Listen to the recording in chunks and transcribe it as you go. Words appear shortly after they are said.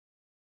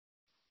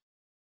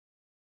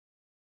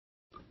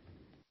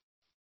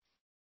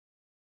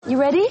You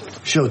ready?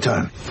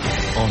 Showtime.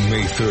 On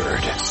May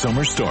 3rd,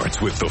 summer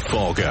starts with The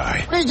Fall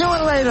Guy. What are you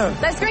doing later?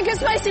 Let's drink a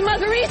spicy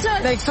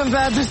margarita. Make some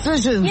bad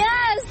decisions.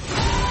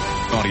 Yes!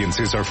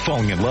 Audiences are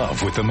falling in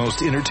love with the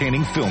most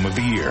entertaining film of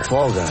the year.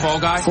 Fall Guy.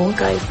 Fall Guy? Fall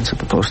Guy. That's what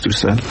the poster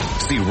said.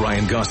 See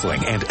Ryan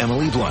Gosling and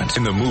Emily Blunt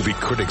in the movie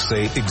critics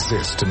say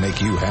exists to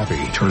make you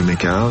happy. Trying to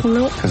make it out?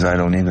 Nope. Because I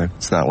don't either.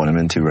 It's not what I'm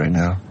into right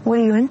now. What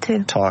are you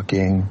into?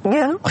 Talking.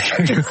 Yeah.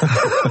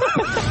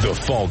 The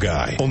Fall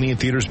Guy. Only in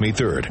theaters May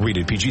 3rd.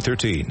 Rated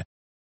PG-13.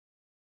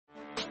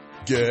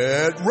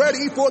 Get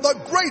ready for the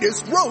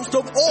greatest roast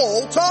of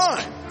all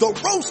time.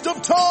 The Roast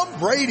of Tom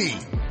Brady.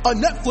 A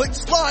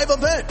Netflix live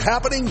event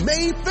happening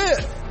May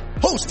 5th.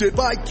 Hosted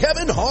by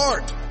Kevin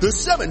Hart. The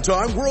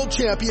 7-time world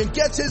champion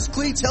gets his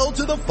cleats held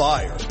to the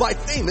fire by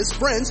famous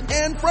friends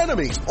and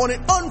frenemies on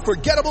an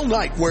unforgettable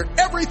night where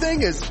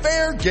everything is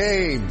fair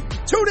game.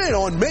 Tune in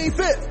on May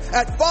 5th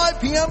at 5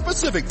 p.m.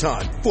 Pacific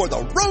time for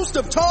the Roast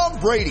of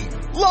Tom Brady.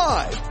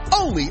 Live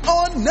only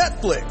on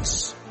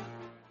Netflix.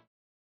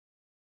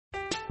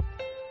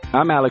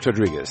 I'm Alex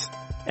Rodriguez.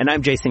 And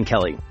I'm Jason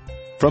Kelly.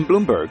 From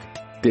Bloomberg,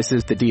 this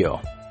is The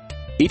Deal.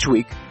 Each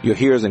week, you'll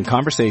hear us in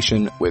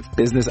conversation with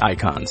business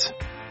icons.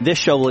 This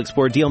show will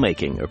explore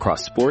deal-making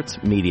across sports,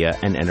 media,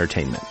 and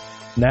entertainment.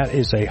 That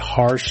is a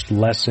harsh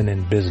lesson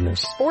in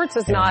business. Sports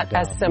is not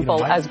as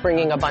simple as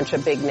bringing a bunch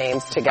of big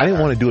names together. I didn't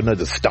want to do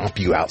another stomp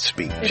you out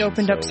speech. It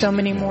opened up so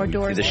many more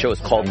doors. The show is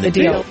called The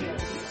Deal.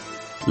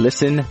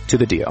 Listen to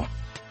The Deal.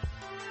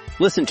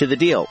 Listen to The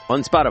Deal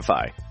on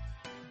Spotify.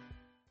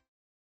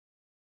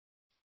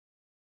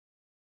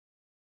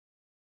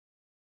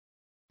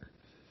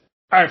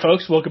 All right,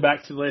 folks, welcome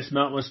back to the latest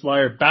Mountain West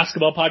Wire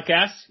basketball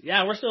podcast.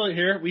 Yeah, we're still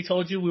here. We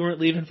told you we weren't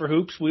leaving for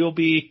hoops. We will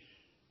be,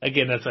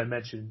 again, as I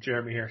mentioned,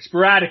 Jeremy here,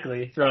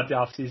 sporadically throughout the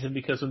off season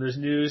because when there's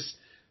news,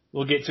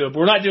 we'll get to it. But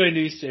we're not doing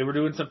news today. We're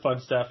doing some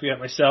fun stuff. We got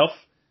myself.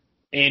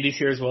 Andy's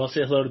here as well.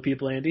 Say hello to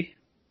people, Andy.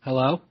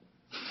 Hello.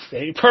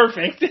 Okay,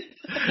 perfect.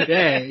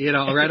 Yeah,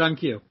 right on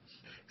cue.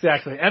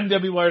 Exactly.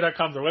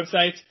 MWWire.com is our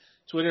website.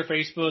 Twitter,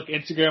 Facebook,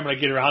 Instagram, when I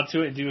get around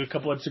to it and do a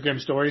couple Instagram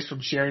stories from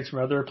sharing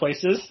from other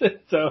places.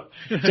 So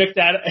check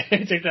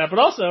that out. But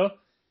also,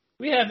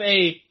 we have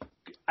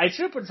I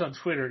should have put this on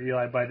Twitter,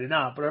 Eli, but I did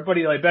not. But our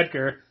buddy Eli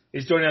Bedker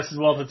is joining us as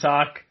well to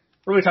talk.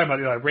 What are we talking about,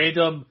 Eli?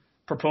 Random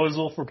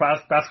proposal for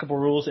basketball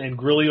rules and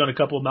grill you on a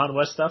couple of Mountain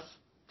West stuff?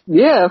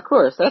 Yeah, of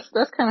course. That's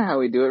kind of how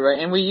we do it, right?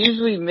 And we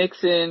usually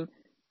mix in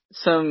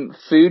some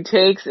food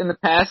takes in the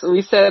past. At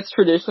least that's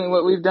traditionally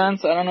what we've done,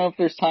 so I don't know if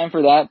there's time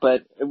for that,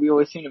 but we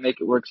always seem to make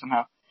it work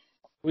somehow.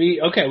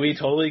 We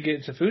totally get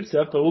into food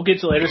stuff, but we'll get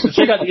to later. So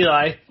check out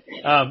Eli.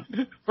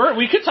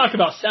 We could talk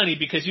about Sonny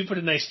because you put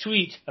a nice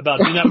tweet about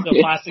do not fill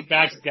plastic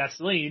bags of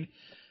gasoline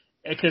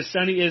because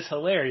Sonny is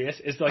hilarious.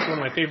 It's like one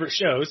of my favorite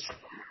shows.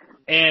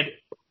 And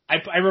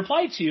I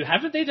replied to you,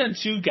 haven't they done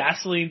 2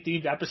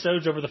 gasoline-themed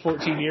episodes over the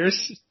 14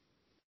 years?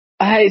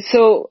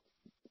 So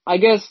I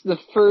guess the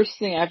first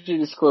thing I have to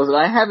disclose is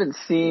I haven't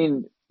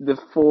seen the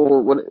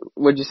full,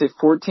 what'd you say,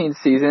 14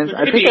 seasons?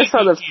 I think I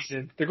saw the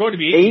season. They're going to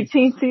be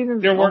 18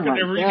 seasons? They're working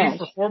every year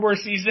for 4 more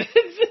seasons.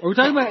 Are we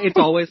talking about It's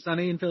Always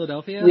Sunny in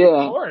Philadelphia?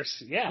 Yeah. Of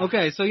course, yeah.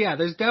 Okay, so yeah,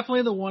 there's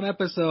definitely the one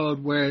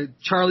episode where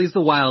Charlie's the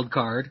wild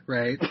card,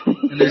 right?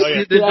 And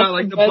there's got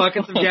like the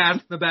buckets of gas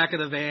in the back of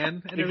the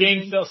van. And the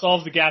gang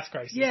solves the gas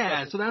crisis.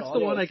 Yeah, so that's the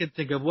one I can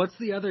think of. What's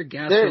the other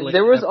gas related?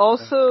 There was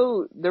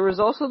also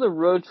the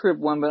road trip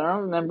one, but I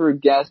don't remember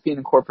gas being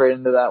incorporated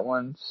into that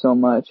one so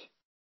much.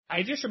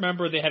 I just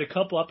remember they had a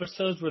couple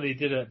episodes where they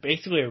did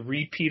basically a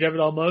repeat of it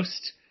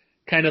almost.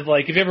 Kind of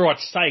like, if you ever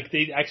watched Psych,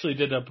 they actually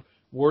did a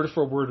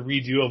word-for-word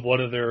redo of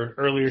one of their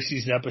earlier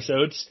season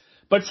episodes.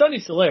 But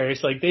Sonny's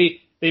hilarious. Like, they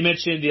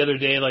mentioned the other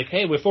day, like,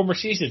 hey, with 4 more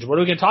seasons, what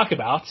are we going to talk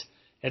about?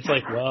 It's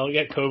like, well, we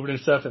got COVID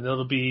and stuff, and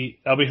that'll be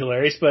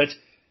hilarious. But,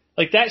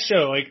 like, that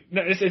show, like,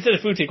 instead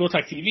of food take, we'll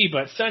talk TV,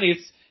 but Sonny,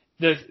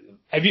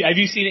 have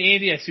you seen it,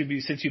 Andy? I assume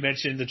since you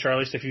mentioned the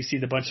Charlie stuff, you've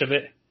seen a bunch of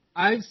it?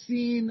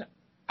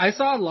 I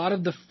saw a lot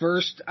of the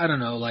first, I don't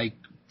know, like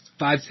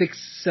 5,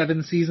 6,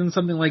 7 seasons,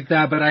 something like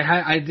that, but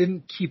I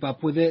didn't keep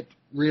up with it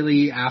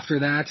really after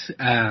that.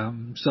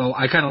 So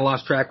I kind of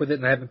lost track with it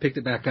and I haven't picked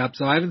it back up.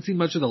 So I haven't seen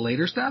much of the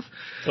later stuff.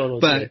 Totally.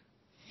 But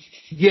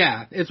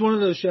yeah, it's one of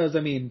those shows. I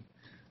mean,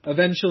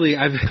 eventually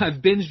I've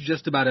binged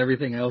just about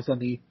everything else on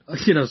the,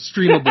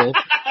 streamable.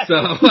 So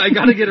I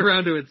got to get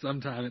around to it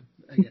sometime,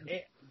 I guess.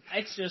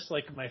 It's just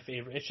like my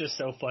favorite. It's just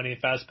so funny and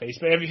fast paced.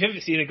 But if you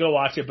haven't seen it, go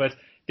watch it. But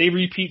they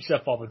repeat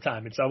stuff all the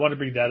time, and so I want to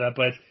bring that up.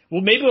 But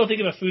maybe we'll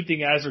think of a food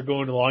thing as we're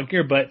going along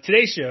here. But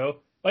today's show,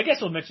 I guess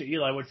we'll mention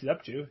Eli. What's he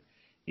up to?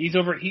 He's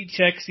over at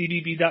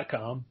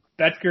heatcheckcbb.com.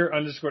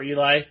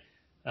 Betker_Eli.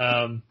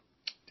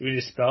 Do we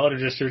just spell it or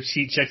just search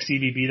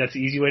heatcheckcbb? That's the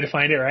easy way to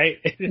find it, right?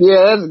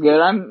 Yeah, that's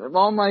good.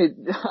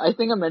 I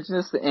think I mentioned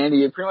this to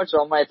Andy. Pretty much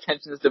all my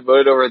attention is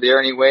devoted over there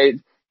anyway.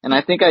 And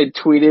I think I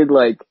tweeted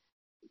like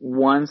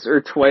once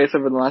or twice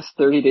over the last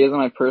 30 days on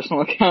my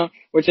personal account,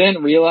 which I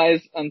didn't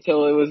realize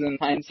until it was in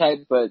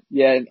hindsight. But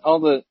yeah,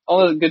 all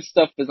the good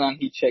stuff is on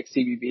HeatCheck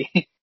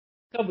CBB.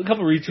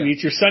 Couple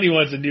retweets. Your Sunny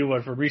one's a new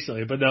one from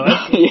recently, but no,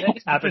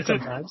 it happens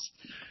sometimes.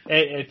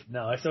 It's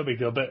no big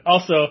deal. But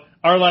also,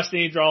 our last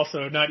names are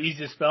also not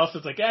easy to spell, so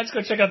it's like, let's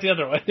go check out the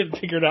other one and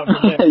figure it out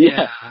from there.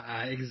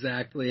 Yeah,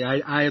 exactly.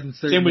 I am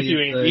certainly Same with you,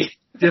 Andy.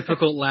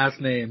 Difficult last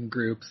name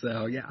group,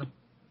 so yeah.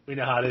 We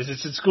know how it is.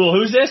 It's in school.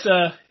 Who's this?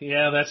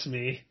 Yeah, that's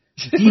me.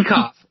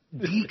 Decoff.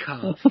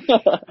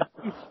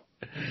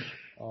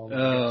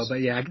 But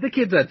yeah, the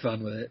kids had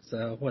fun with it,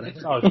 so whatever.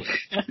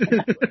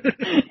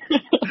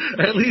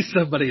 At least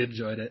somebody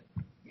enjoyed it.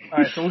 All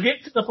right, so we'll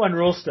get to the fun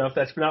rule stuff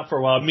that's been out for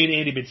a while. Me and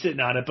Andy have been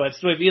sitting on it, but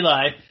with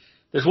Eli,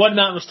 there's one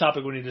Nautilus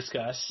topic we need to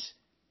discuss.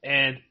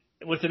 And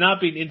with it not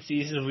being in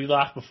season, we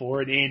laughed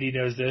before, and Andy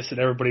knows this, and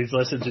everybody's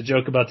listened to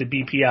joke about the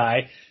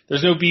BPI.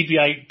 There's no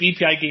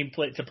BPI game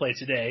to play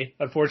today,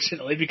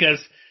 unfortunately, because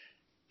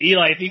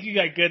Eli, I think you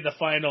got good the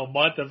final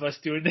month of us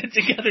doing it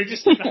together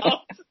just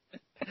about.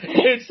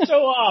 It's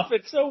so off.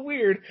 It's so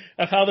weird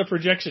of how the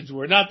projections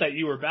were. Not that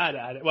you were bad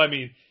at it. Well, I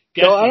mean,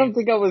 no, I don't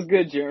think I was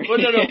good, Jeremy. Well,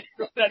 no,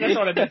 that's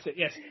what I meant to say.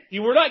 Yes,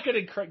 you were not good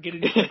at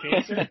getting the correct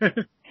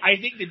answer. I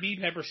think the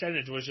BPI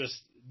percentage was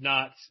just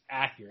not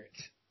accurate.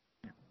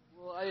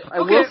 Well,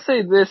 I will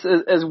say this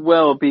as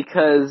well,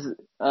 because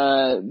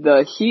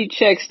the Heat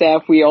Check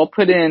staff, we all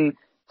put in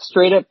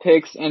straight up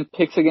picks and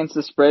picks against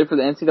the spread for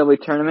the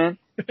NCAA tournament,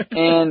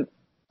 and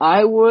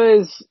I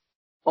was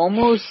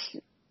almost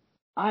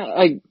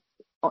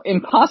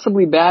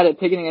impossibly bad at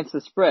picking against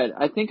the spread.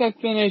 I think I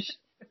finished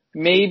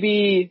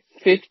maybe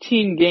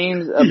 15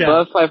 games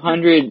above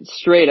 500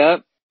 straight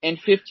up and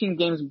 15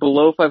 games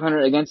below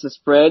 500 against the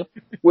spread,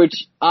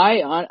 which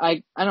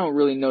I don't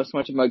really know so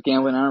much about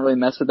gambling. I don't really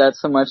mess with that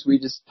so much. We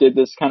just did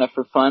this kind of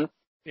for fun.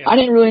 Yeah. I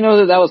didn't really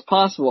know that was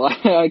possible.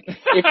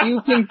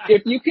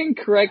 If you can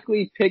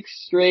correctly pick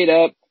straight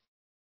up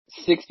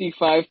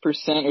 65% or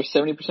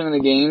 70% of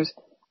the games,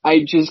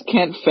 I just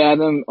can't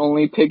fathom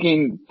only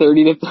picking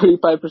 30 to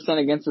 35%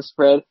 against the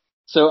spread.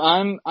 So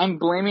I'm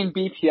blaming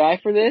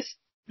BPI for this.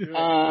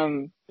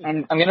 I'm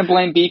gonna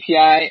blame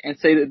BPI and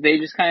say that they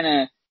just kind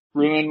of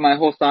ruined my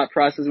whole thought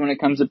process when it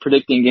comes to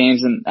predicting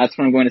games, and that's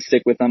what I'm going to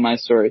stick with on my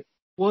story.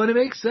 Well, and it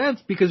makes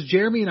sense because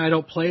Jeremy and I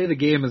don't play the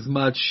game as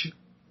much.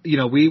 You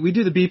know, we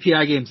do the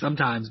BPI game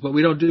sometimes, but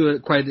we don't do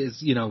it quite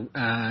as,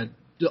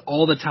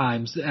 all the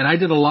times. And I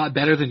did a lot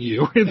better than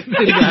you in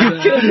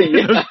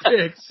those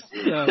picks.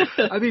 So,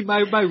 I mean,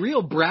 my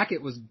real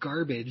bracket was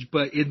garbage,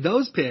 but in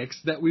those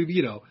picks that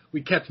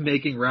we kept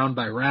making round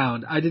by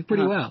round, I did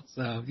pretty well.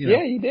 So,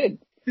 Yeah, you did.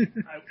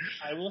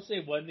 I will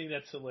say one thing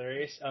that's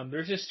hilarious.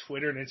 There's this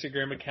Twitter and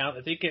Instagram account.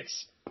 I think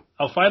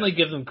I'll finally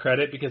give them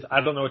credit because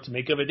I don't know what to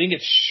make of it. I think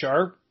it's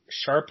Sharp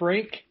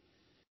Rank.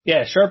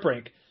 Yeah, Sharp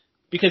Rank.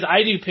 Because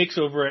I do picks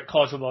over at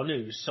College Football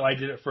News. So I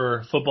did it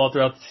for football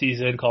throughout the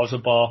season, college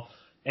football,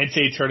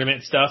 NCAA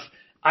tournament stuff.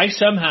 I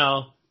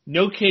somehow,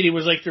 no kidding,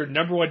 was like their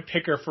number one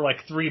picker for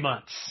like 3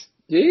 months.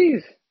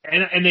 Jeez.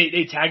 And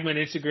they tagged me on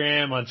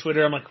Instagram, on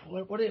Twitter. I'm like,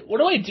 what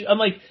do I do? I'm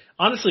like,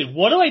 honestly,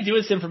 what do I do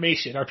with this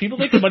information? Are people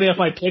making money off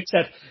my picks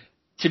that,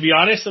 to be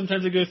honest,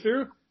 sometimes I go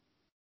through?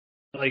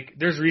 Like,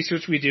 there's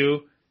research we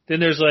do.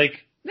 Then there's like,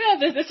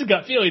 that's a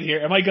gut feeling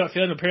here. And my gut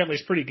feeling apparently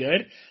is pretty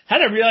good. How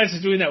did I realize I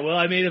was doing that well?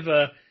 I made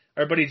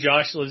our buddy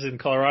Josh lives in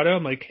Colorado.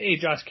 I'm like, hey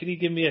Josh, can you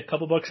give me a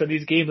couple bucks on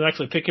these games? I'm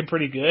actually picking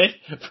pretty good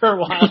for a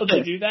while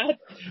to do that.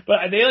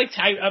 But they like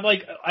tagged,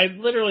 I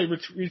literally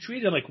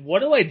retweeted. I'm like, what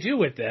do I do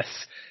with this?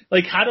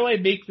 Like, how do I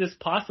make this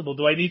possible?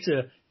 Do I need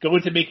to go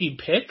into making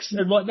picks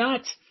and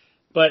whatnot?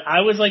 But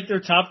I was like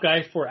their top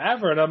guy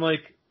forever, and I'm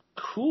like,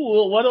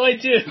 cool. What do I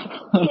do?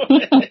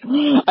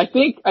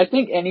 I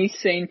think any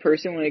sane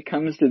person, when it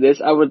comes to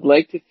this, I would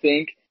like to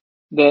think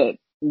that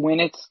when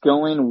it's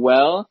going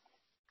well,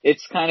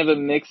 it's kind of a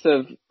mix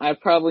of I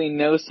probably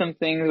know some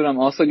things, but I'm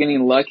also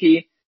getting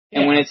lucky.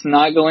 And when it's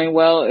not going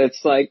well,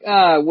 it's like,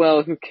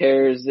 well, who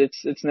cares?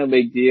 It's no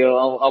big deal.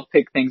 I'll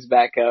pick things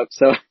back up.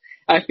 So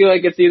I feel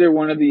like it's either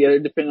one or the other,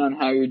 depending on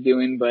how you're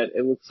doing. But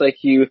it looks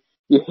like you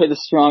hit a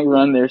strong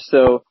run there.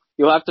 So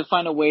you'll have to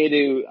find a way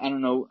to, I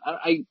don't know.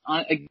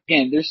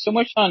 Again, there's so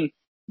much on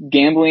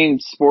gambling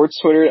sports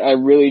Twitter I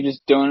really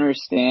just don't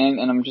understand,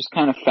 and I'm just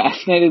kind of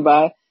fascinated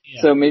by.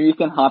 Yeah. So maybe you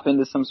can hop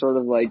into some sort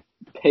of like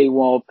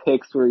paywall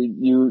picks where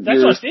you're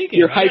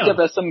hyped up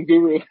as some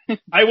guru.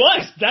 I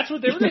was. That's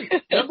what they were doing.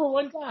 Number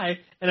one guy.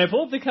 And I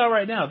pulled up the account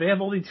right now. They have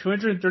only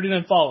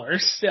 239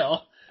 followers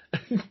still.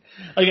 Like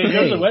I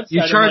go to the website.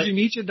 You charge them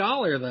each $1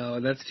 though.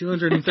 That's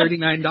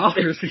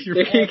 $239 if you're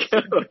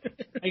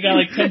I got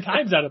like 10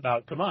 times that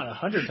about. Come on,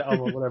 100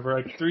 or whatever,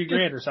 like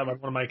 $3,000 or something on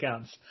one of my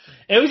accounts.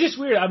 It was just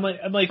weird. I'm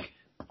like,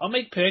 I'll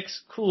make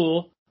picks.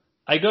 Cool.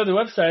 I go to the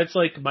website. It's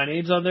like my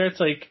name's on there. It's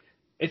like,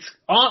 it's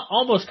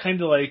almost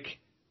kind of like,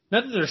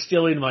 not that they're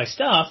stealing my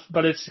stuff,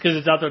 but it's because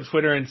it's out there on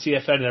Twitter and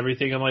CFN and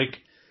everything. I'm like,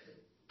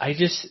 I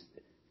go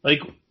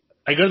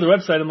to the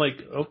website, I'm like,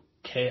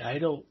 okay,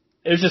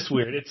 it was just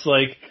weird. It's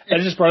like, I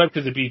just brought up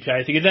because of BPI.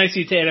 I think, and then I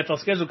see the NFL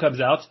schedule comes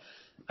out.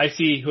 I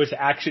see who it's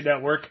Action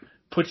Network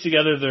puts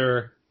together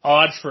their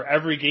odds for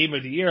every game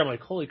of the year. I'm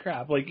like, holy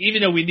crap. Like,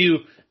 even though we knew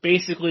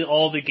basically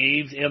all the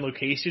games and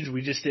locations,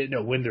 we just didn't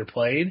know when they're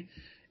playing.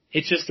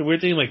 It's just the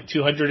weird thing, like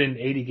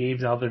 280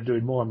 games now they're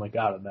doing more. I'm like,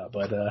 I don't know,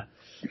 but all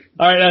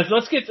right,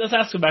 let's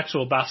ask some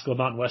actual basketball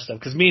Mountain West stuff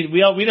because we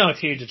know how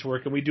tangents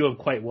work and we do them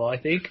quite well, I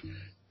think.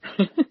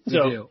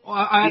 So we do.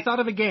 I thought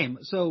of a game,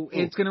 so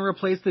it's going to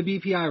replace the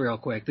BPI real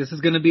quick. This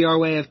is going to be our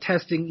way of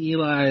testing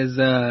Eli's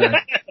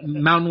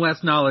Mountain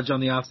West knowledge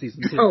on the off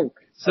season too.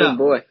 Oh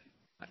boy.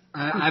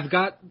 I've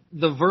got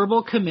the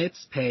verbal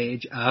commits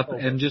page up,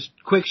 and just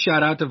quick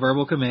shout out to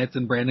verbal commits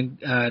and Brandon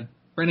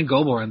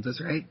Goebel runs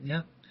this, right?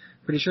 Yeah,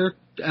 pretty sure.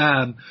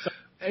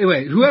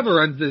 Anyway, whoever's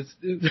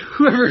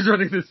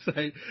running this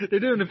site,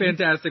 they're doing a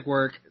fantastic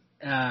work.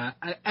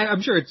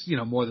 I'm sure it's,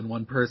 more than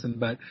one person,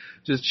 but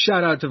just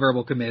shout out to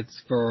verbal commits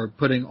for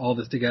putting all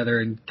this together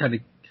and kind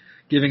of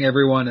giving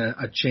everyone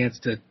a chance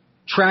to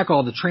track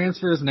all the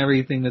transfers and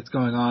everything that's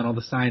going on, all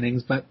the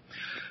signings. But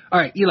all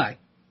right, Eli.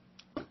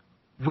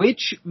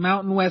 Which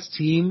Mountain West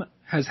team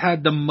has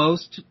had the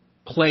most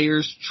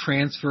players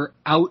transfer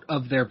out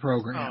of their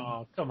program?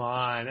 Oh, come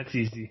on. That's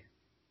easy.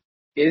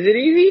 Is it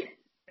easy?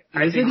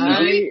 Is it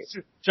easy?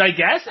 Should I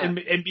guess and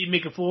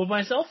make a fool of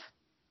myself?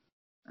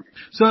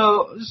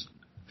 So,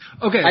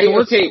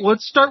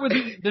 let's start with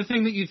the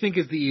thing that you think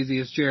is the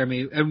easiest,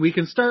 Jeremy, and we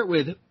can start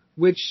with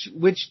which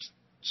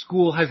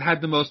school has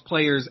had the most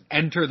players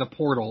enter the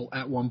portal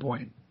at one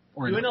point.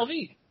 Or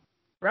UNLV.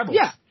 Rebels.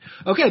 Yeah.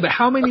 Okay, but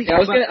how many? Okay,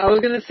 I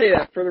was gonna say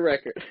that for the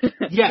record.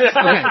 Yes.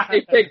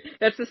 Okay.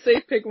 That's a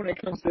safe pick when it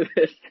comes to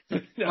this.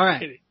 All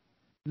right.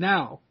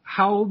 Now,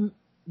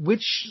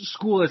 which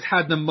school has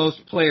had the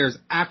most players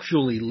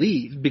actually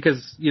leave?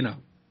 Because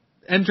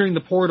entering the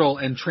portal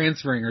and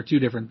transferring are two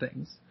different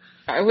things.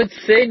 I would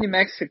say New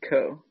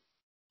Mexico.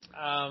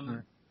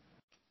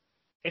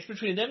 It's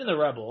between them and the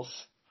Rebels.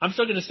 I'm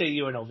still gonna say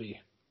UNLV.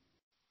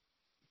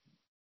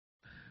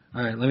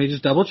 All right, let me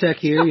just double check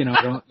here. I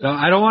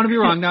don't want to be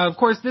wrong. Now, of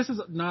course, this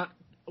is not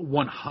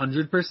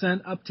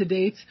 100% up to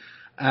date,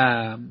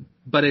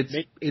 but it's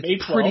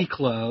pretty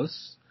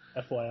close.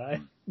 FYI.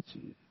 1, 2,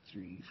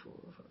 3, 4,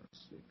 5,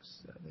 6,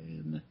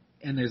 7,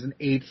 and there's an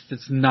 8th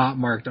that's not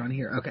marked on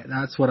here. Okay,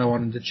 that's what I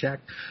wanted to check.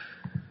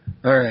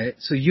 All right,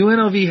 so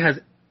UNLV has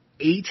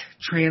 8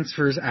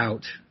 transfers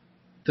out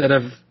that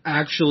have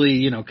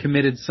actually,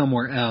 committed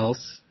somewhere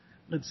else.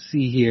 Let's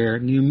see here.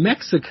 New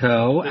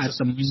Mexico at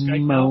the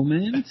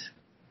moment.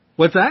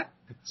 What's that?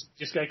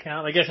 Just got to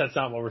count. I guess that's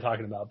not what we're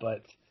talking about,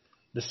 but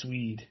the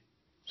Swede.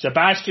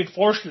 Sebastian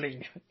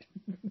Forsling.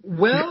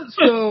 Well,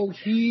 so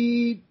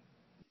he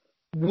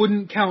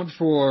wouldn't count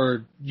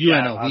for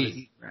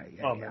UNLV. Right.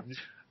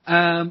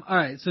 Yeah, all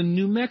right. So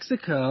New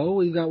Mexico,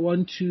 we've got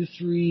 1, 2,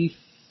 3,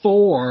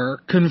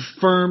 4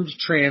 confirmed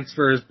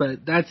transfers,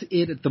 but that's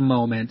it at the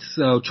moment.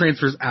 So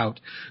transfers out.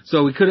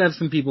 So we could have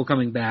some people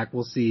coming back.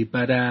 We'll see.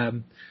 But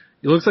it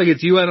looks like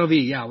it's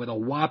UNLV, with a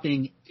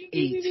whopping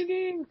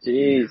 8.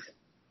 Jeez.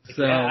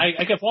 So yeah,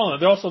 I kept following.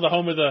 They're also the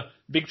home of the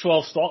Big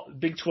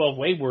 12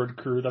 Wayward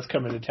crew that's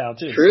coming to town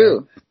too.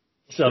 True.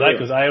 So that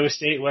goes Iowa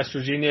State, West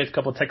Virginia, a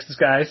couple of Texas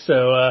guys.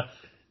 So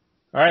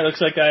all right,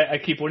 looks like I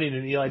keep winning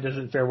and Eli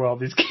doesn't fare well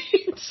these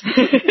games.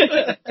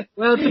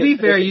 Well, to be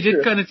fair, you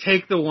did kind of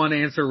take the one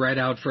answer right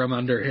out from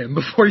under him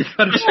before you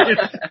got a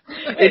chance.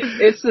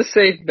 It's the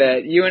safe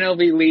bet.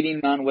 UNLV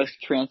leading non-West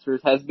transfers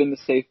has been the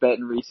safe bet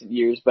in recent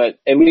years, but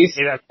at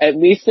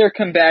least they're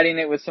combating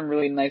it with some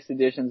really nice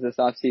additions this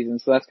offseason,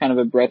 so that's kind of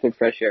a breath of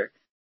fresh air.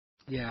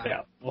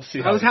 Yeah, we'll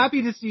see. I was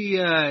happy to see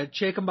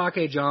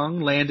Chekambake Jong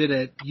landed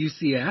at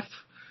UCF,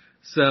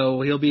 so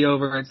he'll be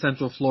over at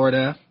Central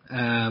Florida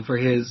for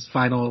his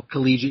final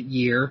collegiate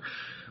year.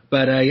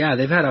 But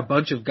they've had a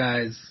bunch of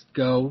guys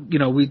go.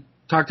 We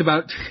talked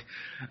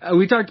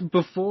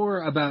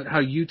before about how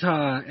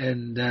Utah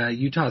and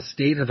Utah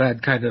State have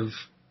had kind of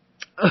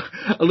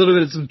a little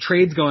bit of some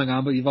trades going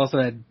on, but you've also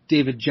had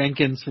David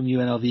Jenkins from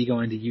UNLV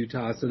going to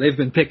Utah, so they've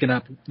been picking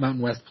up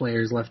Mountain West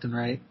players left and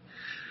right.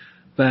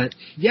 But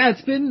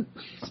it's been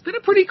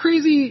a pretty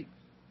crazy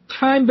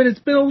time, but it's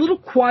been a little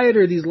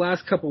quieter these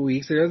last couple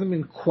weeks. There hasn't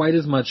been quite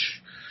as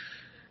much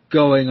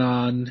going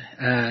on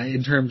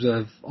in terms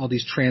of all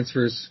these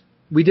transfers.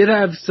 We did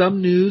have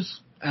some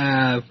news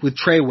with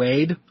Trey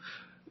Wade,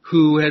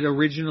 who had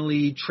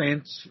originally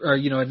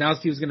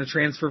announced he was going to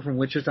transfer from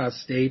Wichita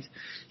State.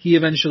 He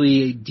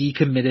eventually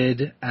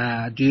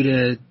decommitted due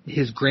to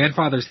his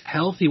grandfather's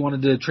health. He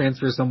wanted to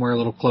transfer somewhere a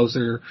little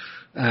closer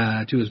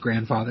to his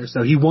grandfather,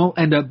 so he won't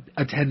end up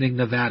attending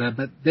Nevada.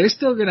 But they're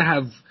still going to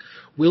have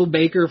Will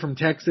Baker from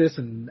Texas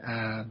and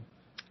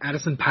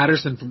Addison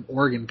Patterson from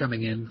Oregon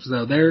coming in,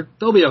 so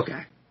they'll be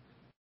okay.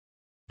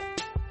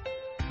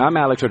 I'm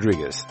Alex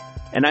Rodriguez.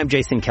 And I'm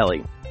Jason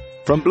Kelly.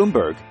 From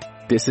Bloomberg,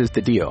 this is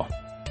The Deal.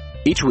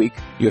 Each week,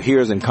 you'll hear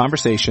us in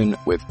conversation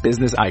with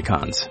business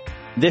icons.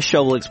 This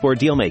show will explore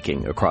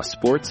deal-making across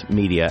sports,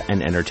 media,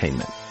 and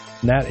entertainment.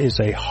 That is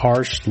a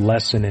harsh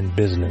lesson in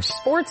business.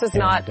 Sports is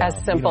not as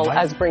simple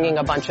as bringing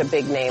a bunch of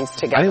big names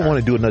together. I didn't want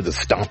to do another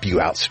stomp you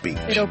out speech.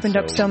 It opened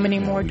up so many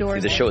more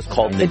doors. The show is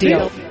called The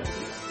Deal.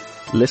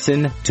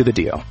 Listen to The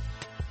Deal.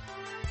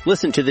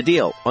 Listen to The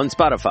Deal on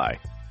Spotify.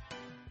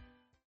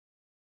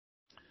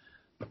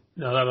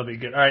 No, that'll be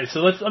good. All right,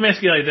 so let me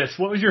ask you like this: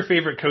 what was your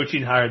favorite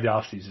coaching hire of the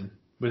offseason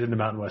within the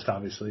Mountain West,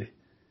 obviously?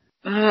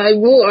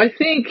 Well, I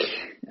think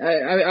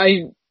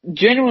I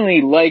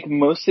genuinely like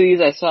most of these.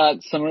 I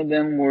thought some of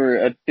them were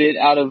a bit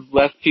out of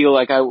left field.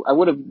 Like I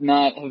would have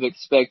not have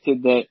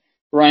expected that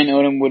Ryan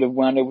Odom would have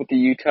wound up with the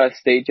Utah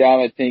State job.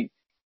 I think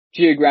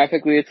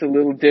geographically it's a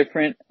little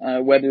different,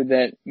 whether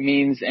that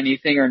means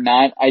anything or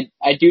not.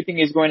 I do think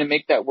he's going to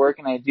make that work,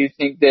 and I do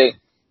think that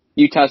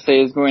Utah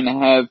State is going to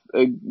have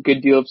a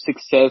good deal of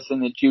success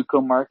in the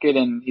JUCO market,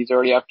 and he's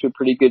already off to a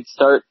pretty good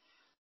start.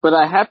 But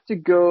I have to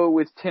go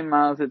with Tim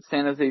Miles at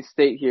San Jose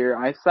State here.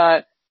 I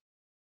thought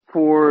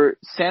for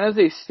San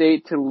Jose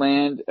State to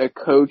land a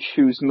coach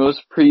whose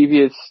most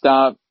recent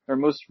stop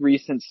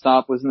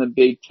was in the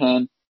Big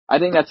Ten, I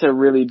think that's a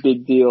really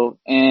big deal.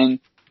 And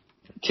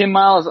Tim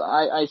Miles,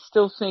 I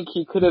still think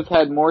he could have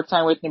had more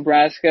time with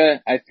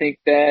Nebraska. I think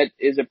that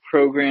is a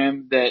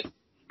program that,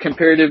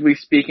 comparatively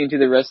speaking to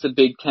the rest of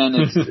Big Ten,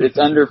 it's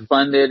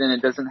underfunded, and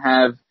it doesn't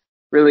have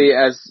really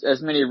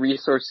as many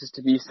resources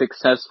to be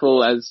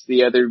successful as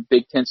the other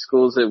Big Ten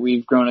schools that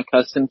we've grown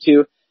accustomed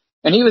to.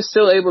 And he was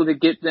still able to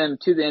get them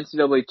to the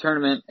NCAA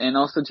tournament and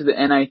also to the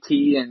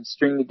NIT and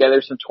string together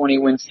some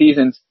 20-win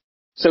seasons.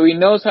 So he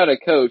knows how to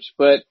coach,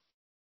 but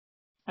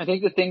I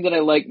think the thing that I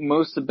like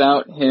most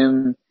about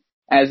him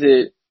as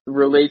it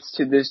relates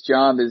to this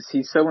job is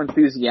he's so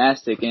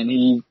enthusiastic,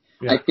 and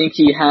I think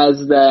he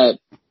has that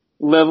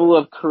level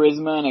of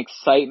charisma and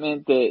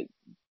excitement that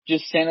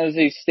just San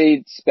Jose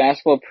State's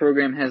basketball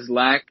program has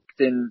lacked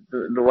in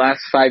the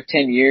last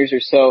 5-10 years or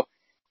so.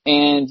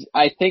 And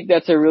I think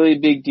that's a really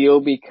big deal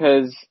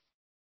because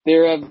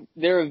there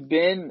have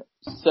been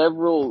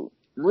several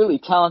really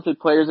talented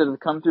players that have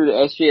come through the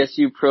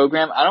SJSU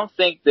program. I don't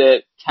think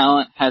that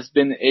talent has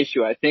been the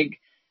issue. I think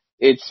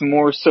it's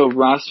more so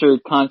roster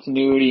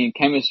continuity and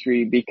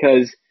chemistry,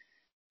 because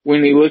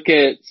when we look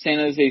at San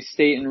Jose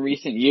State in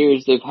recent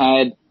years, they've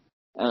had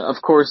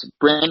of course,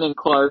 Brandon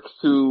Clark,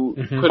 who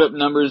put up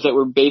numbers that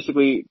were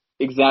basically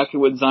exactly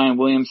what Zion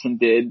Williamson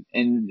did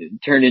and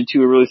turned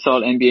into a really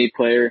solid NBA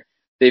player.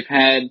 They've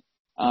had,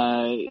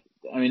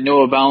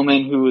 Noah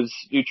Baumann, who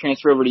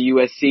transferred over to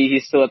USC.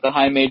 He's still at the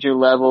high major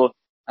level.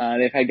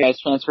 They've had guys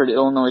transfer to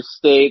Illinois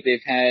State.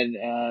 They've had,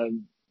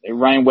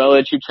 Ryan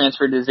Wellich, who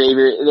transferred to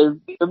Xavier. There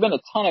have been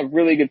a ton of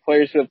really good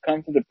players who have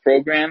come to the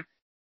program,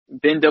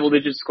 been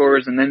double-digit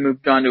scorers, and then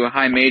moved on to a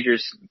high major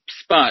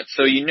spot.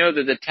 So you know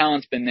that the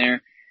talent's been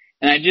there.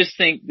 And I just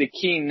think the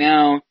key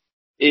now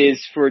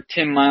is for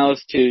Tim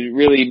Miles to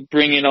really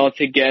bring it all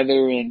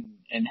together and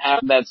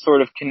have that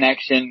sort of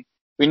connection.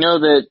 We know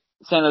that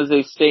San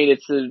Jose State,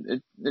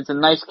 it's a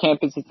nice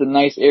campus, it's a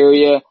nice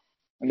area,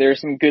 and there are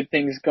some good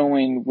things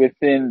going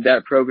within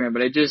that program.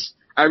 But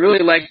I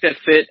really like that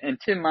fit, and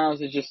Tim Miles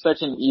is just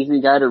such an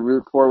easy guy to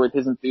root for with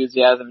his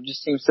enthusiasm. It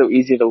just seems so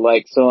easy to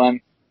like. So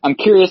I'm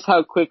curious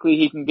how quickly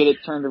he can get it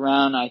turned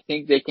around. I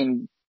think they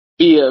can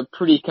be a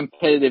pretty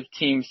competitive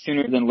team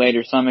sooner than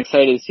later, so I'm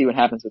excited to see what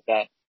happens with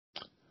that.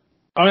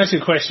 I want to ask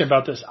you a question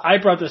about this. I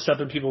brought this up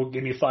and people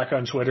gave me flack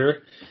on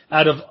Twitter.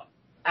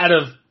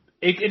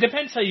 It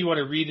depends how you want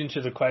to read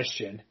into the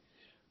question,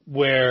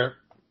 or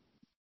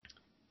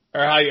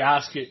how you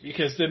ask it,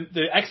 because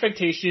the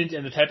expectations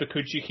and the type of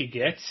coach you could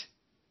get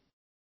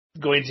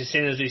going to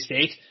San Jose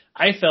State,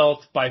 I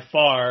felt by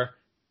far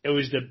it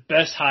was the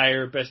best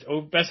hire of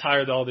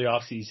all the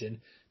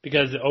offseason,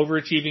 because the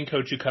overachieving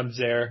coach who comes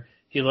there,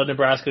 he led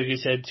Nebraska, like you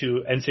said,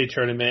 to NCAA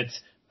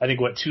tournaments. I think,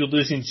 2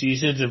 losing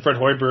seasons, and Fred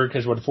Hoiberg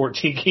has won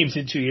 14 games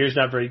in 2 years,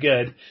 not very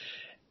good.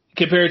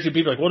 Compared to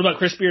people like, what about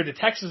Chris Beard to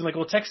Texas? I'm like,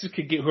 well, Texas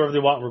could get whoever they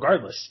want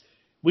regardless.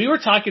 We were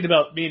talking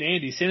about, me and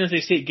Andy, San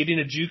Jose State getting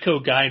a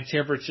JUCO guy in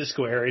San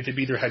Francisco area to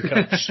be their head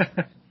coach.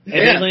 And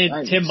they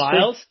landed Tim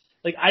Miles.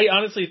 Like, I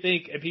honestly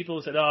think, and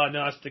people said, oh,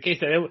 no, that's the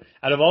case.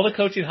 Out of all the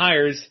coaching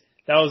hires,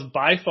 that was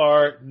by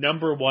far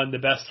number one, the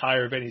best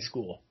hire of any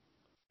school.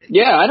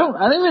 Yeah, I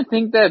don't even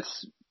think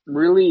that's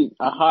really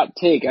a hot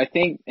take. I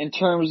think in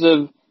terms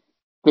of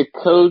the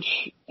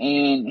coach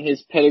and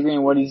his pedigree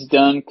and what he's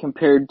done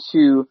compared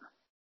to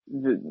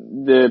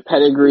the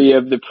pedigree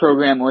of the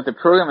program, what the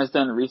program has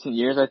done in recent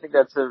years, I think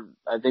that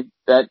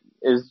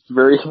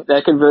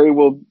could very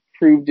well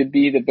prove to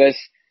be the best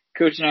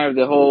coaching hire of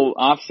the whole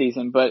off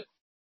season. But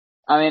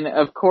I mean,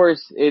 of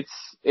course,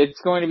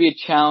 it's going to be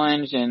a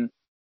challenge, and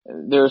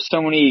there are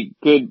so many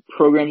good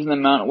programs in the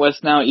Mountain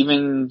West now,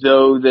 even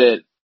though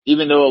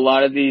a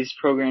lot of these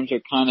programs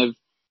are kind of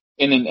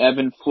in an ebb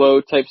and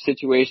flow type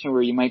situation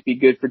where you might be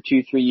good for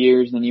 2-3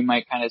 years and then you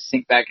might kind of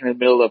sink back in the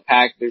middle of the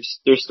pack. There's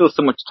still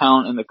so much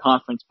talent in the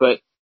conference, but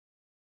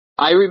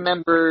I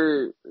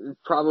remember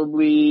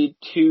probably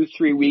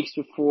 2-3 weeks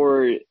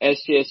before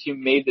SJSU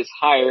made this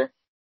hire,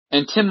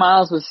 and Tim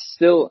Miles was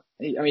still,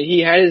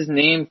 he had his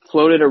name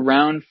floated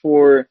around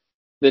for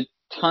the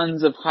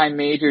tons of high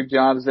major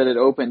jobs that had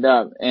opened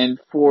up, and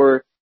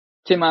for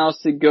Tim Miles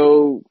to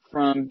go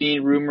from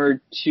being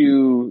rumored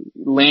to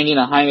landing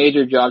a high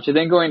major job to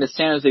then going to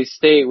San Jose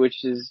State,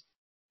 which is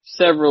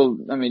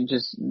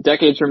just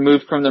decades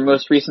removed from their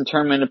most recent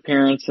tournament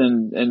appearance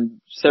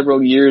and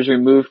several years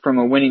removed from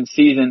a winning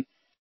season.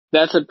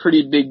 That's a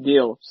pretty big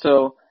deal.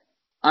 So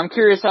I'm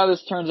curious how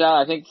this turns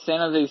out. I think San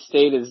Jose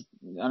State is,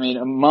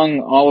 among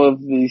all of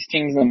these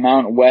teams in the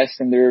Mountain West,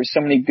 and there are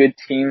so many good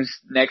teams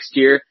next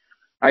year,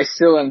 I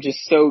still am just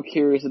so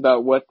curious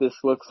about what this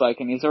looks like.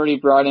 And he's already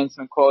brought in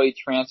some quality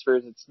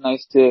transfers. It's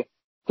nice to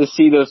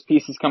see those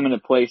pieces come into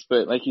place.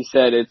 But like you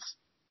said,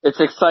 it's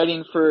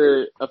exciting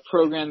for a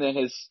program that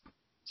has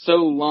so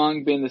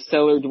long been the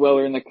cellar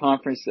dweller in the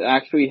conference to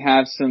actually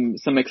have some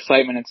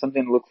excitement and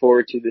something to look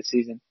forward to this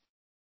season.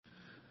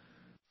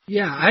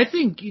 Yeah, I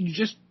think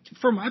just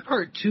for my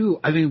part too,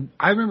 I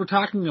remember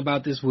talking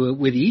about this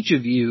with each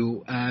of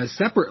you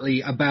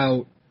separately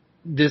about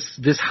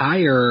this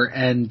hire,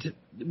 and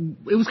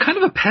it was kind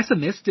of a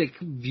pessimistic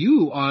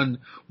view on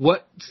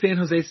what San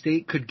Jose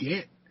State could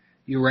get.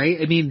 You're right.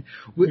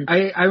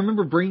 I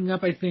remember bringing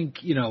up,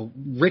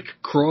 Rick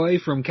Croy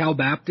from Cal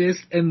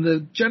Baptist, and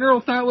the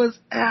general thought was,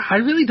 I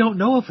really don't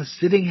know if a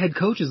sitting head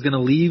coach is going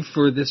to leave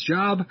for this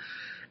job.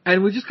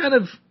 And we just kind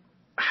of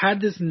had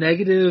this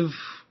negative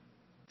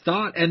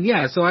thought. And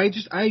yeah, so I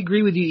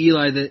agree with you,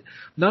 Eli, that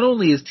not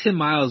only is Tim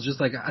Miles just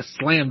like a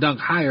slam dunk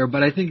hire,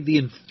 but I think the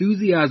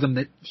enthusiasm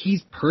that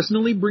he's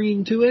personally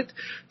bringing to it,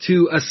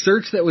 to a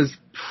search that was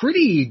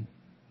pretty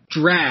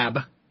drab.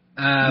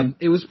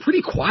 It was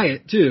pretty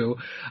quiet too.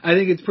 I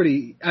think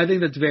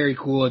that's very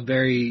cool and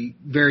very,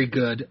 very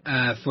good,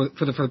 for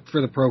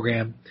the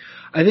program.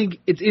 I think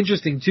it's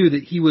interesting too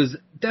that he was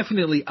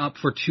definitely up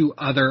for 2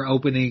 other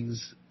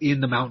openings in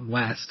the Mountain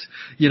West,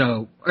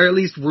 or at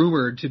least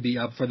rumored to be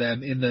up for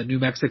them, in the New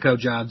Mexico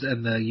jobs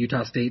and the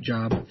Utah State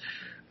job.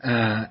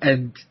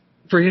 And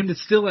for him to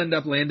still end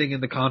up landing in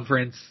the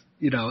conference,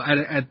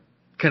 at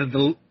kind of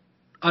the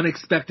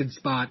unexpected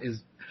spot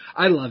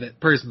I love it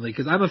personally,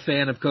 because I'm a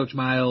fan of Coach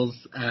Miles,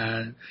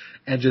 and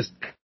just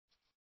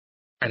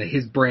kind of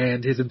his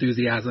brand, his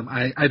enthusiasm.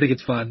 I think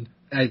it's fun.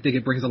 I think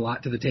it brings a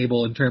lot to the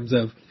table in terms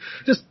of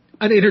just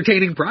an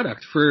entertaining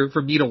product for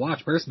me to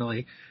watch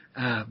personally.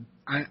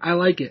 I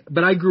like it,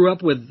 but I grew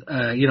up with,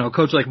 a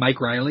coach like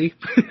Mike Riley.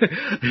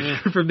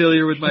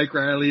 Familiar with Mike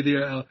Riley,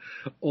 the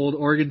old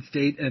Oregon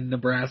State and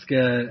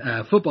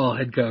Nebraska football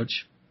head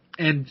coach,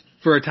 and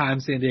for a time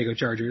San Diego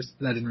Chargers.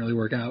 That didn't really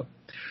work out.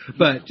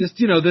 But just,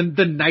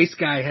 the nice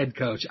guy head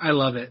coach. I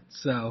love it.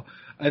 So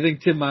I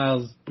think Tim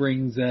Miles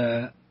brings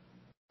a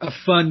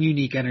fun,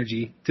 unique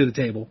energy to the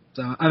table.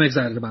 So I'm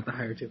excited about the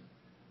hire too.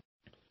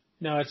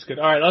 No, it's good.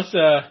 All right,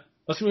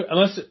 let's move,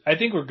 I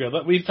think we're good.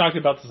 We've talked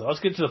about this. Let's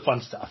get to the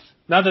fun stuff.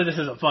 Not that this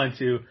isn't fun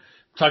to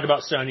talk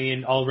about Sonny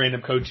and all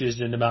random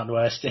coaches in the Mountain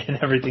West and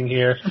everything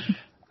here.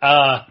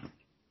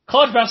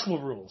 College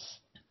basketball rules.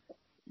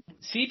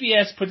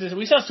 CBS put this,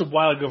 we saw this a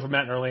while ago from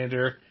Matt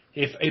Norlander.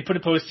 He put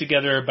a post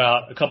together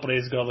about a couple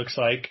days ago, it looks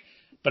like,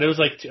 but it was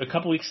like a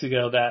couple weeks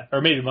ago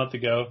or maybe a month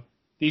ago,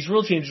 these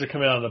rule changes are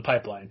coming out of the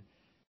pipeline.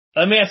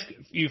 Let me ask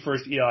you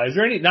first, Eli, is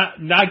there any,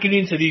 not getting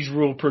into these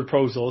rule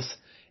proposals,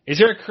 is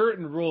there a current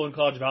rule in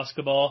college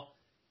basketball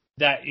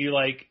that you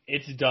like,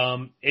 it's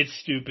dumb, it's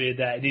stupid,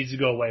 that it needs to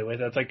go away with,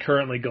 that's like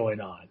currently going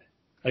on?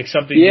 Like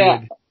something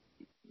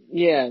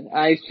Yeah,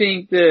 I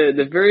think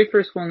the very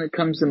first one that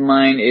comes to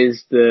mind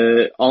is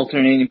the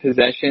alternating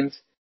possessions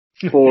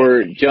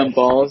for jump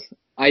balls.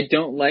 I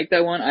don't like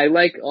that one. I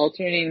like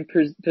alternating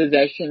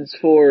possessions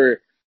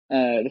for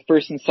the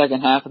first and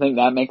second half. I think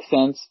that makes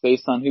sense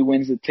based on who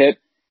wins the tip.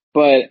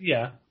 But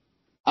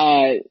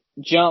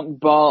jump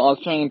ball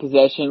alternating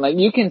possession, like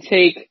you can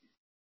take.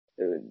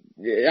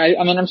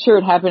 I'm sure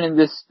it happened in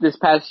this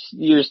past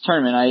year's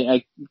tournament.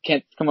 I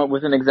can't come up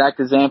with an exact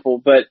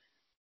example, but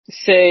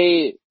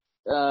say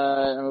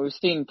we've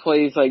seen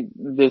plays like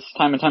this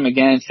time and time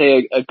again.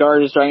 Say a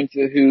guard is driving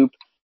to the hoop.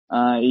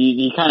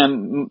 He kind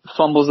of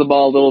fumbles the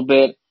ball a little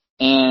bit,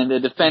 and a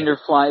defender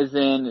flies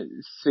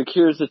in,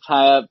 secures the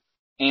tie-up,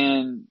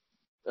 and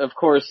of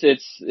course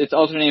it's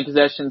alternating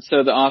possession,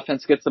 so the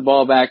offense gets the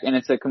ball back, and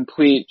it's a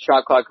complete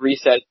shot clock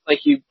reset.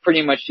 Like you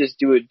pretty much just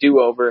do a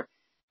do-over.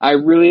 I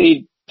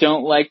really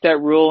don't like that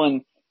rule,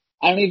 and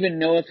I don't even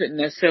know if it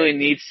necessarily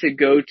needs to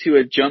go to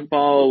a jump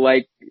ball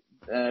like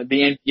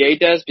the NBA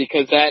does,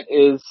 because that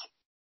is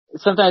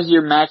sometimes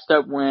you're matched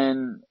up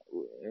when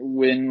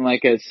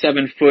like a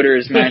 7-footer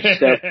is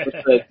matched up with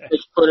a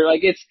 6-footer.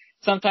 Like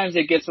sometimes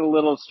it gets a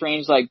little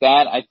strange like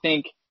that. I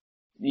think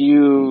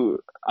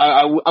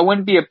I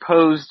wouldn't be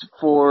opposed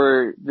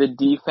for the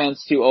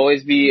defense to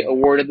always be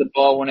awarded the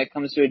ball when it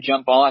comes to a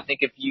jump ball. I think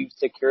if you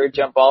secure a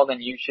jump ball,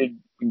 then you should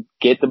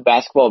get the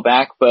basketball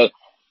back. But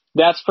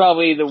that's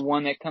probably the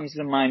one that comes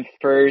to mind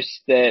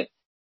first that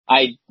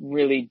I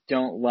really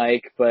don't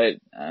like, but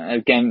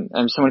again,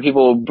 so many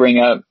people will bring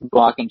up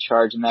block and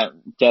charge, and that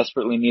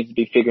desperately needs to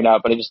be figured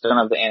out, but I just don't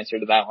have the answer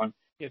to that one.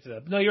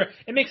 No, you're right.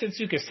 It makes sense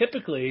too, because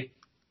typically,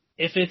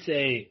 if it's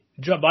a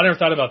jump, I never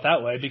thought about it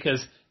that way,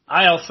 because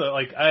I also,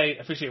 I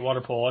appreciate water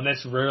polo, and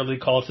that's rarely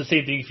called. It's the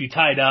same thing. If you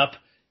tie it up,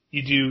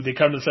 they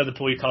come to the side of the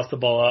pool, you toss the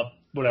ball up,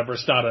 whatever.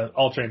 It's not an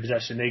alternating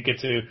possession. They get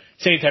to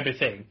same type of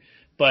thing.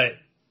 But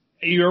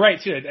you're right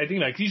too. I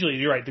think like usually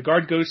you're right. The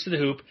guard goes to the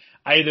hoop.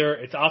 Either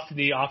it's off the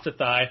knee, off the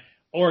thigh,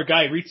 or a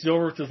guy reaches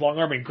over with his long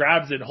arm and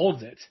grabs it and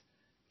holds it.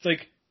 It's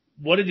like,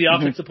 what did the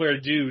offensive player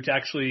do to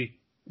actually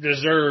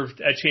deserve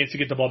a chance to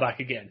get the ball back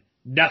again?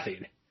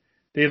 Nothing.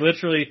 They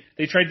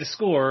tried to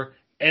score,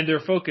 and their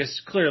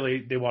focus,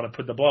 clearly, they want to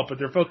put the ball up, but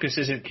their focus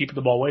isn't keeping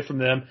the ball away from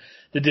them.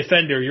 The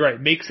defender, you're right,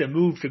 makes a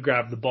move to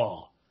grab the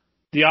ball.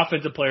 The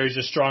offensive player is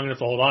just strong enough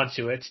to hold on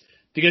to it,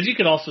 because you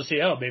could also say,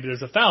 oh, maybe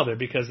there's a foul there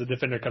because the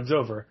defender comes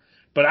over.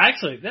 But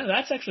actually,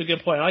 that's actually a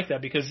good point. I like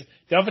that, because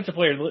the offensive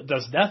player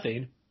does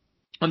nothing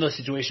on those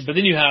situations, but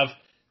then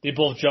they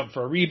both jump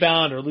for a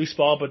rebound or a loose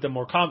ball, but then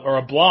or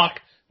a block,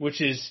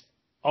 which is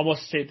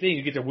almost the same thing.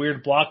 You get the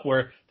weird block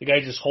where the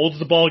guy just holds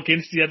the ball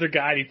against the other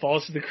guy and he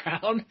falls to the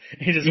ground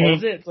and he just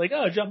holds it. It's like,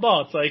 oh, jump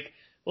ball. It's like,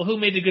 well, who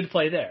made the good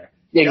play there?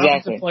 Exactly. The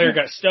offensive player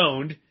got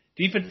stoned.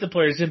 Defensive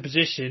player is in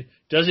position,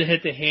 doesn't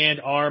hit the hand,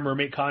 arm, or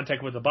make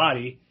contact with the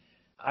body.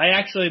 I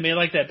actually may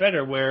like that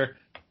better, where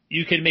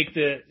you can make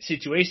the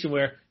situation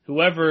where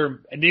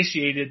whoever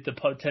initiated the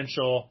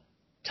potential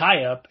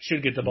tie-up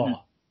should get the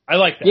ball. I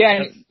like that.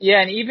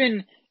 Yeah, and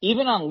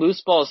even on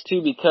loose balls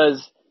too,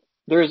 because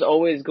there's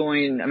always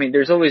going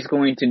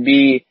to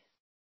be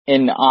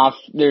an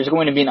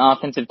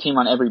offensive team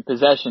on every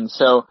possession.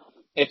 So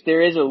if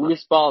there is a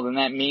loose ball, then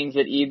that means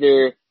that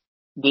either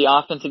the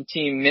offensive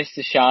team missed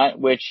a shot,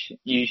 which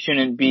you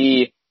shouldn't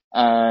be,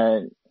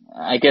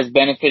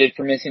 benefited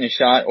for missing a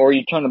shot, or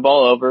you turn the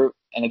ball over,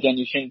 and again,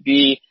 you shouldn't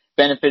be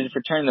benefited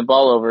for turning the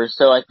ball over.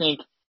 So I think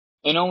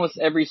in almost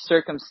every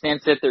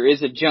circumstance that there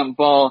is a jump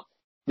ball,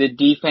 the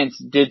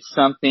defense did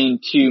something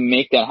to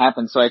make that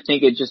happen. So I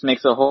think it just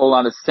makes a whole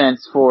lot of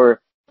sense for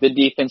the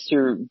defense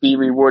to be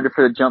rewarded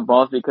for the jump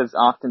balls, because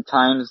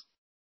oftentimes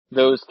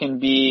those can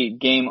be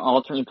game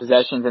altering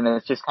possessions, and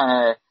it's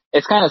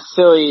kind of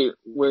silly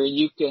where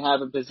you could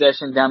have a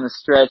possession down the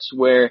stretch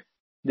where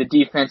the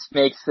defense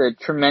makes a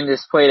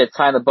tremendous play to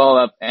tie the ball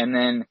up, and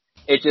then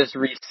it just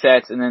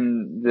resets, and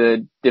then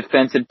the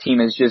defensive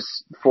team is just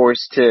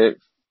forced to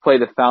play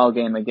the foul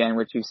game again,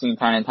 which we've seen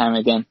time and time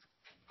again.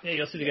 Yeah,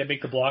 you also got to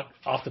make the block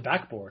off the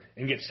backboard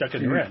and get stuck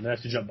in the rim.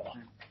 That's the jump ball.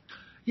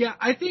 Yeah,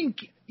 I think,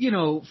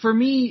 for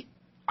me,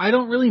 I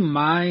don't really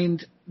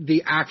mind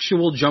the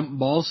actual jump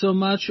ball so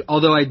much,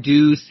 although I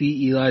do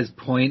see Eli's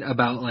point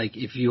about, like,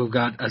 if you've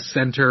got a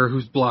center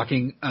who's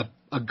blocking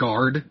a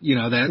guard,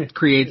 that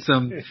creates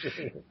some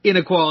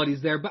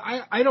inequalities there. But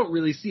I don't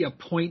really see a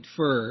point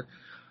for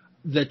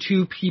the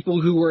two people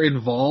who were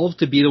involved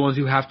to be the ones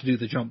who have to do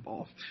the jump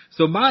ball.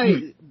 So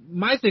my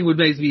thing would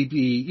basically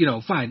be,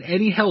 fine,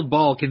 any held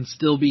ball can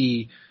still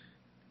be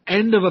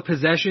end of a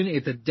possession.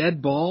 It's a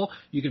dead ball.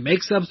 You can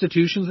make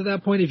substitutions at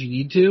that point if you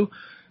need to.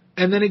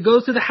 And then it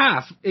goes to the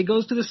half. It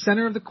goes to the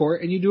center of the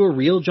court, and you do a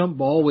real jump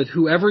ball with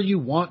whoever you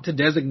want to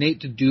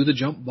designate to do the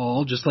jump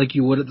ball, just like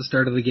you would at the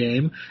start of the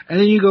game. And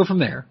then you go from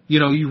there.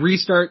 You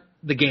restart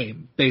the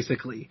game,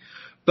 basically.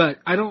 But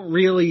I don't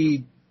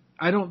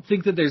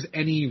think that there's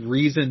any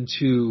reason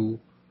to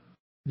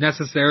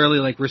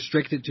necessarily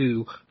restrict it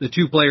to the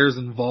two players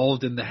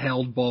involved in the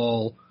held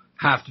ball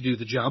have to do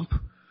the jump.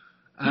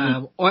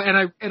 And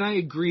I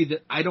agree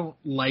that I don't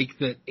like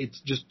that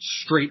it's just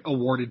straight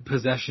awarded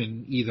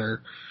possession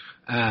either,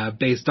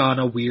 based on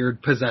a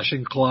weird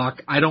possession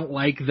clock. I don't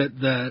like that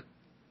the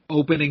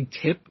opening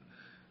tip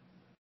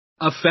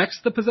affects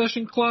the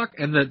possession clock,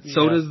 and that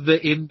so does the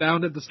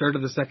inbound at the start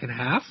of the second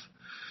half.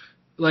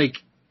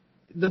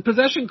 The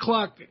possession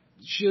clock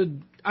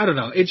should, I don't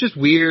know, it's just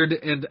weird,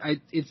 and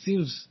it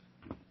seems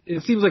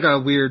like a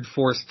weird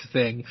forced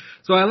thing.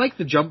 So I like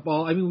the jump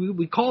ball. I mean,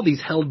 we call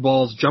these held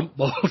balls jump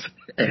balls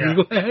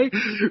anyway,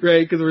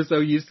 right? Because we're so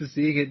used to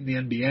seeing it in the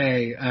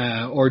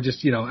NBA, or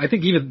just, I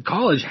think even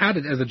college had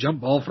it as a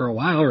jump ball for a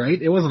while, right?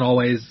 It wasn't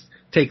always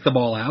take the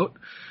ball out,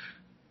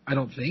 I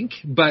don't think.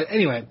 But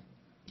anyway,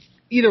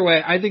 either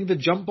way, I think the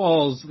jump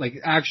balls,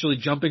 actually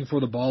jumping for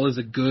the ball, is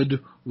a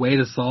good way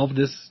to solve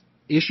this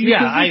issue.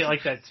 Yeah, I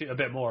like that too, a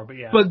bit more, but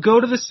yeah. But go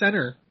to the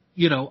center,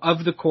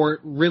 of the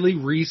court, really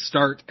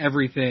restart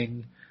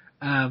everything.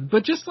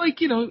 But just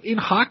in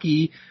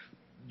hockey,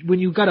 when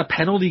you've got a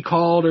penalty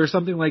called or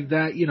something like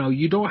that,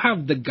 you don't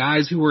have the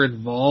guys who were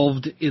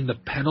involved in the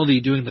penalty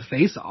doing the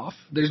face-off.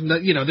 There's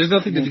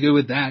nothing to do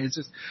with that. It's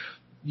just,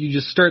 you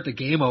just start the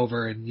game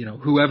over, and,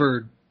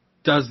 whoever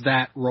does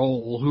that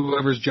role,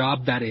 whoever's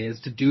job that is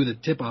to do the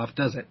tip-off,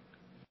 does it.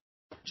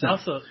 So,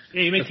 also,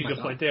 yeah, you make a good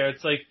point there.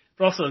 It's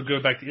but also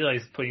go back to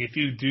Eli's point, if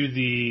you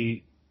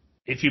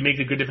make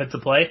the good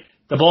defensive play,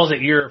 the ball's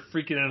that you're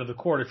freaking out of the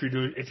court.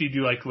 If you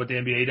do like what the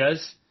NBA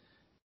does,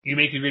 you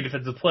make a great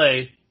defensive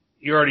play,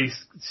 you're already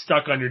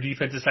stuck on your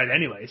defensive side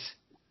anyways.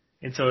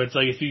 And so it's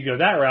if you go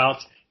that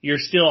route, you're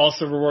still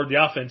also reward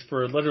the offense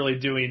for literally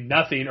doing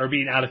nothing or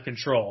being out of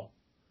control.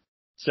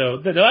 So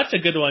that's a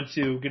good one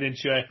to get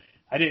into.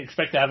 I didn't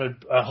expect to have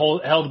a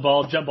whole held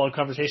ball, jump ball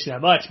conversation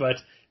that much, but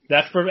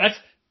that's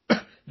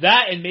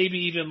that, and maybe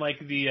even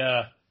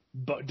the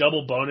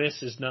double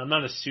bonus I'm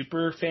not a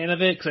super fan of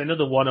it, because I know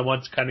the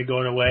one-on-one's kind of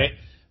going away.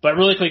 But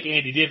really quick,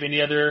 Andy, do you have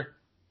any other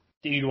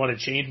that you'd want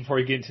to change before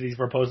you get into these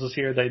proposals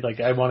here? That like,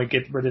 I want to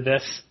get rid of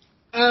this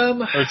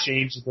or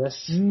change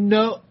this?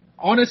 No,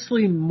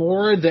 honestly,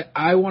 more that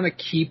I want to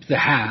keep the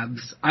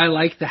halves. I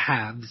like the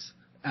halves.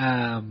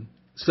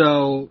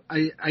 So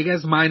I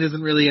guess mine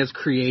isn't really as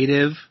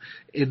creative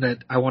in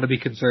that I want to be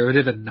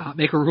conservative and not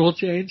make a rule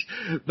change,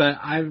 but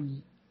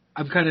I'm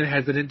kind of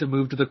hesitant to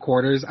move to the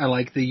quarters. I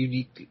like the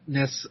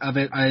uniqueness of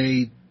it.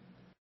 I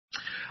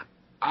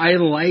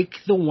like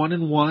the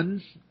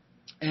 1-1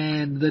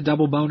 and the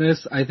double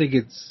bonus. I think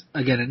it's,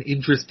 again, an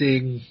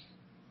interesting,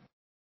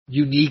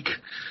 unique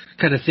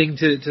kind of thing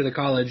to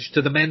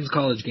the men's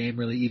college game,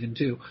 really, even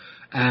too.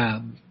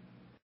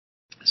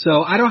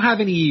 So I don't have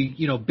any,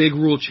 big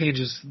rule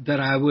changes that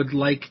I would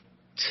like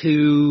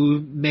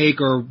to make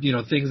or,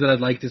 things that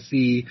I'd like to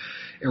see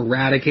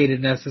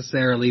eradicated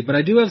necessarily, but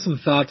I do have some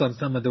thoughts on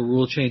some of the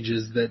rule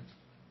changes that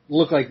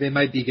look like they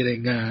might be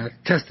getting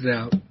tested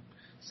out.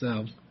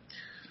 So.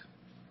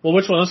 Well,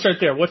 which one? Let's start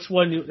there. Which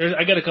one?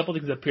 I got a couple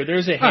things up here.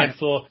 There's a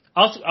handful.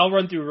 Right. I'll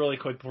run through really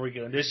quick before we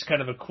get on. There's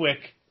kind of a quick.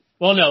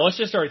 Well, no, let's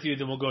just start with you,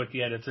 then we'll go at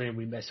the end if anything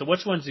we miss. So,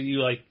 which ones do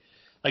you like?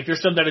 Like,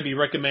 there's some that'd be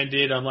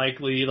recommended,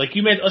 unlikely. Like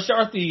you let's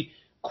start with the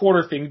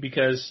quarter thing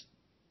because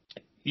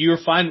you're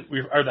fine.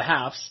 Are the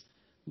halves?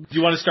 Do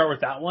you want to start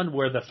with that one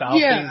where the foul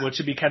thing, which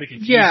would be kind of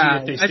confusing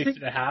if they stick to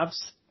the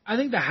halves? I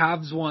think the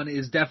halves one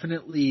is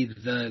definitely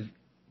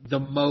the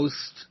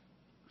most.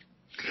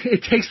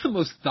 It takes the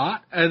most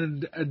thought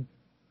and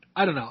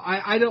I don't know.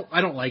 I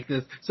don't like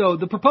this. So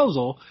the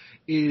proposal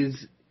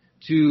is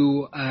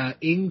to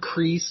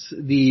increase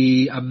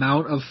the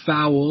amount of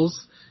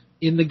fouls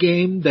in the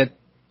game that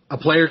a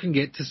player can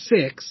get to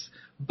 6,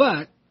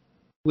 but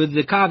with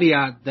the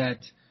caveat that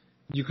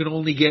you can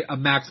only get a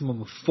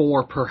maximum of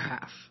 4 per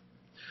half.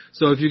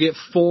 So if you get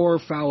 4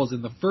 fouls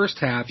in the first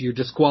half, you're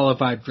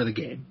disqualified for the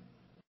game.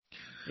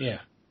 Yeah.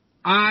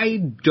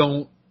 I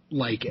don't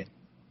like it.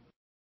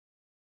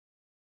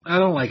 I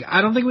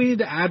don't think we need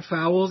to add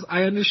fouls.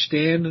 I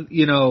understand,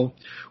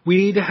 we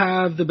need to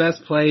have the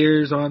best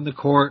players on the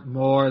court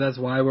more. That's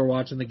why we're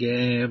watching the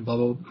game, blah,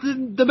 blah, blah.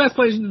 The best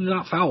players need to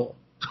not foul.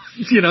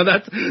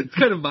 That's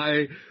kind of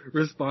my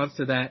response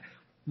to that.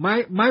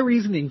 My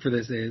reasoning for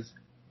this is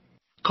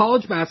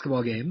college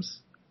basketball games,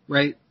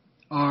 right,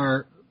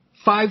 are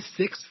 5/6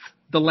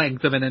 the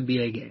length of an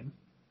NBA game.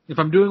 If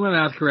I'm doing my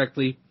math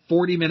correctly,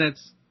 40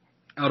 minutes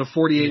out of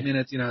 48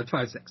 minutes, it's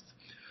 5/6.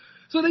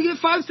 So they get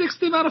 5/6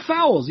 the amount of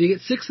fouls. You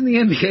get 6 in the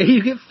NBA,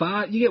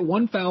 you get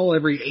 1 foul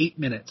every 8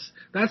 minutes.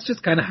 That's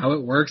just kind of how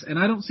it works, and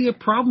I don't see a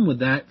problem with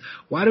that.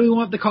 Why do we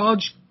want the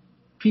college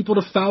people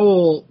to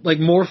foul, like,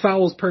 more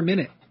fouls per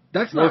minute?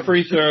 That's more not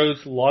free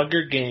throws,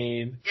 longer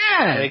game.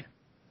 Yeah.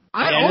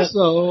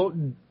 Also,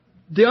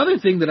 the other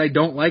thing that I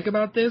don't like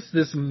about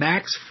this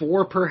max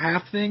 4 per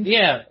half thing.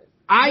 Yeah.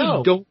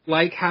 I don't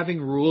like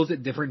having rules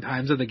at different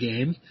times of the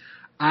game.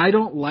 I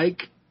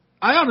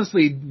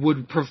honestly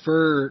would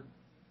prefer,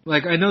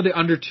 like, I know the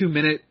under 2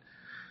 minute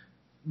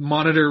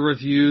monitor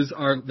reviews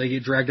they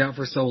get dragged out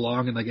for so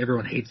long and like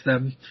everyone hates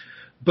them.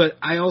 But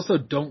I also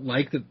don't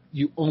like that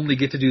you only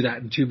get to do that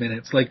in 2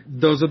 minutes. Like,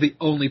 those are the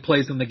only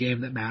plays in the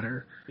game that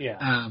matter.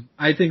 Yeah.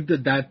 I think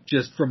that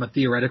just from a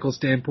theoretical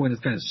standpoint is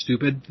kind of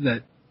stupid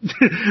that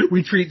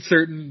we treat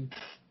certain,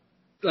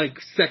 like,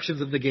 sections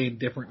of the game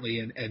differently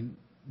and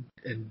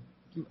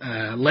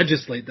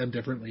legislate them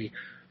differently.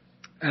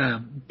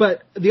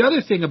 But the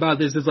other thing about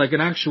this is like an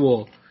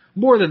actual,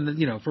 more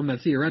than, from the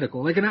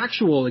theoretical, like an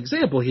actual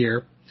example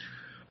here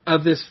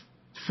of this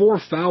 4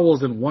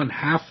 fouls in 1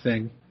 half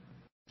thing.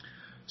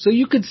 So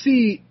you could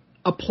see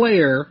a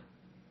player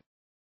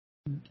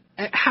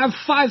have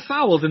 5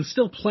 fouls and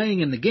still playing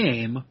in the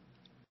game,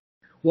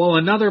 while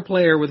another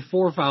player with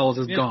 4 fouls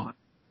is gone.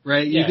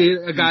 Right? You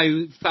get a guy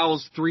who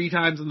fouls 3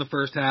 times in the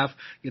first half,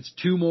 gets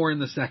 2 more in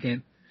the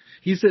second.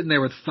 He's sitting there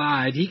with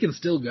 5. He can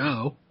still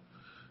go.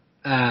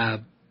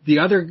 The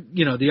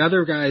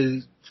other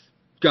guy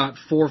got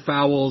 4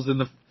 fouls in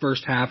the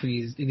first half and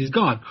he's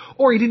gone.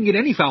 Or he didn't get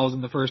any fouls in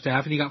the first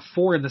half and he got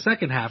 4 in the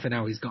second half and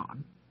now he's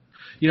gone.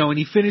 And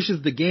he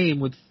finishes the game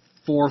with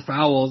 4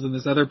 fouls and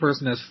this other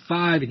person has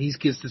 5 and he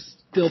gets to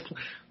still play.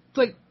 It's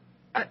like,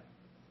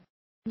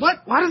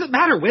 what? Why does it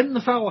matter when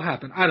the foul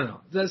happened? I don't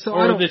know. So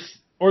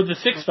or the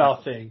 6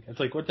 foul thing. It's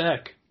like, what the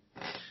heck?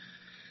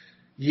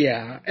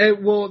 Yeah.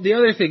 Well, the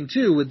other thing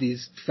too with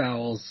these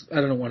fouls,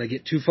 I don't want to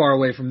get too far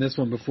away from this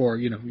one before,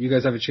 you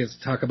guys have a chance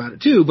to talk about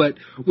it too, but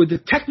with the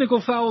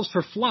technical fouls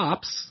for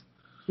flops,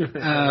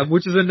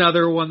 which is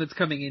another one that's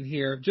coming in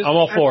here. I'm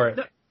all for it.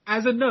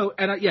 As a note,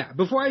 and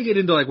before I get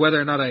into like whether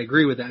or not I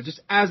agree with that,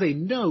 just as a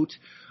note,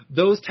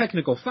 those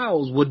technical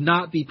fouls would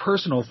not be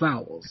personal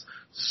fouls.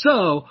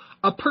 So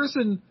a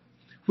person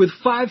with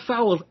 5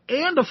 fouls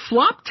and a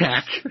flop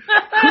tech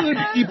could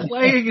be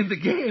playing in the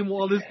game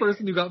while this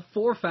person who got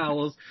 4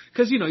 fouls,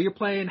 because, you're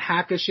playing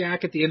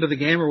hack-a-shack at the end of the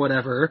game or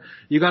whatever.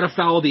 You got to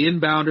foul the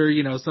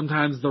inbounder,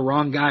 sometimes the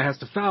wrong guy has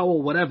to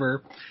foul,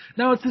 whatever.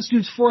 Now it's this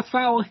dude's 4th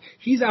foul,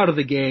 he's out of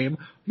the game.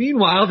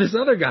 Meanwhile, this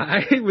other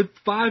guy with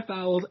 5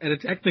 fouls and a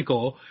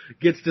technical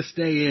gets to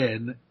stay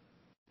in.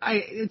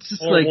 It's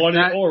just or like one,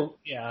 that.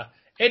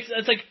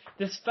 It's like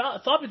this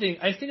floppy thing.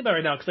 I think about it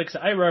right now because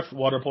like I ref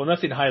water polo,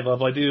 nothing high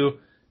level. I do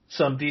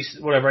some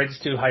decent whatever. I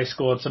just do high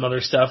school and some other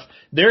stuff.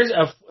 There's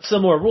a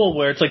similar rule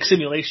where it's like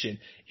simulation.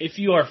 If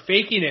you are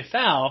faking a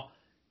foul,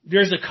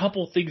 there's a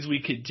couple things we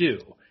could do.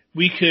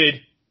 We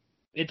could.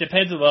 It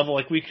depends on the level.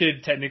 Like we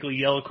could technically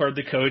yellow card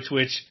the coach,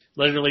 which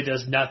literally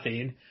does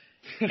nothing.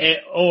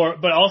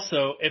 But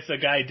also if the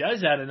guy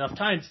does that enough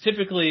times,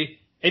 typically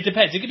it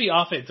depends. It could be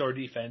offense or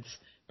defense.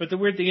 But the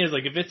weird thing is,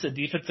 like, if it's a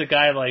defensive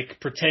guy, like,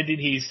 pretending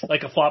he's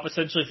like a flop,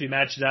 essentially, if he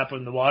matches up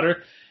in the water,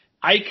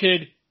 I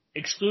could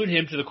exclude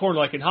him to the corner,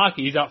 like in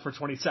hockey. He's out for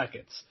 20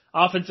 seconds.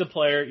 Offensive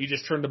player, you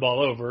just turn the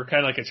ball over,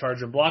 kind of like a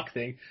charge and block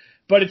thing.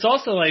 But it's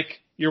also like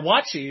you're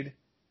watching,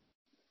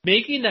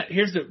 making that.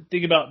 Here's the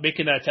thing about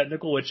making that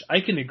technical, which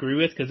I can agree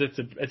with because it's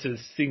a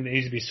thing that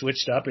needs to be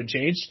switched up and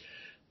changed.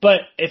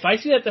 But if I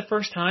see that the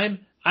first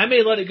time, I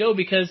may let it go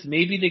because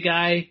maybe the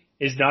guy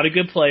is not a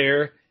good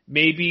player.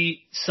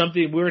 Maybe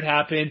something weird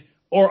happened,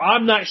 or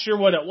I'm not sure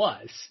what it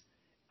was.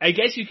 I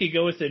guess you could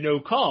go with a no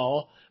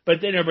call, but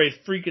then everybody's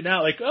freaking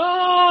out like,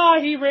 oh,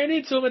 he ran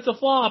into him, it's a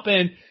flop.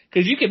 And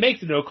because you can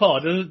make the no call.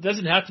 It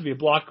doesn't have to be a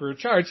block or a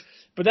charge,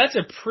 but that's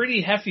a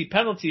pretty hefty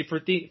penalty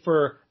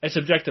for a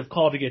subjective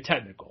call to get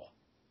technical.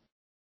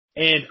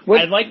 And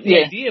I like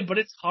the idea, but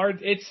it's hard.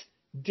 It's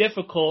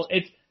difficult.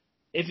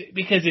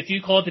 Because if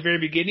you call at the very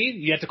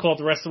beginning, you have to call it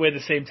the rest of the way the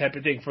same type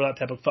of thing for that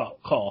type of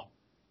call.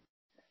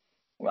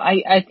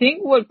 I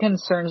think what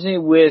concerns me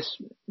with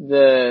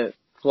the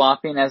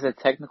flopping as a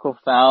technical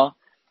foul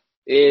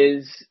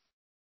is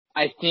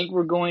I think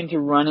we're going to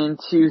run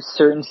into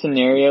certain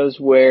scenarios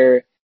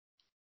where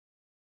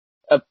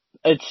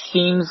it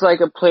seems like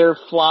a player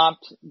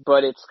flopped,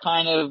 but it's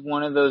kind of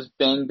one of those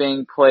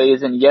bang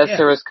plays. And yes,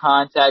 there was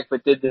contact,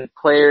 but did the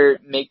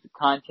player make the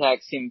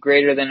contact seem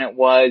greater than it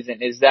was?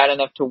 And is that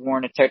enough to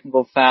warrant a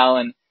technical foul?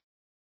 And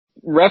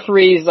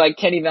referees like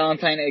Teddy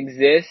Valentine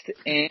exist,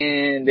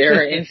 and there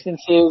are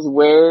instances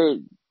where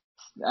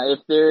if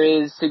there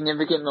is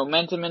significant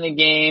momentum in a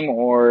game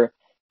or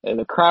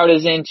the crowd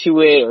is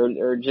into it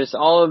or just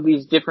all of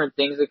these different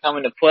things that come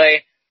into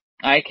play,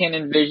 I can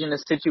envision a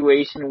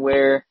situation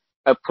where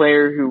a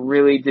player who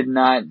really did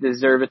not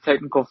deserve a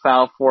technical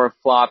foul for a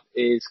flop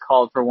is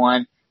called for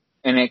one,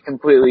 and it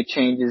completely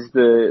changes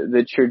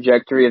the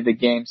trajectory of the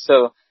game.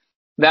 So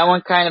that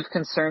one kind of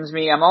concerns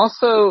me. I'm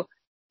also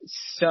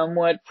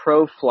somewhat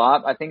pro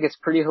flop. I think it's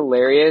pretty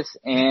hilarious,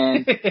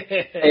 and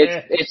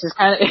it's just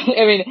kind of,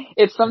 I mean,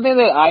 it's something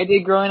that I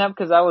did growing up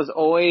because I was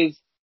always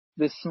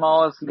the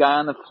smallest guy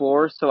on the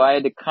floor, so I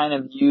had to kind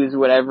of use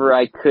whatever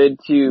I could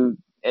to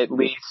at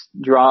least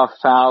draw a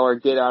foul or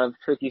get out of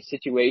tricky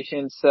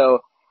situations. So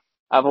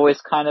I've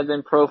always kind of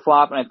been pro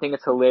flop, and I think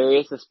it's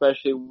hilarious,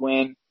 especially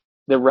when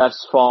the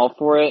refs fall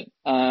for it.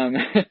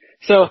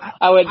 So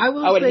I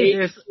would say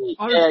this,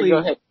 honestly, go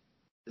ahead.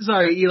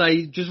 Sorry,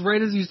 Eli, just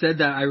right as you said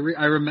that, I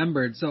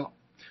remembered. So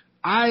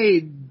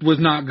I was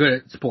not good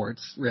at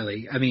sports,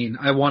 really. I mean,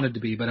 I wanted to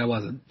be, but I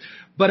wasn't.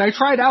 But I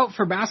tried out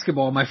for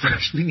basketball my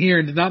freshman year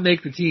and did not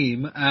make the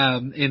team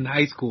in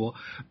high school.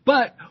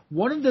 But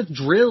one of the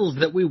drills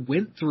that we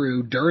went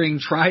through during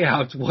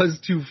tryouts was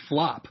to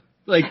flop.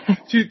 Like,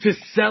 to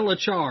sell a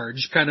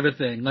charge kind of a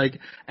thing. Like,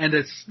 and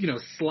to,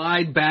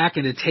 slide back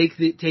and to take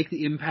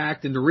the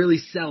impact and to really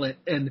sell it.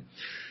 And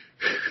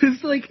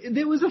it's like,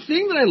 there was a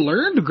thing that I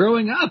learned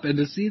growing up, and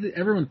to see that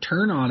everyone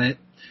turn on it.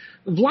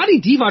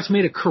 Vlade Divac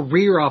made a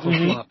career off of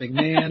flopping,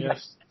 man.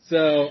 Yes.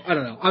 So, I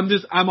don't know.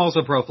 I'm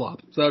also pro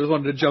flop. So I just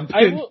wanted to jump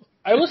in.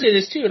 I will say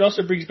this too. It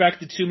also brings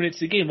back the 2 minutes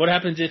of the game. What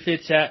happens if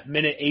it's at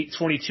minute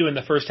 8:22 in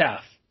the first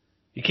half?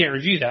 You can't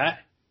review that.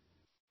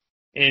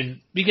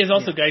 And because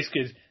also guys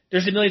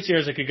there's a million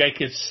scenarios like a guy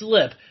could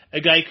slip.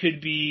 A guy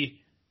could be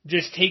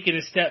just taking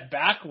a step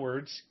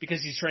backwards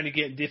because he's trying to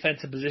get in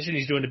defensive position.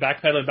 He's doing the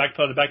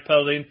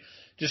backpedaling,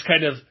 just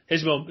kind of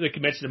like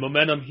you mentioned, the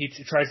momentum. He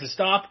tries to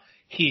stop.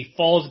 He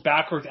falls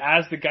backwards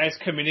as the guy's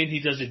coming in. He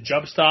does a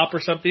jump stop or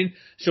something,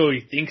 so he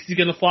thinks he's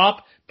going to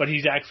flop, but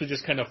he's actually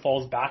just kind of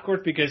falls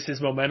backwards because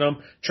his momentum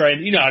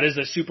it is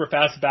a super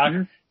fast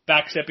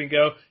back step and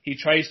go. He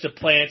tries to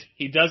plant.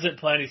 He doesn't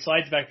plant. He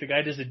slides back. The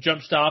guy does a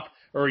jump stop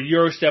or a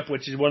Euro step,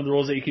 which is one of the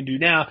rules that you can do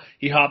now.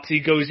 He hops. He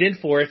goes in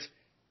for it,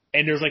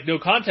 and there's like no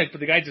contact, but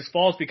the guy just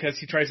falls because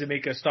he tries to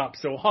make a stop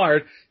so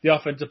hard. The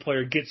offensive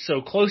player gets so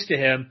close to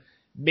him,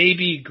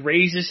 maybe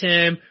grazes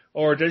him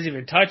or doesn't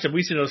even touch him.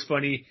 We've seen those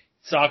funny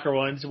soccer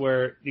ones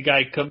where the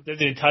guy doesn't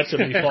even touch him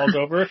and he falls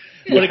over.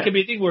 Yeah. But it could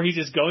be a thing where he's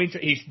just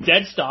he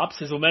dead stops,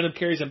 his momentum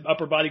carries him,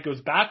 upper body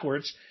goes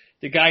backwards.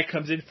 The guy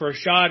comes in for a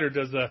shot or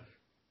does a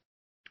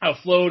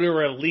floater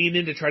or a lean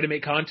in to try to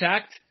make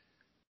contact.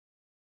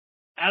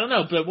 I don't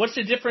know, but what's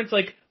the difference?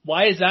 Like,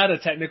 why is that a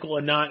technical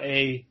and not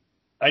I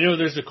know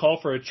there's a call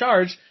for a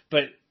charge,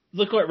 but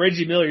look what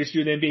Reggie Miller used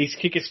to do in the NBA. He's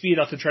kick his feet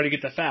off to try to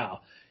get the foul.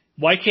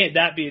 Why can't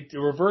that be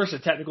the reverse, a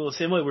technical the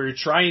same way where you're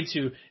trying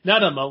to,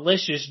 not a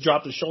malicious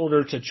drop the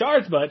shoulder to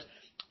charge, but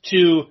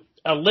to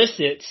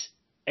elicit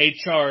a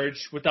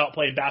charge without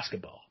playing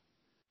basketball?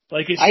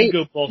 Like it should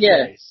go both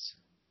ways.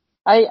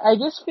 I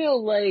just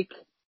feel like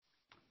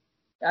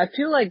I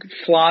feel like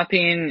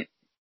flopping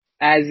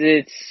as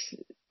it's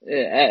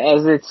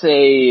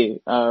a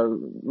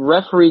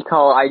referee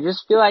call, I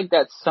just feel like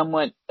that's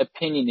somewhat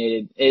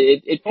opinionated.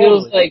 It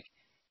feels like,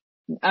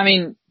 I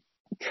mean,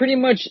 pretty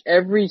much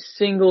every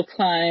single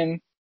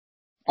time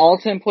all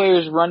 10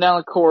 players run down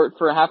the court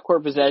for a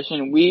half-court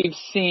possession, we've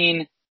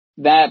seen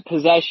that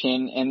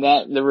possession and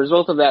that the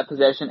result of that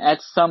possession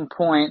at some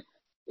point,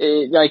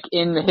 like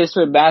in the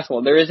history of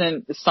basketball. There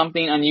isn't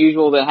something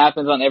unusual that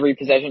happens on every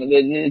possession.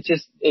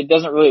 It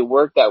doesn't really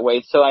work that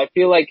way. So I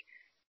feel like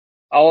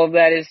all of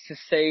that is to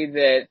say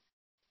that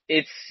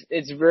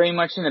it's very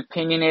much an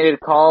opinionated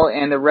call,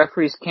 and the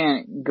referees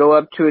can't go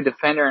up to a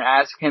defender and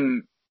ask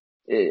him,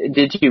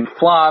 did you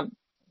flop?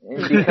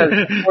 Because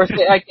of course,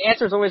 like, the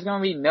answer is always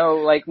going to be no.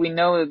 Like, we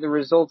know that the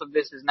result of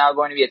this is now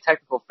going to be a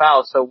technical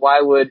foul, so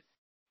why would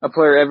a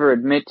player ever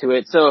admit to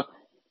it? So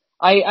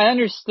I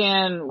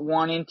understand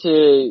wanting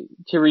to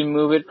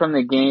remove it from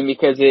the game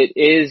because it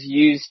is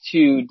used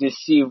to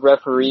deceive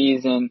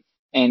referees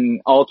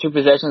and alter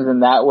possessions in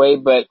that way,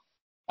 but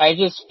I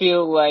just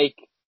feel like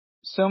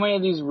so many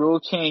of these rule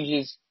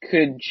changes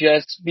could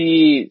just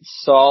be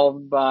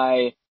solved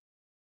by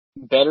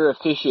better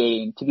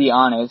officiating, to be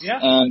honest. Yeah,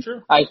 and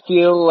true. I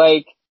feel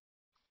like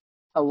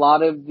a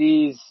lot of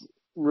these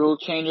rule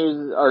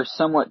changes are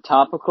somewhat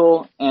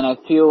topical, and I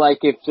feel like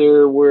if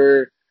there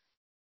were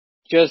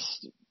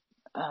just,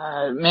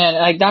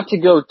 like, not to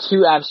go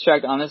too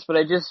abstract on this, but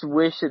I just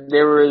wish that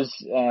there was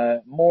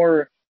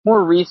more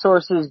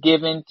resources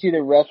given to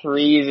the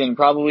referees and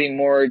probably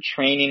more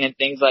training and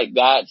things like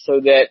that so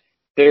that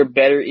they're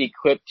better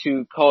equipped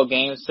to call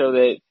games so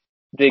that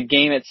the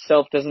game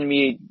itself doesn't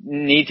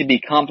need to be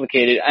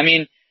complicated. I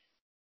mean,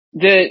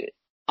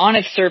 on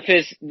its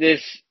surface,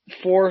 this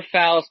 4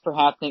 fouls per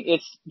half thing,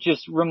 it's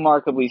just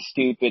remarkably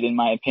stupid in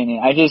my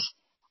opinion.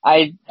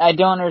 I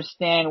don't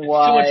understand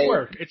why. It's too much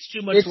work. It's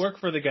too much work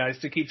for the guys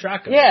to keep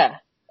track of. Yeah.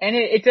 And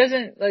it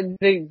doesn't, like,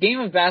 the game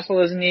of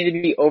basketball doesn't need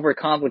to be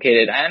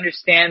overcomplicated. I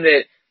understand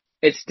that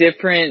it's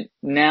different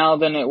now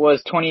than it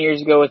was 20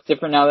 years ago. It's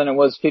different now than it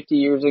was 50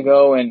 years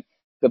ago. And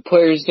the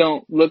players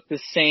don't look the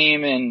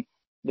same and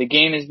the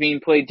game is being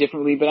played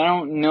differently. But I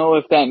don't know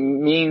if that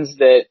means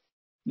that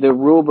the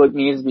rule book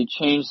needs to be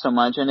changed so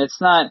much. And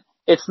it's not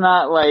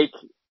like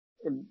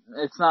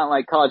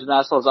college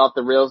basketball is off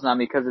the rails now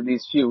because of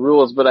these few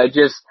rules. But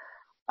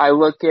I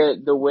look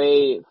at the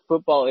way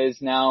football is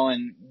now,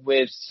 and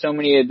with so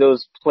many of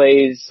those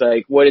plays,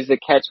 like what is a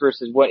catch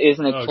versus what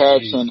isn't a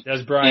catch, geez. and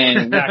that's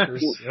Brian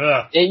Packers.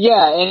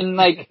 Yeah, and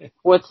like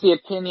what's the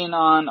opinion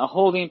on a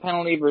holding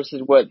penalty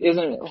versus what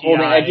isn't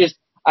holding?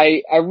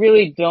 I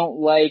really don't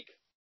like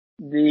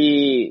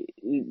the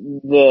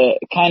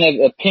kind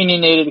of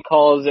opinionated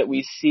calls that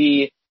we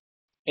see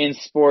in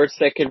sports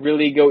that could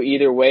really go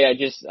either way.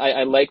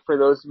 I like for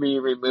those to be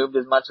removed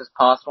as much as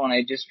possible, and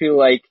I just feel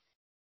like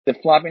the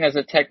flopping as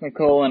a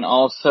technical and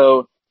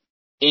also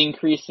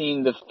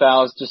increasing the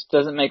fouls just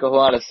doesn't make a whole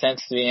lot of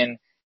sense to me. And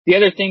the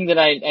other thing that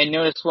I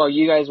noticed while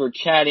you guys were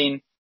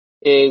chatting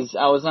is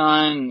I was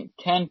on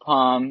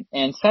KenPom,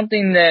 and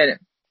something that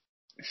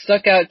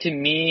stuck out to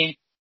me,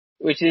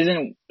 which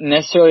isn't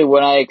necessarily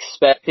what I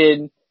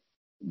expected,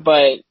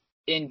 but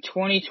in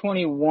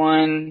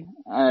 2021,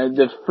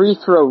 the free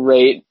throw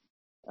rate,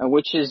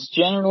 which is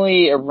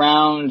generally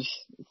around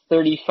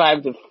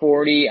 35 to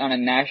 40 on a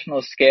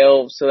national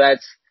scale, so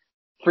that's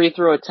free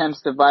throw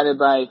attempts divided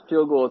by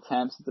field goal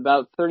attempts. It's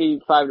about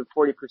 35 to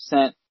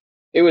 40%.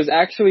 It was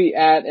actually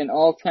at an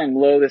all-time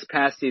low this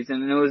past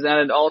season, and it was at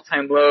an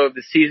all-time low of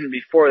the season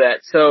before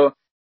that. So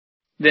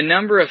the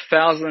number of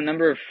fouls and the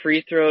number of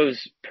free throws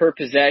per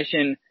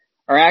possession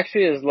are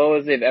actually as low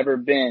as they've ever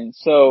been.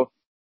 So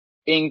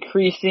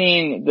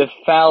increasing the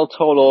foul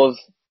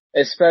totals,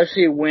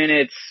 especially when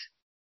it's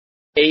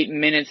 8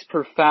 minutes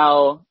per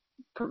foul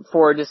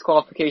for a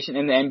disqualification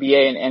in the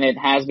NBA, and it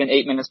has been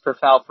 8 minutes per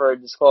foul for a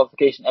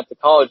disqualification at the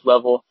college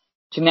level,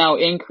 to now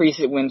increase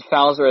it when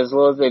fouls are as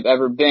low as they've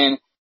ever been,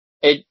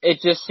 it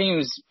just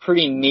seems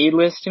pretty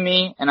needless to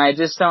me, and I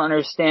just don't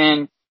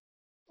understand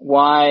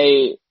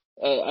why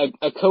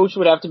a coach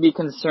would have to be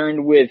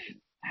concerned with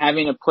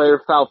having a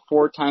player foul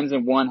 4 times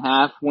in one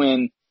half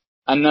when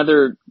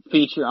another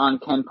feature on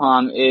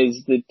KenPom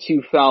is the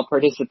 2 foul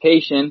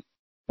participation,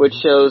 which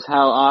shows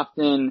how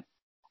often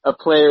a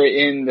player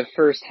in the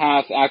first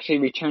half actually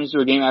returns to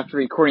a game after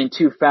recording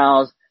 2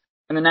 fouls,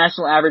 and the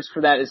national average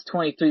for that is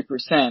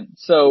 23%.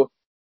 So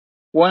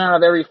 1 out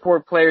of every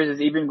 4 players is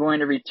even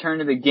going to return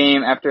to the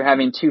game after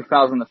having 2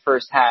 fouls in the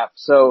first half.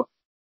 So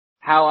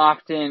how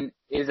often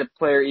is a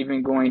player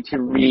even going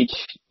to reach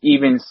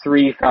even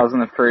 3 fouls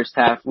in the first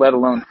half, let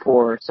alone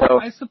 4?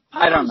 So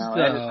I don't know.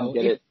 I just don't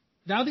get it.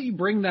 Now that you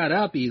bring that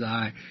up,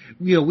 Eli,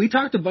 we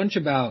talked a bunch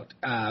about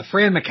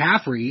Fran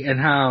McCaffrey and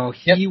how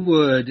he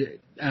would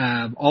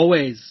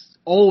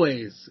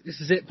always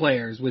sit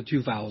players with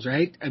 2 fouls,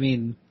 right? I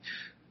mean,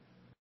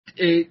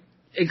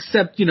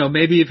 except,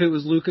 maybe if it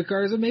was Luka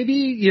Garza,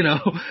 maybe,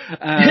 that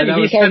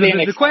was kind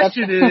of the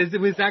question is,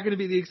 was that going to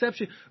be the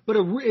exception? But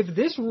if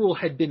this rule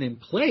had been in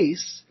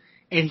place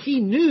And he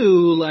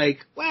knew,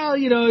 like, well,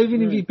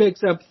 even if he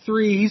picks up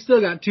 3, he's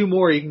still got 2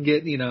 more he can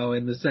get,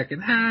 in the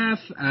second half.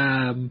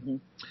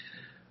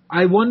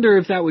 I wonder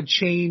if that would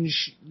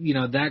change,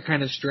 that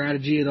kind of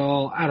strategy at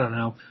all. I don't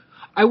know.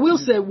 I will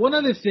say one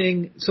other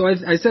thing. So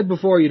I said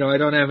before, I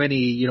don't have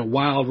any,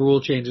 wild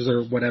rule changes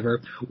or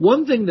whatever.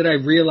 One thing that I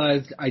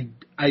realized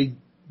I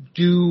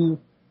do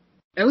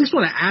at least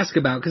want to ask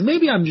about, because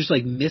maybe I'm just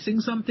like missing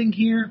something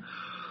here.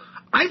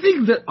 I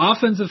think that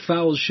offensive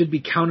fouls should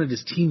be counted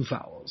as team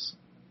fouls.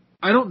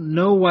 I don't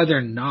know why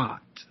they're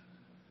not.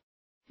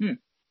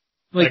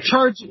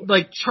 Charges don't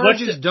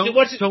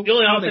the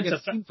only count offensive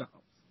against team fouls.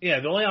 Yeah,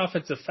 the only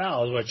offensive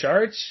foul is what,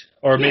 charge?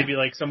 Or maybe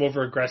like some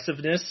over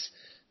aggressiveness.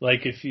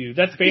 Like if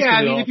that's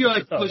basically if you're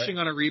like pushing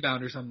on a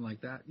rebound or something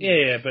like that.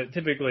 Yeah, but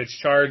typically it's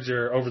charge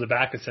or over the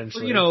back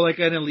essentially. Or, like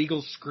an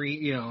illegal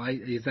screen,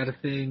 is that a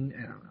thing?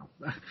 I don't know.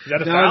 Is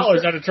that a foul or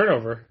is that a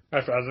turnover? I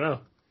don't know.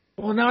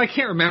 Well, now I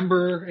can't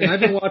remember, and I've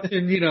been watching,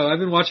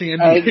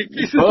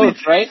 NBA. Both,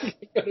 right?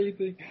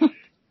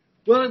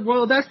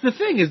 Well, that's the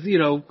thing is,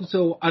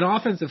 so an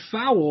offensive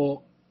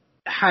foul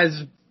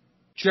has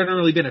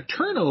generally been a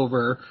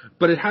turnover,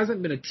 but it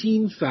hasn't been a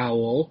team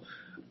foul.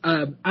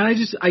 And I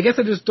guess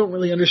I just don't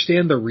really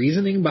understand the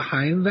reasoning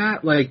behind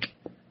that. Like,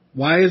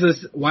 why is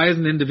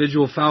an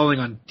individual fouling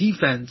on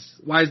defense?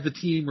 Why is the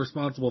team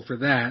responsible for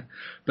that?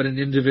 But an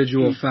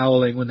individual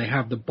fouling when they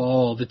have the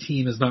ball, the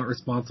team is not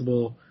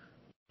responsible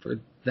for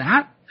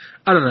that?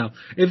 I don't know.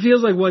 It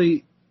feels like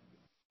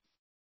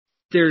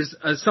there's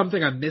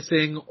something I'm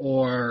missing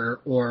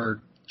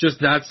or just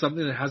that's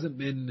something that hasn't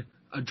been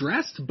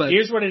addressed. But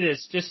here's what it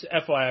is. Just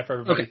FYI for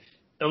everybody. Okay.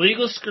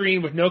 Illegal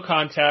screen with no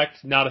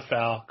contact, not a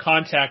foul.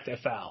 Contact, a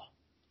foul.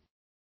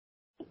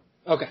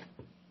 Okay.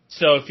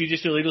 So if you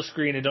just do illegal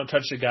screen and don't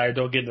touch the guy or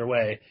don't get in their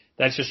way,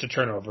 that's just a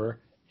turnover.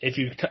 If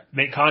you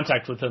make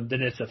contact with them,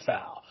 then it's a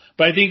foul.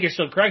 But I think you're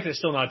still correct. It's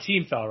still not a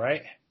team foul,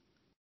 right?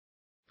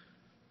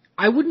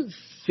 I wouldn't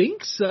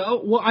think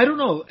so. Well, I don't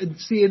know.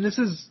 See, and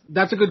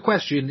that's a good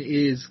question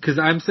is because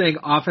I'm saying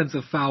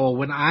offensive foul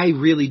when I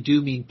really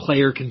do mean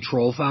player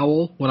control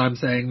foul. When I'm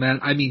saying that,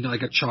 I mean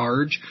like a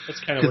charge.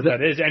 That's kind of what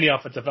that is. Any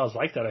offensive foul is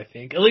like that, I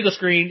think. Illegal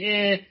screen,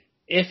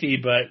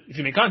 iffy, but if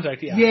you make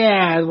contact, yeah.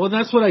 Yeah, well,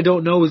 that's what I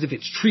don't know is if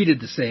it's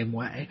treated the same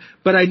way.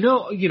 But I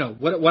know,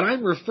 what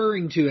I'm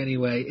referring to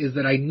anyway is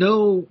that I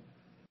know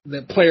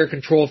that player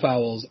control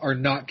fouls are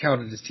not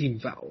counted as team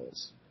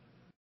fouls.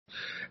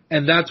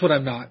 And that's what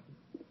I'm not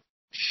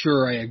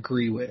sure I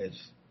agree with.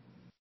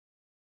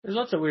 There's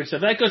lots of weird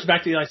stuff. That goes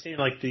back to saying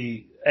like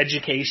the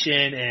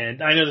education,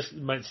 and I know this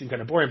might seem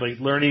kind of boring, but like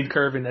learning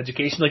curve in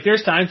education. Like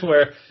there's times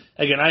where,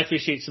 again, I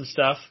appreciate some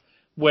stuff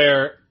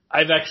where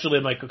I've actually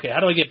been like, okay, how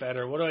do I get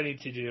better? What do I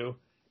need to do?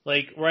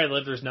 Like where I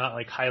live, there's not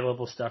like high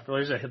level stuff.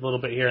 There's a little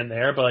bit here and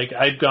there, but like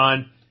I've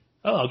gone,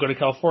 I'll go to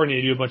California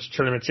and do a bunch of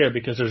tournaments here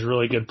because there's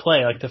really good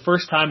play. Like the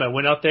first time I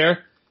went out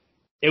there,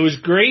 it was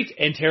great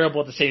and terrible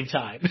at the same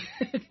time.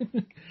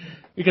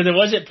 Because I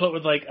was put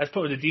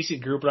with a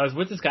decent group, but I was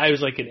with this guy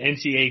who's like an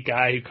NCAA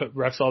guy who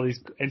refs all these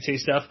NCAA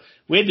stuff.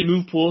 We had to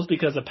move pools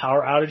because a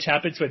power outage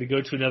happened, so we had to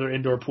go to another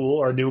indoor pool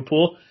or a new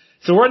pool.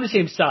 So we're on the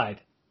same side.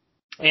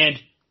 And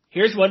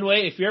here's one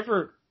way, if you're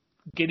ever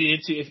getting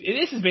into,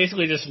 this is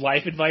basically just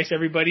life advice,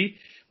 everybody.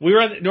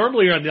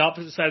 Normally you're on the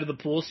opposite side of the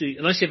pool, so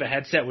unless you have a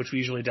headset, which we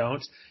usually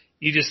don't,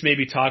 you just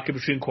maybe talk in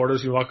between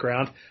quarters, you walk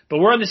around. But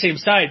we're on the same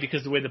side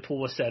because the way the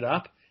pool was set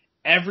up.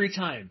 Every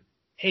time.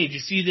 Hey, did you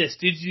see this?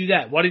 Did you do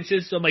that? Why didn't you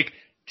do this? So I'm like,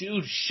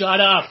 dude, shut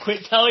up.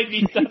 Quit telling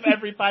me stuff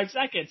every 5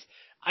 seconds.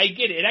 I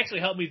get it. It actually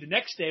helped me the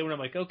next day when I'm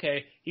like,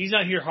 okay, he's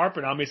not here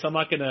harping on me, so I'm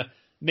not going to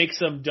make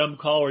some dumb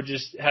call or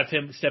just have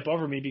him step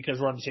over me because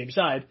we're on the same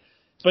side.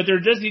 But there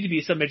does need to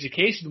be some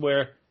education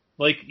where,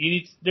 like,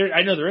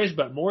 I know there is,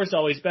 but more is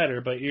always better.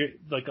 But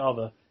all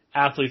the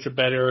athletes are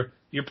better.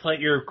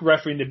 You're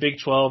refereeing the Big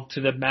 12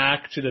 to the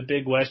MAC, to the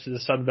Big West, to the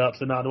Sun Belt, to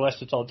the Mountain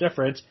West. It's all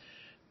different.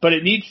 But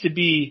it needs to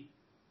be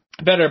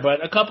better.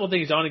 But a couple of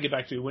things I want to get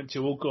back to.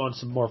 We'll go on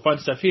some more fun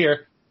stuff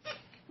here.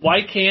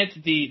 Why can't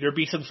there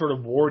be some sort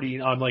of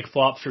warding on like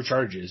flops for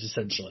charges,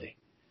 essentially?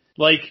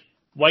 Like,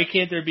 why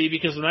can't there be?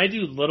 Because when I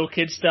do little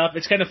kid stuff,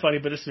 it's kind of funny,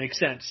 but this makes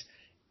sense.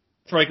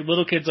 For like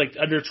little kids like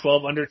under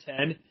 12, under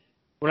 10,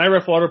 when I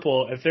ref water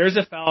polo, if there's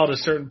a foul at a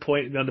certain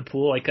point on the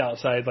pool, like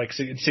outside, like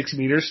 6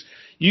 meters,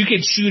 you can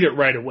shoot it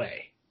right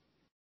away.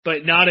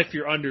 But not if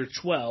you're under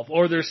 12,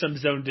 or there's some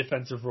zone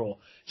defensive rule.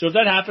 So if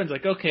that happens,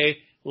 like, okay,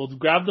 we'll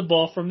grab the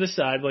ball from the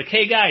side, like,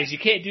 hey guys, you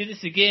can't do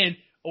this again,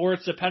 or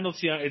it's a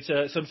penalty,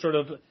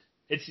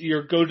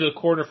 you go to the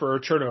corner for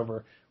a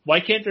turnover. Why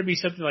can't there be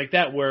something like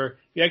that where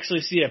you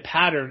actually see a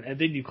pattern and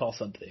then you call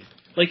something?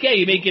 Like, yeah,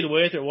 you may get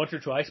away with it once or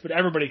twice, but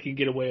everybody can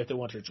get away with it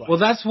once or twice. Well,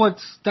 that's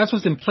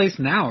what's in place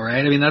now,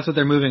 right? I mean, that's what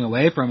they're moving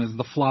away from is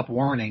the flop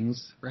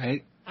warnings,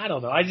 right? I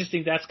don't know. I just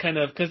think that's kind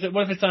of, because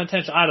what if it's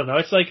unintentional? I don't know.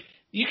 It's like,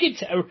 you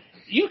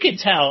can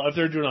tell if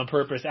they're doing it on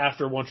purpose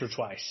after once or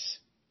twice.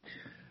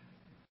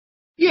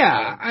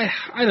 Yeah,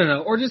 I don't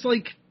know. Or just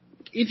like,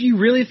 if you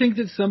really think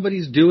that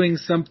somebody's doing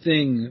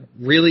something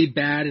really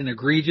bad and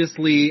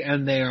egregiously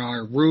and they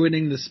are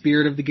ruining the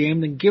spirit of the game,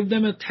 then give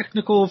them a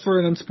technical for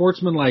an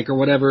unsportsmanlike or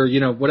whatever,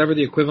 whatever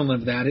the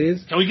equivalent of that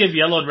is. Can we give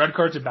yellow and red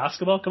cards in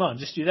basketball? Come on,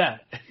 just do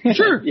that.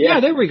 Sure. Yeah,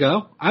 there we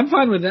go. I'm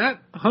fine with that.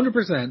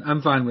 100%.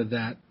 I'm fine with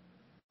that.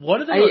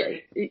 What are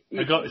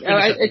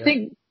I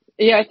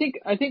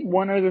think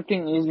one other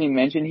thing that needs to be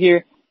mentioned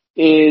here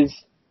is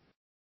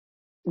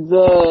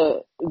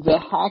the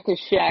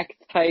hack-a-shack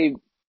type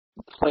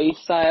play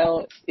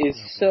style is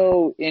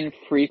so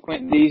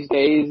infrequent these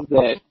days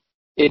that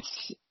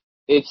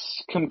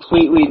it's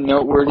completely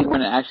noteworthy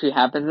when it actually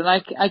happens. And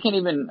I can't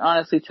even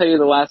honestly tell you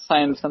the last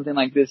time something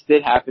like this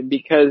did happen,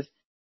 because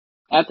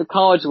at the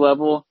college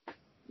level,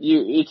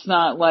 it's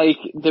not like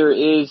there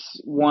is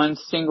one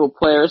single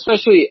player,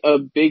 especially a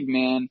big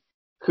man,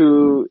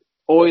 who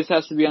always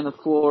has to be on the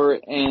floor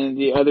and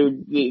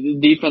the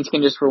defense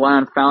can just rely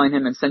on fouling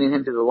him and sending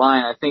him to the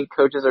line. I think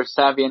coaches are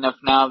savvy enough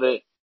now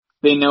that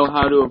they know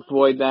how to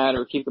avoid that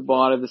or keep the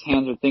ball out of his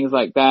hands or things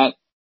like that.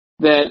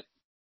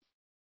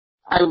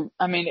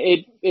 I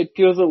mean, it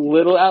feels a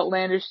little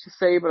outlandish to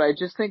say, but I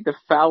just think the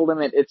foul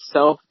limit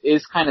itself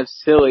is kind of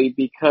silly,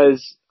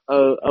 because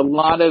a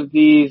lot of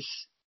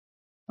these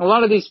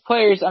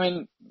players, I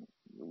mean,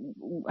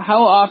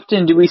 how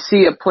often do we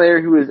see a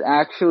player who is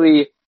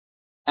actually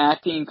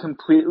acting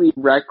completely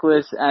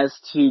reckless as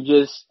to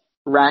just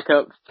rack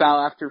up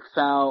foul after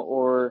foul,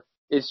 or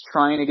is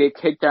trying to get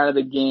kicked out of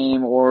the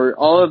game, or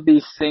all of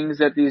these things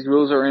that these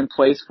rules are in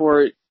place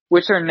for,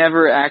 which are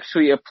never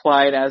actually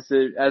applied as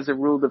the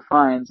rule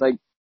defines. Like,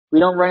 we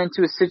don't run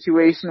into a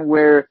situation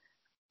where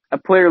a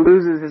player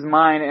loses his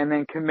mind and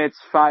then commits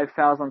 5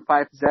 fouls on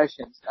 5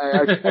 possessions.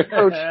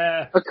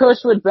 A coach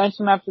would bench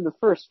him after the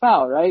first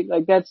foul, right?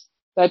 Like, that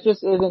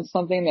just isn't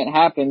something that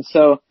happens.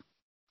 So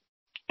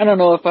I don't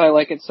know if I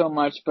like it so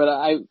much, but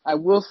I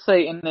will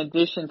say, in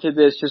addition to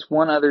this, just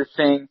one other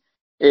thing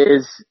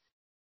is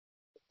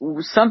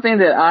something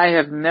that I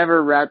have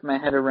never wrapped my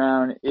head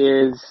around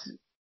is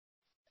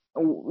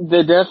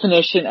the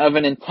definition of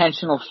an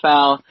intentional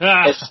foul,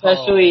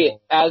 especially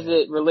as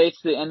it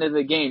relates to the end of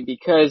the game.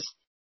 Because,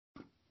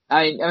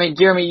 I mean,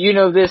 Jeremy, you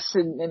know this,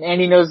 and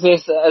Andy knows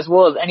this as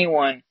well as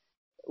anyone.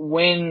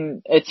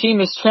 When a team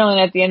is trailing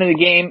at the end of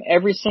the game,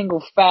 every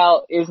single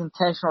foul is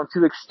intentional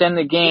to extend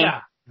the game.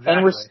 Yeah, exactly.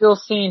 And we're still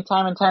seeing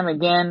time and time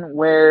again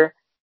where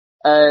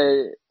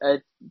a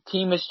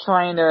team is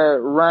trying to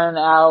run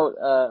out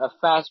a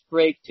fast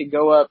break to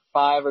go up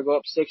 5 or go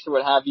up 6 or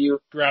what have you.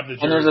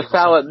 And there's a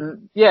foul at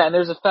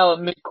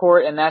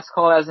midcourt, and that's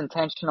called as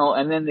intentional,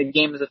 and then the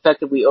game is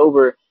effectively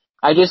over.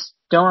 I just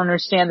don't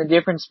understand the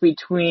difference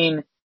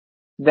between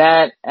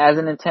that as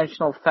an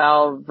intentional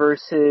foul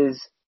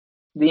versus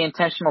the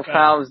intentional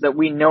fouls that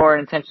we know are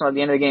intentional at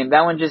the end of the game.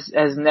 That one just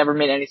has never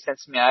made any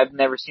sense to me. I've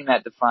never seen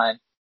that defined.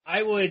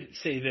 I would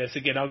say this,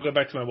 again, I'll go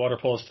back to my water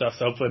polo stuff,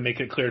 so hopefully make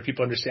it clear to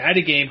people understand. I had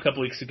a game a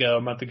couple weeks ago,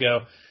 a month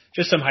ago,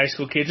 just some high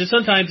school kids, and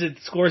sometimes it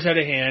scores out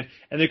of hand,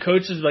 and the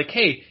coach is like,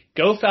 hey,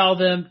 go foul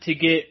them to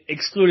get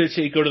excluded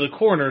so you go to the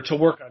corner to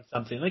work on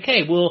something. Like,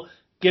 hey, we'll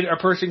get our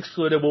person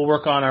excluded, we'll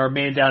work on our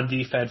man-down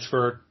defense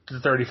for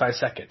 35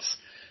 seconds.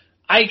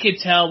 I could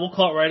tell, we'll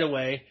call it right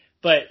away,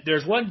 but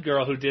there's one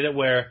girl who did it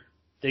where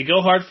they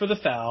go hard for the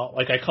foul,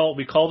 like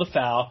we call the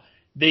foul.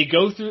 They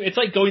go through, it's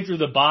like going through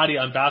the body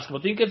on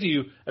basketball. Think of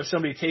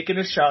somebody taking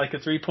a shot, like a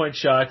 3-point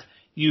shot,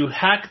 you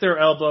hack their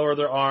elbow or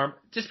their arm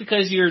just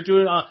because you're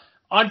doing it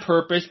on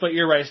purpose, but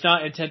you're right, it's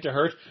not intent to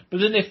hurt. But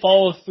then they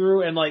follow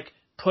through and like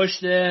push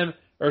them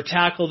or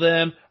tackle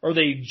them, or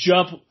they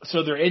jump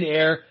so they're in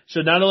air.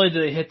 So not only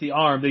do they hit the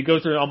arm, they go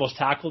through and almost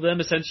tackle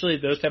them, essentially,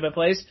 those type of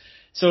plays.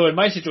 So in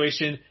my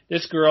situation,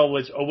 this girl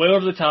was way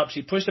over the top.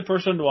 She pushed the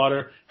person in the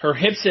water. Her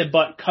hips and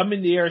butt come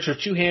in the air. So her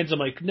 2 hands, I'm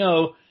like,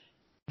 no.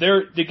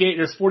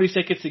 There's 40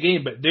 seconds to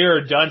game, but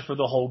they're done for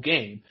the whole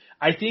game.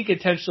 I think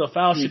intentional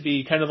foul should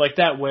be kind of like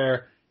that,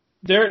 where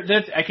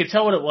I could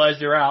tell what it was,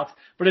 they're out,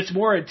 but it's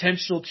more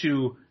intentional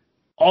to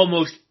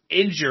almost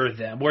injure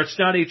them, where it's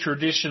not a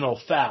traditional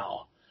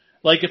foul.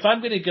 Like if I'm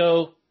going to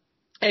go,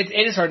 and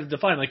it's hard to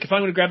define, like if I'm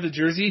going to grab the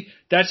jersey,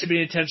 that should be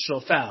an intentional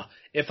foul.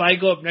 If I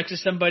go up next to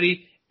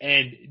somebody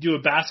and do a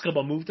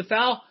basketball move to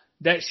foul,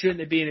 that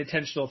shouldn't be an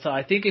intentional foul.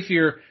 I think if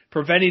you're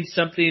preventing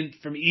something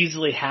from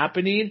easily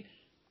happening,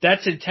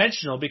 that's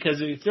intentional,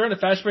 because if they're in a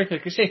fast break,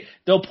 like I say,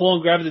 they'll pull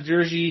and grab the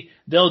jersey.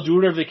 They'll do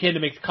whatever they can to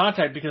make the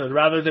contact, because I'd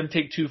rather them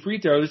take 2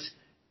 free throws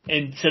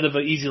instead of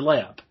an easy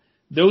layup.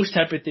 Those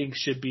type of things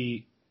should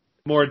be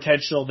more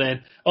intentional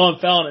than, I'm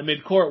fouling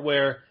at midcourt,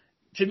 where,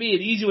 to me,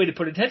 an easy way to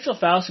put intentional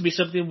foul should be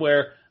something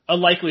where a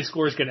likely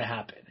score is going to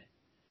happen.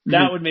 Mm-hmm.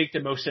 That would make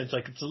the most sense.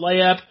 Like it's a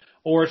layup,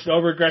 or it's an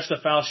over-aggressive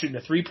foul shooting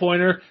a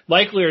 3-pointer.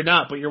 Likely or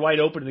not, but you're wide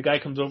open and the guy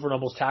comes over and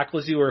almost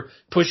tackles you or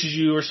pushes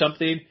you or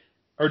something.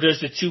 Or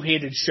does the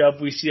 2-handed shove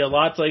we see a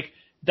lot. Like,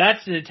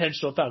 that's an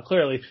intentional foul,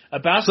 clearly. A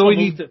basketball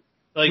we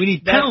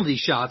need penalty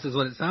shots is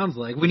what it sounds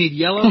like. We need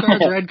yellow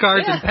cards, red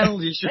cards, and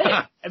penalty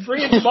shots. And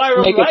bring it to my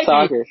room,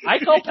 right? I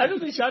call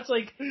penalty shots,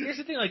 like, here's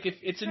the thing, like, if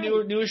it's a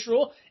newish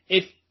rule,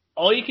 if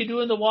all you can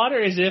do in the water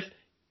is if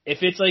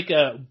if it's like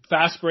a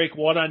fast break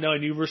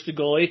 1-on-1 you versus the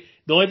goalie,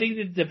 the only thing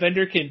the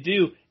defender can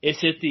do is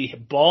hit the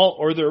ball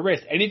or their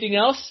wrist. Anything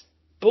else,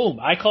 boom,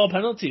 I call a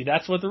penalty.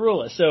 That's what the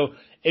rule is. So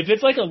if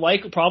it's like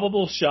a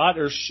probable shot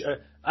or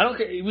I don't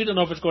care. We don't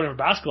know if it's going in for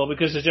basketball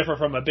because it's different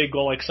from a big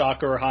goal like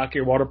soccer or hockey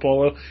or water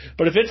polo.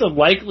 But if it's a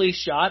likely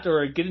shot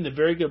or getting a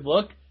very good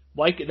look,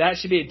 like that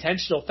should be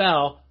intentional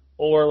foul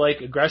or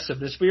like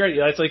aggressiveness.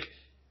 It's like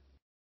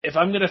if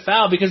I'm going to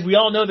foul, because we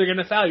all know they're going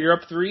to foul. You're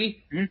up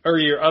 3 or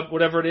you're up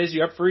whatever it is.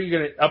 You're up 3. You're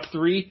going to up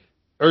 3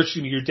 or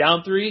excuse me, you're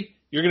down 3.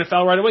 You're going to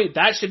foul right away.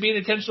 That should be an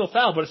intentional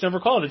foul, but it's never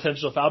called an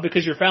intentional foul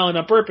because you're fouling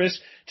on purpose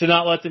to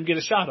not let them get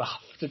a shot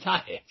off to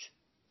tie it.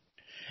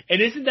 And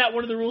isn't that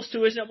one of the rules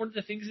too? Isn't that one of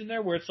the things in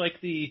there where it's like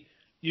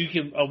you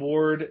can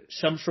award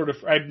some sort of,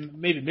 I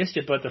maybe missed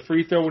it, but the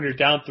free throw when you're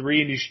down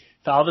 3 and you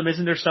foul them,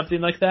 isn't there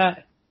something like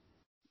that?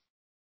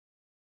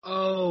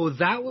 Oh,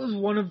 that was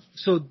one of,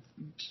 so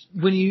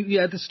when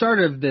at the start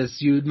of this,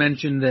 you had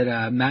mentioned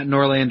that Matt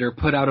Norlander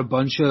put out a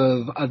bunch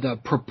of the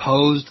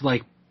proposed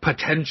like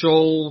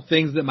potential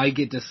things that might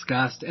get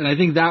discussed. And I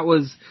think that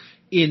was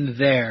in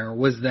there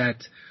was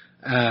that,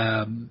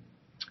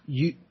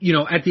 you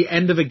know, at the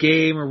end of a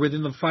game or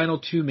within the final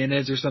 2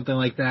 minutes or something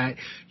like that,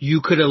 you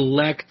could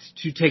elect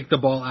to take the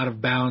ball out of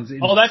bounds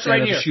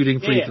instead of shooting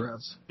free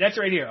throws. That's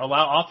right here.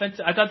 Allow offense.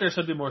 I thought there's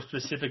something more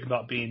specific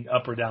about being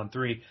up or down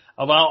 3.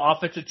 Allow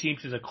offensive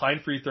teams to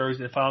decline free throws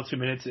in the final 2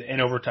 minutes and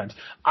overtimes.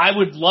 I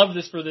would love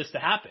for this to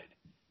happen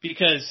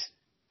because,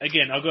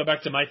 again, I'll go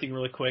back to my thing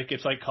really quick.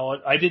 It's like college.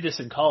 I did this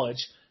in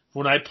college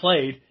when I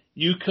played.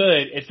 You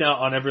could. It's now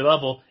on every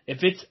level.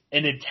 If it's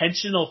an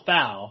intentional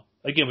foul.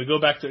 Again, we go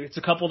back to, it's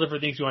a couple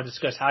different things we want to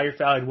discuss, how you're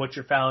fouling, what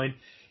you're fouling.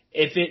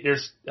 If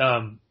there's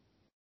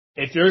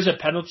a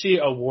penalty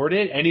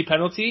awarded, any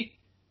penalty,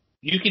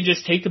 you can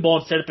just take the ball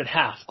and set up at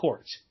half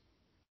court.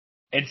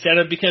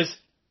 Because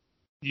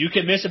you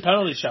can miss a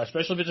penalty shot,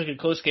 especially if it's like a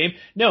close game.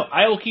 No,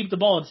 I will keep the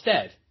ball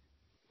instead.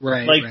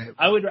 Right. Right.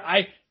 I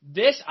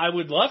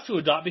would love to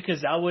adopt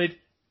because that would,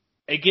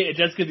 again, it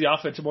does give the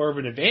offense more of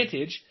an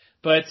advantage,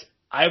 but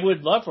I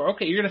would love for,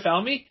 okay, you're going to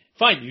foul me?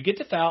 Fine, you get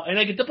the foul, and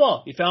I get the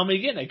ball. You foul me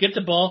again, I get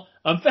the ball,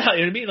 I'm fouled.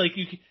 You know what I mean? Like,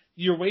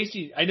 you're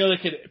wasting, I know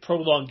that could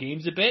prolong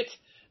games a bit,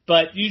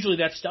 but usually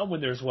that's done when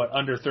there's,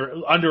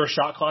 under a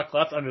shot clock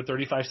left, under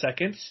 35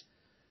 seconds.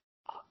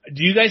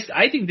 Do you guys,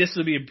 I think this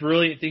would be a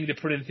brilliant thing to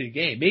put into the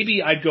game.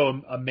 Maybe I'd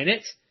go a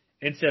minute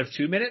instead of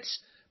 2 minutes,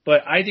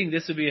 but I think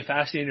this would be a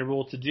fascinating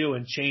rule to do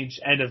and change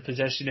end of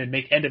possession and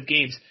make end of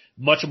games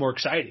much more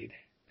exciting.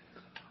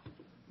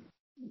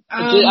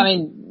 I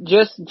mean,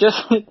 just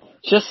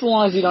as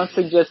long as you don't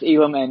suggest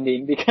Elam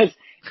ending, because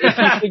if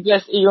you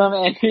suggest Elam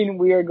ending,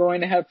 we are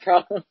going to have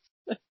problems.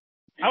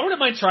 I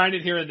wouldn't mind trying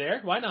it here and there.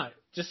 Why not?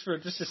 Just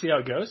to see how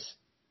it goes.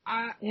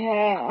 I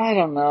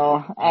don't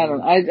know.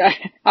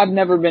 I've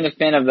never been a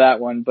fan of that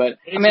one, but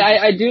I mean,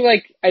 I do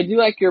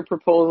like your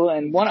proposal.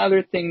 And one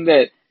other thing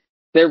that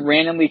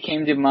randomly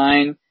came to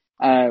mind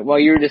while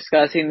you were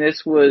discussing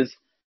this was,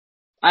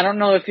 I don't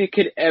know if it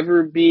could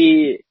ever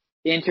be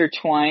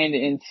intertwined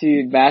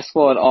into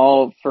basketball at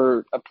all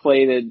for a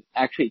play that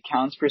actually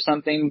counts for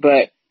something,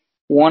 but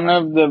one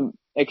of the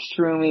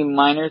extremely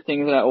minor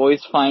things that I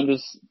always find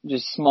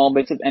just small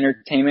bits of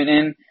entertainment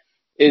in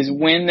is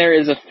when there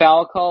is a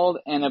foul called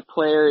and a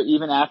player,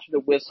 even after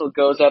the whistle,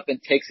 goes up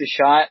and takes a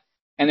shot,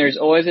 and there's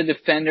always a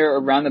defender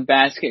around the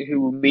basket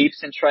who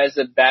leaps and tries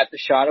to bat the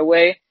shot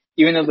away,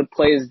 even though the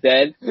play is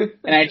dead.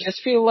 And I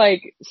just feel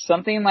like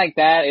something like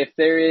that, if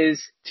there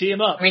is... Tee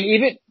him up. I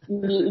mean,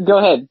 even... Go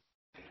ahead.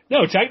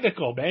 No,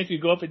 technical, man. If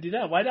you go up and do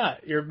that, why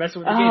not? You're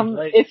messing with the game.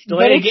 Like, it's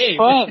game.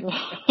 Fun.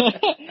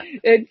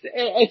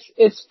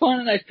 It's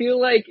fun, and I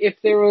feel like if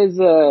there was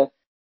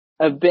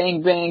a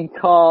bang bang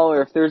call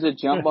or if there's a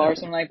jump ball or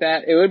something like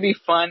that, it would be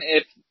fun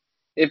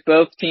if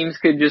both teams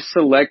could just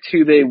select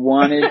who they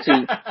wanted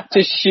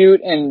to shoot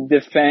and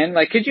defend.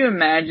 Like, could you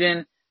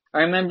imagine?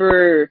 I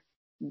remember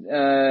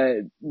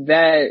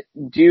that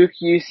Duke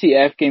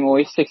UCF game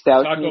always sticks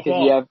out to me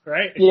because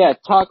you have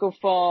Taco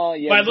Fall,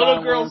 you have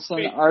John Wilson,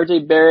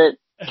 RJ Barrett.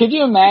 Could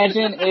you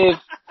imagine if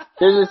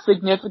there's a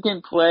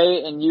significant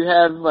play and you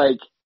have like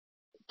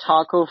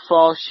Taco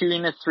Fall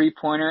shooting a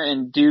 3-pointer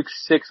and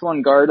Duke's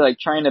 6'1" guard like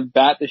trying to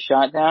bat the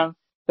shot down?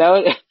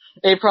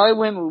 It probably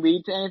wouldn't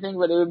lead to anything,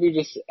 but it would be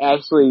just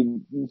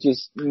absolutely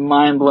just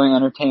mind-blowing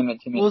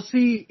entertainment to me. Well,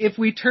 see, if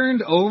we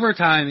turned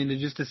overtime into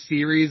just a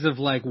series of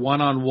like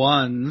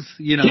one-on-ones,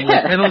 you know,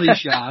 with penalty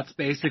shots,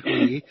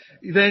 basically,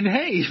 then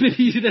hey,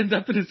 maybe you'd end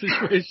up in a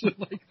situation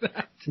like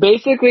that.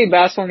 Basically,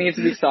 basketball needs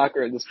to be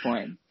soccer at this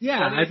point. Yeah,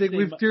 I think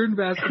we've turned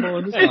basketball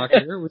into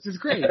soccer, which is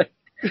great.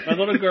 My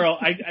little girl,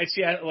 I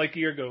see like a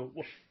year ago,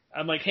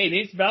 I'm like, hey,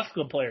 name some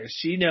basketball players.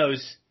 She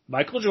knows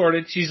Michael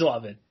Jordan, she's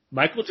 11.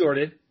 Michael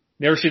Jordan.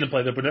 Never seen him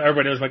play though, but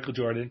everybody knows Michael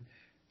Jordan,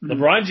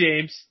 LeBron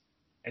James,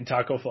 and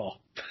Taco Fall.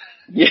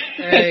 Yeah,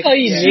 that's all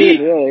you need,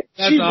 really.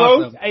 She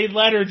wrote a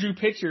letter, drew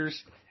pictures,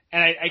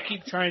 and I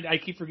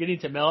keep forgetting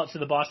to mail it to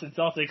the Boston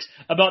Celtics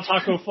about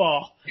Taco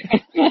Fall.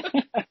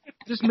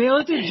 Just mail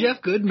it to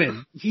Jeff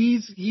Goodman.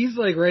 He's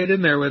like right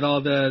in there with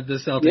all the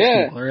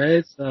Celtics people,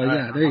 right? So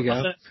there you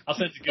go. I'll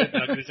send it to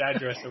Goodman. I'll get his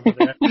address over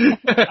there.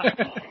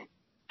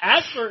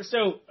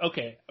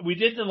 We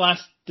did the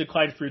last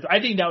declined free throw. I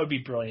think that would be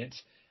brilliant.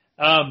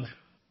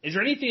 Is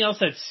there anything else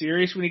that's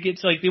serious when you get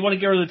to, like, they want to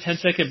get rid of the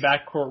 10-second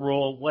backcourt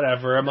rule,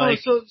 whatever?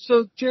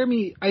 So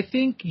Jeremy, I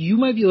think you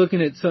might be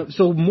looking at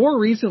so more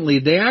recently,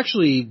 they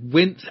actually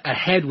went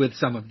ahead with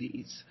some of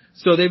these.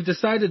 So they've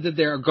decided that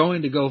they're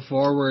going to go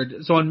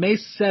forward. So on May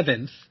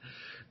 7th,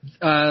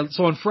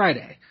 so on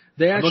Friday,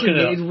 they actually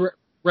made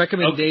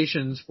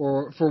recommendations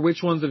for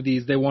which ones of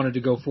these they wanted to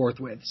go forth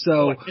with.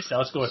 So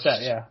let's go with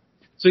that, yeah.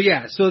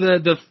 So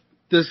the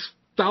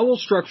foul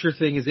structure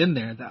thing is in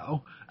there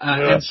though.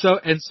 And so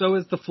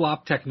is the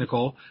flop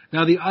technical.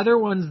 Now the other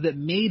ones that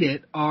made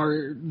it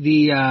are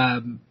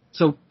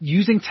so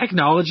using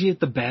technology at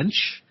the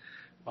bench.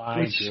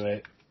 Fine, do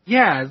it.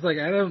 Yeah, it's like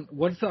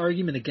what's the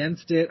argument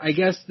against it? I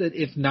guess that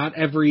if not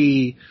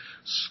every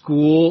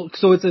school,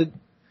 so the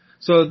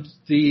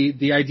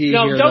idea here.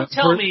 No, don't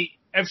tell me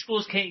if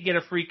schools can't get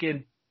a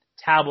freaking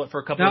tablet for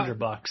a couple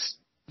 $100.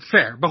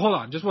 Fair, but hold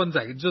on, just one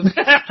second. Just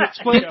to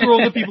explain the rule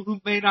to people who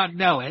may not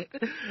know it.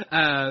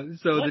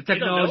 The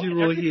technology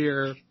rule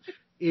here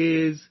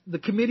is the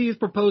committee is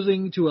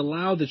proposing to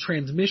allow the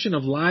transmission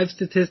of live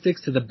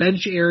statistics to the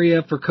bench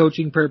area for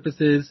coaching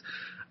purposes.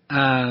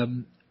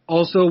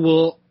 Also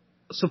will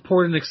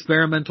support an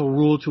experimental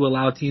rule to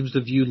allow teams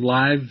to view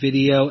live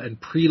video and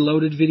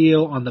preloaded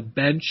video on the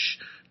bench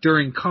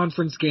during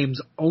conference games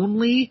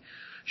only,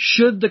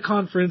 should the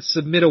conference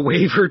submit a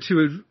waiver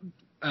to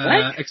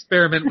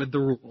experiment with the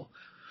rule.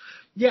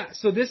 Yeah,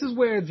 so this is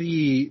where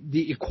the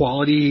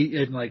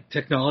equality in like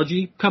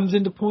technology comes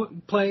into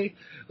play.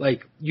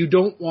 Like, you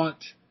don't want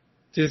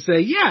to say,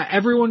 yeah,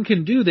 everyone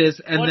can do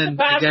this, and what's then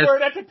the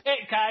password at the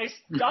pit, guys?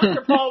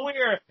 Dr. Paul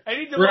Weir, I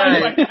need to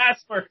write my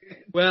password.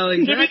 Well,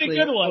 exactly. Give me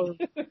the good one.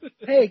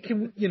 Hey,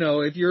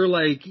 if you're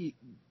like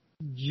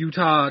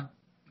Utah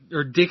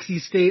or Dixie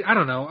State, I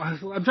don't know.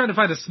 I'm trying to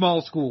find a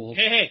small school.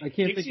 Hey, I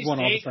can't Dixie think of one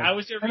State, off the side. I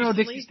was there recently. I know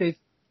Dixie State.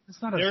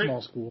 It's not a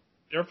small school.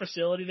 Their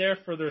facility there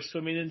for their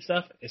swimming and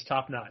stuff is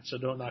top notch, so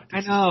don't knock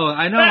this. I know.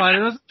 I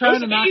was trying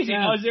to knock it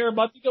down. I was there a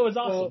month ago. It was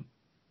awesome.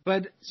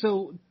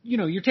 So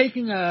you're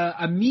taking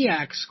a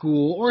MEAC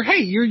school, or hey,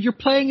 you're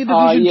playing a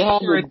Division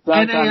II or dunk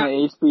on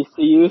an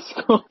HBCU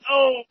school.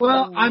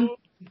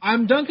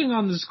 I'm dunking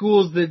on the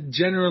schools that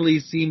generally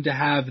seem to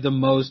have the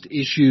most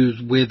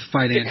issues with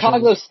financial.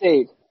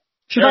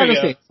 Chicago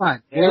State,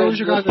 fine. We'll go with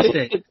Chicago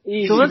State.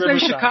 So let's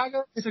say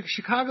Chicago. It's a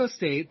Chicago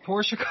State.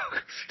 Poor Chicago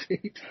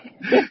State.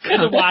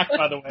 And the WAC,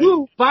 by the way.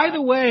 Who, by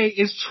the way,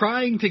 is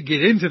trying to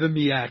get into the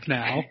MEAC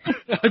now.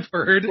 I've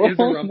heard.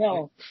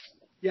 No.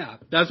 Yeah,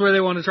 that's where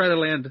they want to try to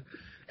land.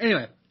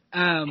 Anyway,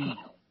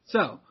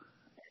 so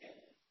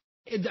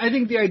I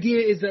think the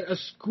idea is that a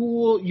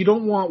school, you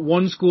don't want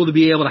one school to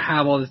be able to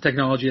have all this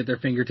technology at their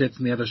fingertips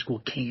and the other school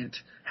can't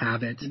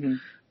have it. Mm-hmm.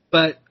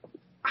 But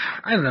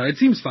I don't know, it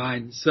seems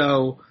fine.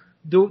 So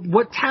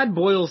what Tad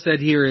Boyle said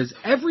here is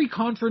every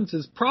conference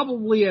is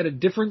probably at a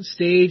different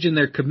stage in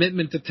their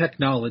commitment to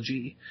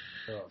technology.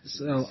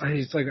 So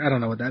I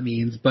don't know what that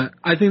means, but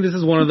I think this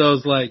is one of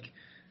those like,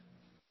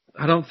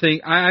 I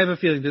have a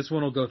feeling this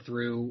one will go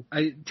through.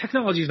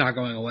 Technology's not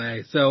going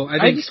away, so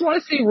I just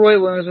want to see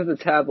Roy Williams with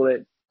a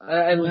tablet.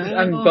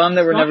 I'm bummed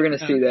that we're never going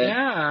to see that.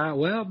 Yeah,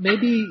 well,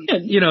 maybe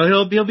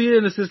he'll be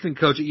an assistant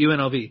coach at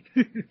UNLV.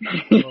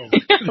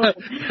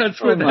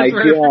 That's where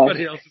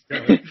everybody else is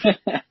going.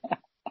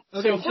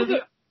 Okay,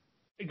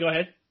 go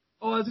ahead.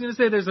 Oh, I was going to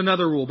say there's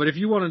another rule, but if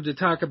you wanted to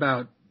talk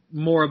about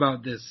more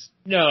about this,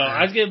 no,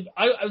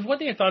 one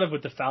thing I thought of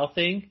with the foul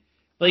thing,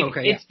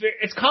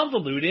 it's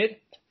convoluted.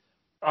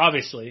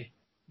 Obviously,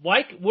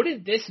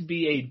 wouldn't this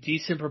be a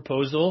decent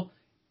proposal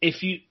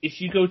if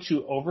you go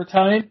to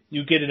overtime,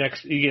 you get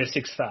a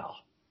sixth foul?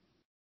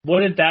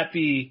 Wouldn't that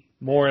be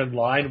more in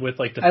line with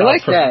like the foul? I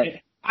like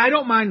that. I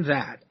don't mind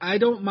that.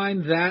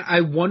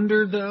 I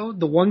wonder though,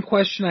 the one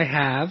question I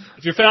have,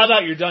 if you're fouled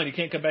out, you're done. You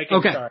can't come back in.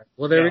 Okay.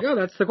 Well, there we go.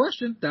 That's the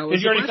question.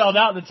 Because you already fouled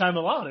out in the time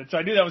allowed it, so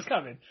I knew that was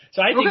coming.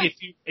 So I think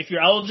if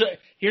you're eligible,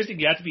 here's the thing: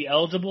 you have to be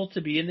eligible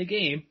to be in the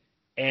game.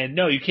 And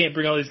no, you can't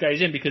bring all these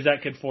guys in because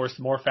that could force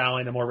more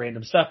fouling and more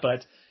random stuff.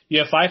 But you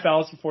have 5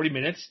 fouls for 40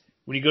 minutes.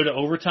 When you go to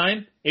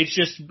overtime, it's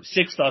just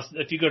 6 fouls.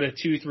 If you go to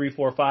 2, 3,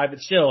 4, 5,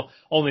 it's still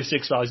only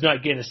 6 fouls. You're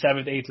not getting a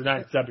 7th, 8th, or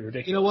 9th. That'd be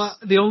ridiculous. You know what?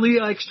 The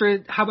only extra,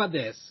 how about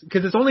this?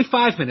 Because it's only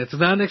 5 minutes.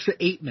 It's not an extra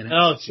 8 minutes.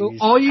 Oh, geez. So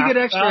all you get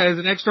extra is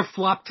an extra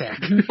flop tech.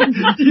 You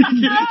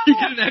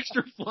get an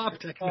extra flop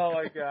tech. Oh,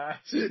 my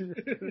gosh.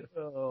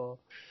 You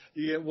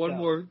get one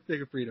more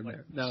thing of freedom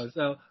there. No,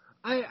 so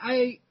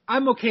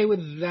I'm okay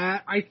with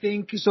that. I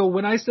think so.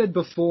 When I said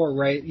before,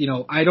 right,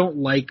 I don't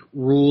like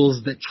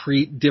rules that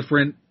treat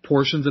different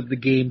portions of the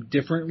game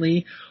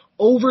differently.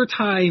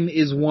 Overtime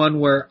is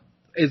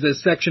a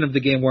section of the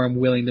game where I'm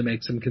willing to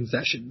make some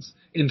concessions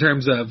in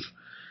terms of,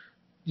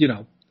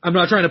 I'm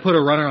not trying to put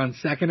a runner on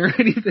second or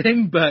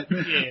anything, but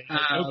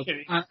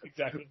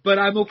exactly. But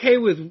I'm okay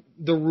with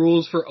the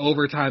rules for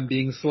overtime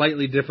being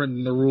slightly different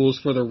than the rules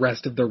for the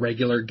rest of the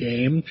regular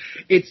game.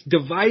 It's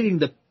dividing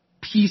the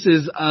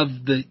pieces of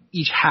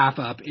each half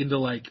up into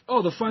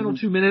the final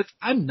 2 minutes.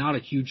 I'm not a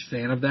huge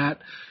fan of that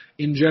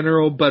in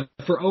general, but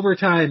for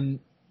overtime,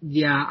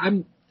 yeah,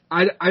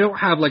 I don't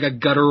have a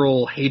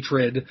guttural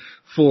hatred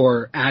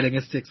for adding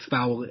a sixth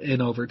foul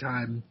in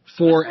overtime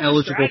for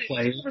eligible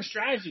players. It's more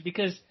strategy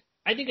because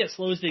I think it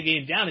slows the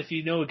game down. If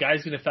you know a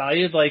guy's going to foul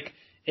you,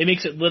 it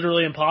makes it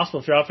literally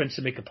impossible for your offense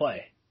to make a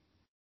play.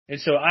 And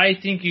so I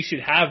think you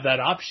should have that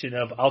option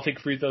of I'll take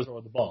free throws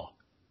or the ball.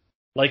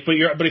 But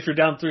if you're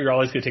down 3, you're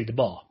always going to take the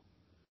ball.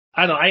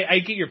 I don't know. I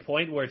get your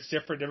point where it's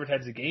different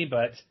times of game,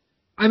 but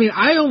I mean,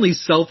 I only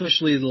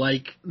selfishly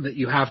like that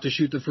you have to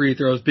shoot the free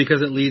throws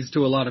because it leads to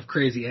a lot of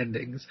crazy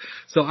endings.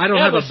 So I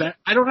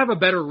don't have a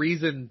better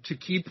reason to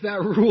keep that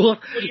rule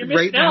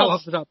right now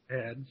off the top of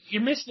my head.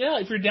 You're missing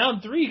out. If you're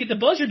down 3, you get the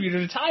buzzer beater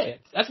to tie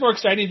it. That's more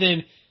exciting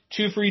than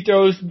 2 free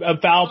throws,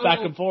 a foul back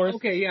and forth.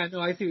 Okay, yeah,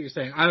 no, I see what you're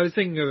saying. I was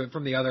thinking of it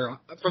from the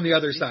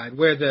other side,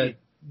 where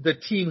the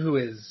team who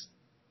is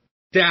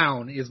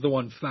down is the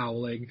one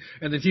fouling,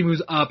 and the team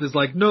who's up is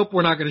like, nope,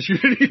 we're not going to shoot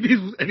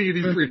any of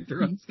these free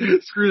throws.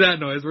 Screw that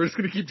noise. We're just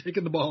going to keep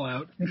taking the ball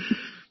out.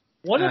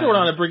 One other one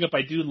I want to bring up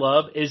I do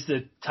love is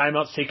the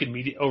timeouts taken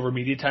over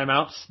media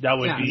timeouts. That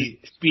would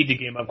speed the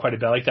game up quite a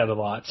bit. I like that a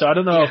lot. So I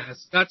don't know.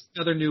 Yes, that's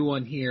another new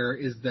one here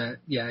is that,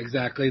 yeah,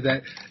 exactly.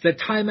 That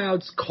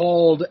timeouts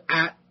called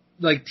at,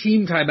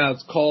 team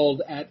timeouts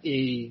called at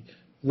a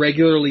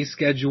regularly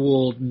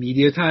scheduled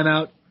media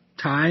timeout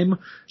time,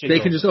 they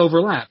can just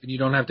overlap and you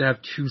don't have to have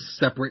 2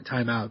 separate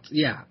timeouts.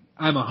 Yeah,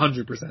 I'm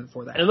 100%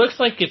 for that. It looks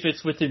like if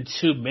it's within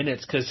 2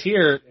 minutes, because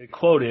here,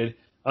 quoted,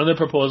 on the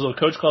proposal,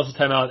 coach calls the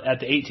timeout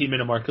at the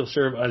 18-minute mark, he'll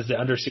serve as the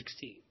under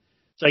 16.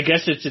 So I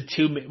guess it's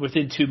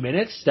within 2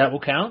 minutes, that will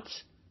count?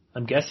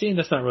 I'm guessing?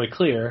 That's not really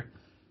clear.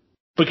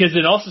 Because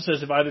it also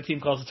says if either team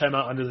calls the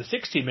timeout under the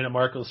 16-minute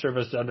mark, he'll serve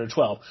as the under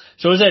 12.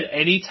 So is that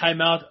any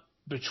timeout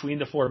between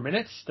the 4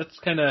 minutes? That's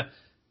kind of...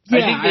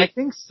 Yeah, I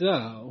think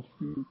so.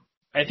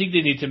 I think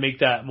they need to make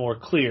that more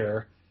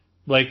clear.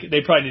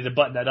 They probably need to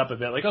button that up a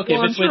bit. Okay,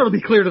 well, I'm sure it'll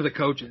be clear to the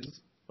coaches.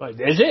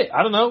 Is it?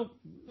 I don't know.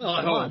 Well,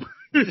 I hope.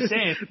 Just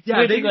saying.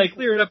 Yeah, they can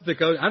clear it up with the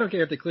coach. I don't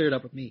care if they clear it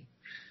up with me.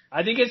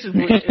 I think if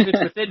it's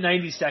within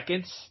 90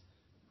 seconds,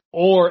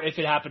 or if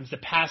it happens to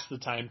pass the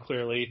time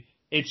clearly,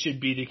 it should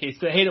be the case.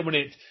 But I hate it when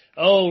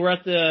we're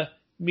at the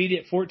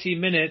immediate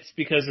 14 minutes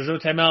because there's no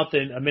timeout,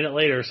 then a minute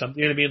later or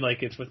something. You know what I mean?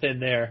 It's within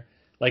there.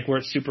 Where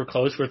it's super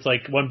close, where it's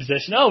one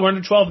possession. Oh, we're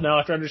under 12 now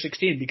after under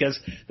 16 because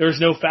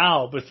there's no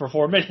foul, but for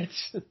 4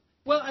 minutes.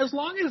 Well, as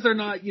long as they're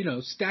not,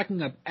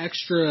 stacking up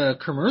extra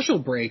commercial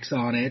breaks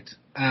on it,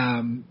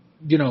 I'm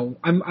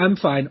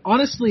fine.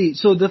 Honestly,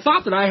 so the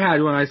thought that I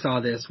had when I saw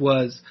this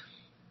was,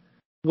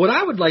 what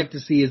I would like to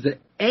see is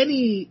that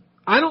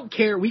I don't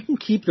care, we can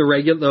keep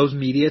those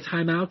media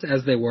timeouts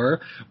as they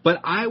were, but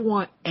I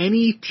want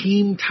any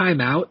team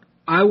timeout,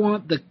 I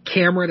want the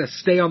camera to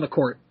stay on the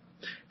court.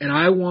 And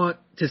I want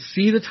to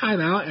see the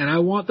timeout, and I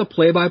want the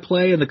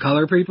play-by-play and the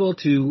color people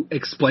to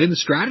explain the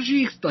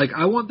strategy.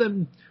 I want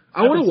to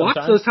watch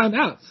those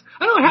timeouts.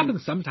 I know it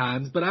happens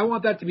sometimes, but I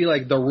want that to be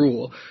the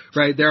rule,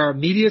 right? There are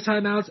media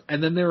timeouts,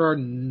 and then there are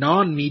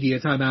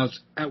non-media timeouts,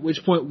 at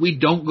which point we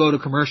don't go to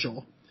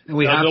commercial. And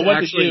we have to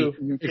actually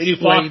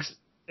explain.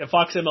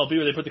 Fox MLB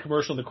where they put the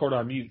commercial in the court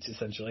on mute,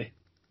 essentially.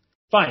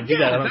 Fine, do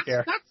that, I don't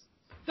care.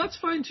 That's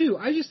fine, too.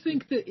 I just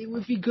think that it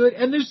would be good,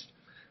 and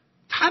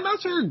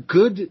timeouts are a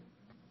good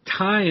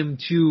time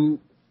to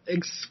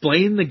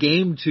explain the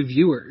game to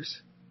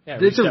viewers. Yeah,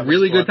 it's a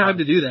really good time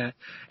to do that.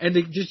 And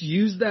to just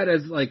use that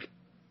as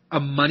a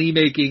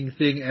money-making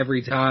thing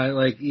every time.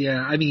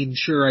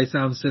 Sure, I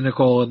sound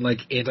cynical and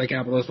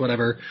anti-capitalist,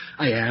 whatever.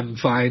 I am,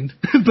 fine.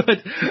 But,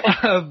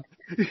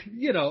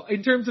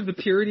 in terms of the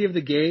purity of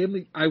the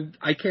game,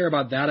 I care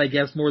about that, I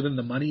guess, more than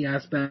the money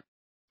aspect.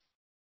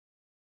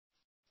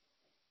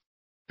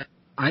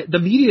 The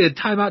media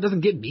timeout doesn't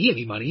get me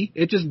any money.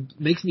 It just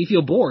makes me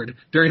feel bored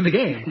during the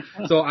game.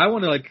 So I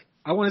want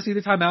to see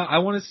the timeout. I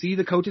want to see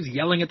the coaches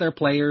yelling at their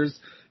players,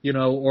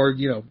 or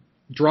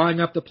drawing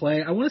up the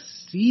play. I want to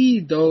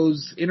see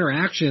those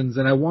interactions,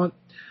 and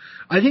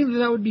I think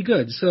that would be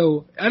good.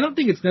 So I don't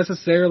think it's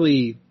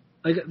necessarily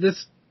the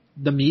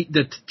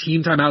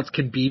team timeouts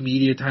can be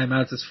media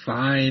timeouts is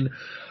fine.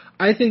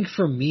 I think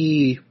for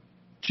me,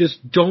 just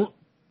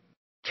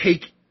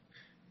take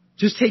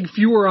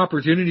fewer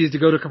opportunities to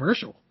go to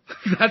commercial.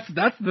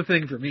 That's the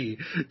thing for me.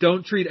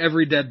 Don't treat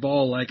every dead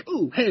ball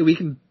ooh, hey, we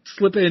can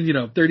slip in,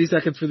 30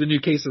 seconds for the new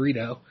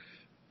quesarito.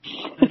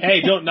 Hey,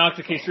 don't knock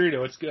the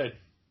quesarito. It's good.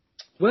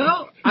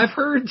 Well, I've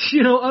heard,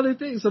 other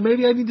things, so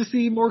maybe I need to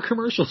see more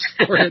commercials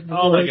for it.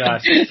 Oh my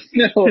gosh.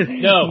 No.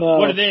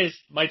 What it is,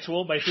 my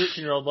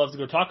 13-year-old loves to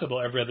go Taco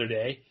Bell every other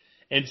day,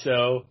 and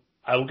so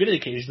I will get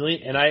it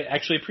occasionally, and I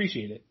actually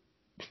appreciate it.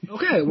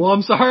 Okay, well,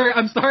 I'm sorry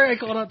I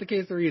called out the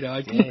quesarito.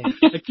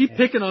 I keep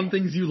picking on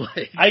things you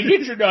like. I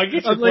get your I'm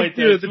point. like,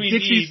 dude, the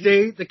Dixie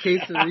State, the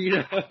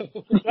quesarito.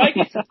 I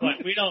get your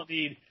point. We don't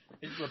need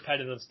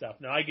repetitive stuff.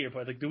 No, I get your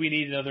point. Like, do we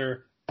need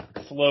another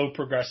Flow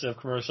Progressive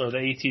commercial or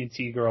the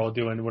AT&T girl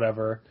doing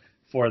whatever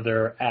for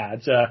their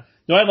ads?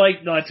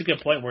 That's a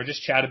good point. We're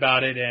just chat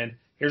about it and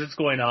here's what's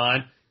going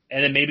on,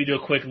 and then maybe do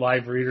a quick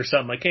live read or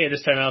something like, hey,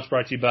 this timeout's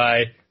brought to you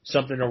by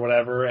something or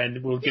whatever,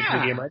 and we'll get to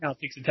the game right now. It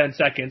takes 10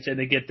 seconds, and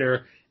they get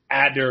their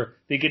ad, or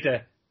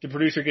the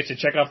producer gets to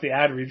check off the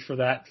ad read for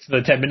the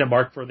 10-minute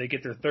mark before they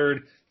get their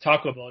third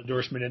Taco Bell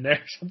endorsement in there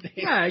or something.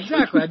 Yeah,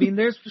 exactly. I mean,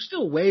 there's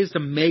still ways to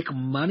make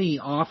money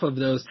off of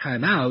those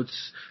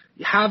timeouts.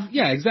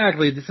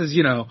 Exactly. This is,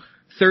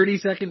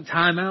 30-second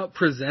timeout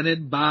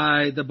presented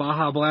by the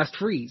Baja Blast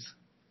Freeze.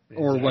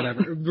 Or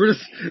whatever. This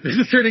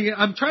is turning it.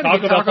 I'm trying to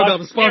get Taco Bell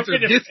to sponsor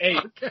this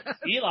podcast.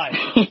 Eli,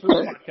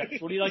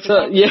 what do you like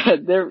about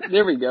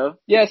there we go.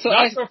 Yeah, so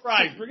Nacho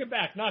Fries. Bring it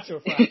back.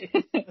 Nacho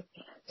Fries.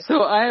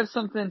 So I have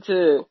something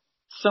to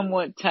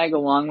somewhat tag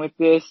along with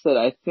this that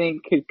I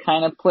think could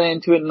kind of play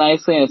into it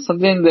nicely, and it's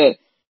something that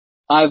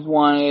I've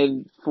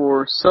wanted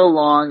for so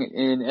long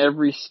in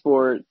every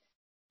sport,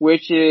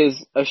 which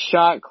is a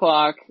shot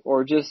clock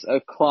or just a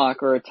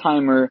clock or a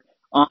timer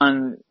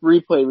on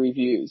replay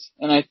reviews.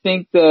 And I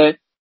think that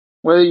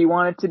whether you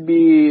want it to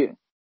be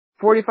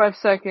 45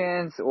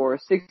 seconds or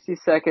 60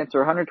 seconds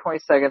or 120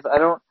 seconds, I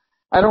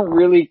don't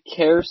really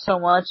care so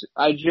much.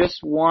 I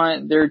just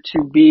want there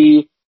to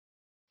be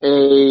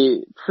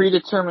a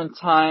predetermined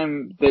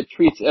time that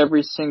treats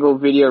every single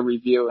video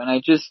review. And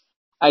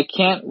I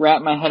can't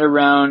wrap my head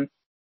around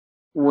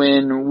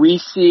when we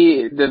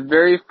see the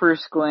very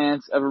first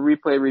glance of a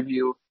replay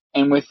review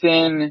and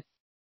within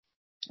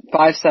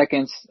 5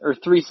 seconds or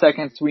 3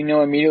 seconds, we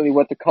know immediately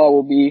what the call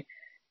will be.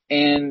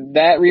 And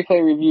that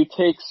replay review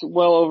takes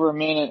well over a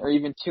minute or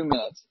even 2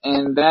 minutes.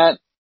 And that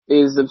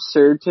is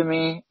absurd to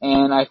me.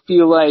 And I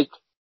feel like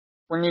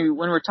when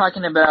we're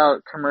talking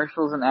about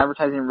commercials and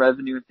advertising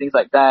revenue and things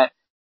like that,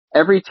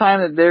 every time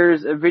that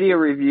there's a video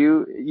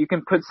review, you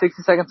can put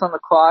 60 seconds on the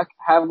clock,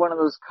 have one of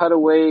those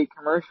cutaway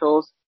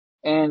commercials,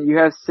 and you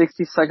have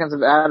 60 seconds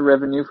of ad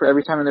revenue for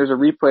every time that there's a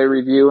replay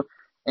review.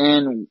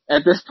 And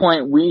at this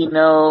point, we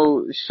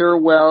know sure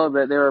well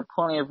that there are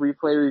plenty of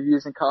replay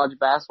reviews in college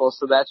basketball,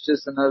 so that's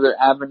just another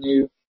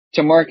avenue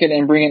to market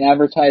and bring in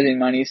advertising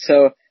money.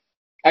 So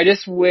I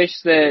just wish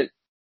that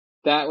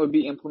would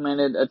be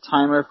implemented, a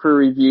timer for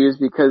reviews,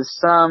 because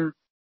some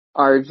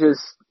are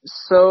just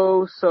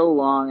so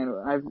long. And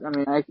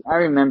I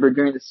remember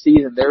during the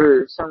season, there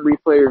were some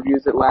replay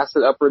reviews that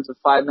lasted upwards of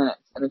 5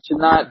 minutes, and it should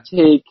not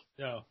take,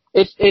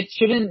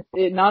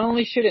 not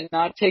only should it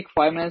not take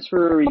 5 minutes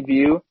for a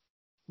review,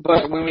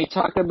 but when we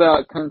talk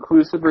about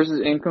conclusive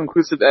versus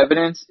inconclusive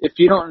evidence, if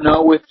you don't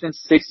know within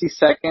 60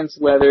 seconds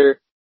whether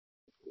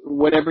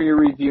whatever you're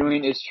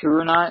reviewing is true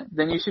or not,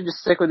 then you should just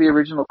stick with the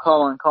original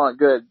call and call it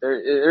good.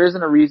 There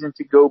isn't a reason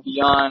to go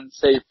beyond,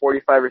 say,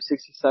 45 or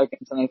 60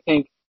 seconds. And I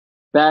think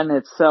that in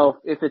itself,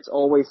 if it's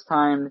always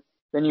timed,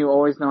 then you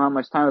always know how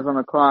much time is on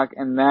the clock,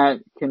 and that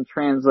can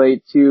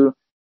translate to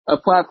a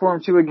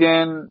platform to,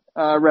 again,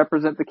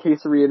 represent the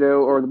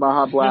quesarito or the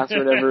Baja Blast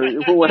or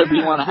whatever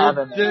you want to have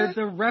in there.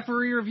 The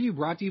referee review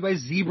brought to you by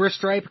Zebra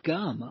Stripe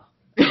Gum.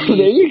 There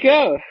you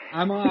go.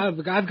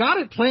 I've got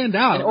it planned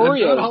out. And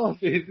Oreos. All of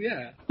it,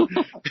 yeah.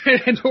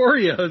 And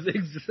Oreos,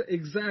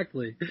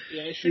 exactly.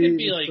 Yeah, it shouldn't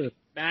be like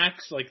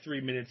max,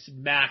 3 minutes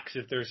max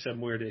if there's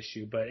some weird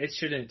issue, but it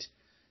shouldn't,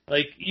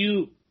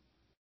 the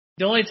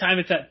only time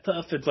it's that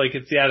tough,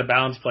 it's the out of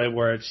bounds play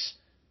where it's,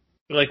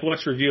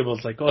 what's reviewable?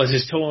 It's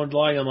is his toe on the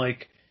line? I'm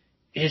like,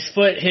 his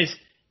foot,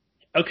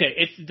 okay,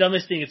 it's the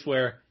dumbest thing. It's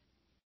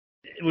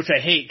which I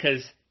hate,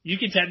 because you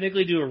can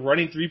technically do a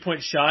running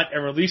 3-point shot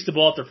and release the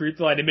ball at the free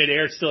throw line in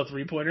midair. It's still a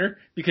 3-pointer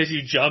because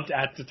you jumped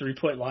at the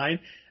 3-point line.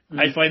 Mm-hmm.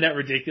 I find that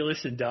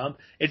ridiculous and dumb.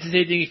 It's the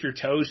same thing if your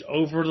toes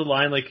over the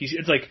line.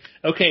 It's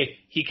okay,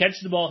 he catches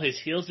the ball, his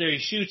heel's there, he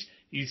shoots.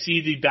 You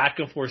see the back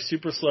and forth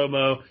super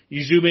slow-mo.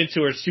 You zoom into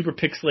where it's super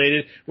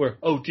pixelated where,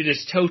 did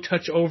his toe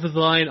touch over the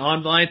line,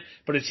 on the line,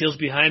 but his heel's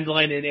behind the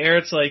line in air?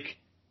 It's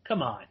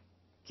come on.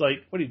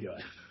 It's what are you doing?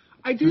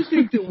 I do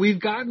think that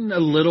we've gotten a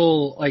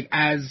little,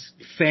 as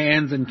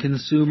fans and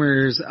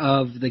consumers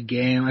of the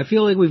game, I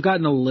feel like we've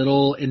gotten a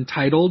little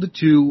entitled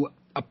to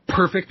a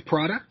perfect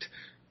product,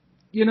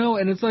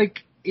 and it's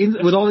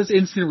with all this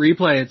instant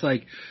replay, it's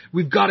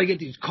we've got to get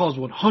these calls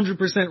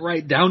 100%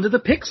 right down to the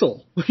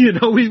pixel.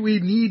 We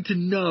need to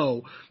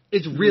know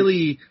it's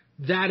really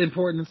that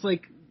important.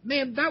 It's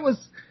man,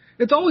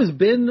 it's always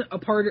been a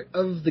part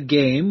of the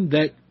game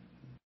that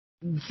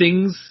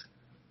things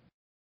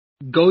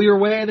go your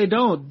way and they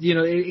don't.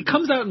 It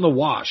comes out in the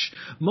wash.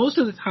 Most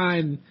of the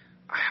time,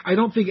 I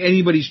don't think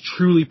anybody's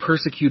truly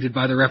persecuted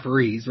by the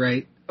referees,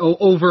 right?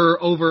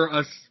 Over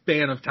a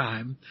span of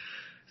time.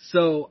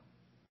 So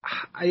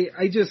I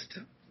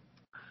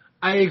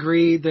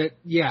agree that,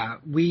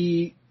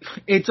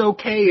 it's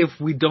okay if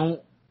we don't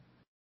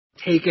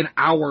take an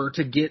hour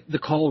to get the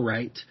call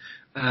right.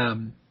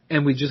 And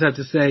and we just have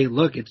to say,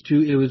 look,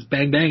 it was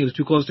bang bang, it was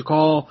too close to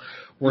call,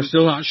 we're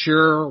still not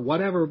sure,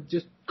 whatever,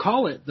 just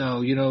call it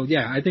though,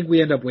 I think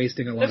we end up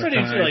wasting a lot of time.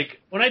 That's what I do,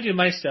 like, when I do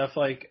my stuff,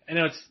 like, I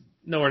know it's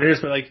nowhere near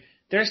this, but like,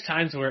 there's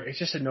times where it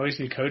just annoys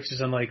me,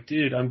 coaches. I'm like,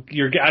 dude,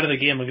 you're out of the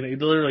game. I'm going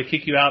to literally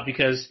kick you out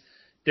because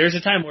there's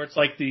a time where it's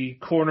like the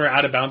corner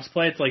out of bounds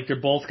play. It's like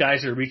they're both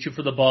guys are reaching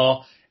for the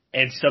ball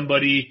and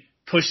somebody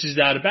pushes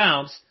it out of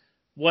bounds.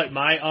 What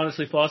my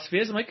honestly philosophy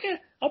is, I'm like,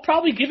 I'll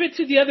probably give it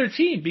to the other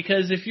team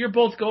because if you're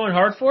both going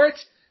hard for it,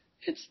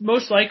 it's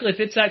most likely if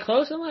it's that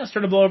close, unless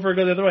turn the ball over and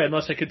go the other way,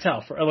 unless I could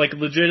tell, like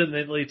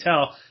legitimately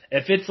tell.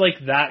 If it's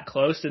like that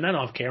close, then I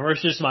don't have camera.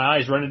 It's just my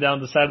eyes running down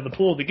the side of the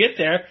pool to get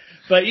there.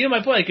 But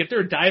my point, like if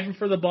they're diving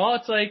for the ball,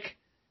 it's like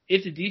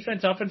if the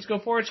offense go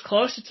for it, it's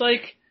close. It's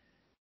like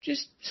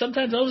just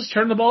sometimes I'll just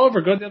turn the ball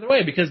over, go the other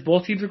way because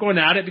both teams are going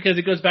at it because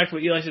it goes back to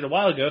what Eli said a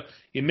while ago.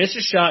 You miss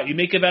a shot, you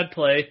make a bad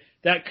play.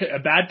 A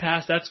bad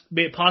pass, that's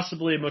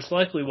possibly and most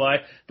likely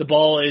why the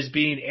ball is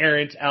being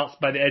errant out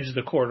by the edge of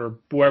the court or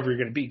wherever you're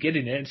going to be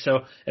getting it. And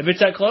so if it's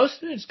that close,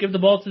 just give the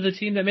ball to the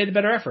team that made the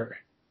better effort.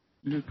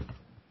 Mm-hmm.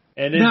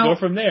 And then go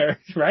from there,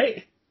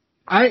 right?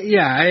 I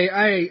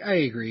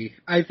agree.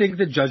 I think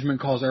that judgment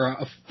calls are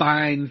a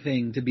fine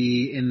thing to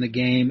be in the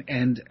game,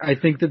 and I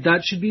think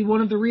that should be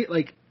one of the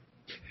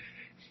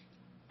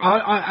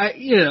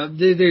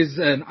there's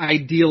an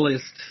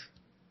idealist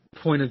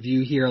point of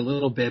view here a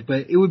little bit,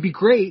 but it would be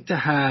great to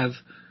have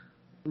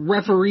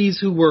referees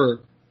who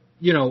were,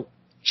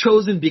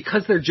 chosen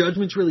because their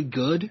judgment's really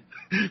good,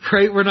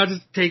 right? We're not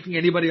just taking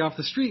anybody off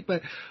the street,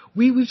 but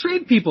we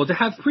train people to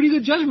have pretty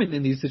good judgment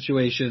in these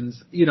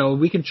situations.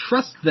 We can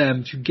trust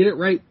them to get it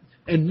right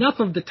enough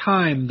of the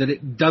time that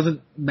it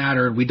doesn't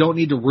matter and we don't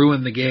need to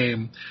ruin the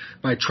game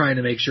by trying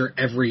to make sure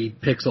every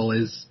pixel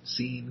is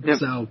seen. Yep.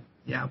 So,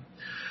 yeah.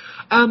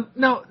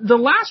 Now, the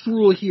last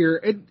rule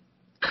here, it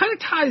kind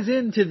of ties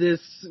into this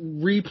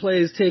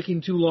replays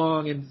taking too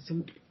long and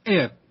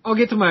I'll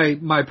get to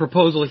my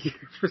proposal here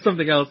for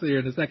something else here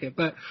in a second.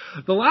 But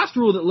the last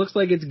rule that looks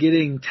like it's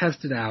getting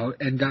tested out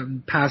and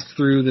gotten passed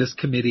through this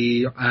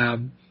committee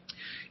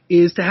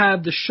is to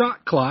have the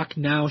shot clock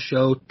now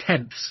show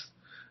tenths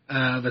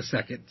of a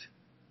second.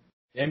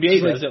 The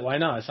NBA does it. Why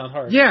not? It's not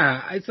hard.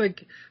 Yeah, it's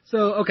like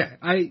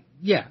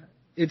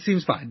it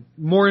seems fine.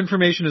 More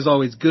information is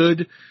always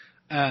good.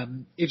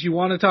 If you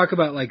want to talk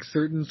about like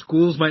certain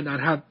schools might not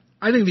have,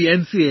 I think the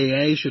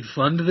NCAA should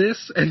fund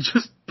this and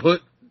just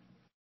put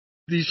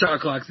these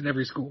shot clocks in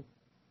every school.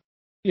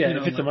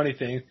 Yeah, if it's a money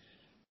thing.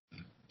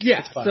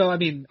 Yeah, so I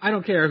mean, I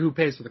don't care who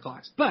pays for the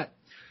clocks. But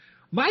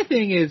my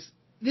thing is,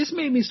 this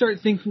made me start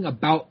thinking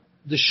about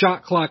the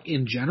shot clock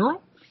in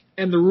general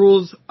and the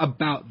rules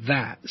about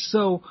that.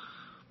 So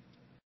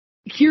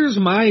here's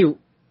my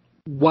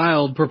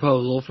wild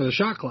proposal for the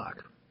shot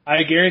clock.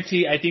 I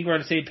guarantee, I think we're on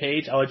the same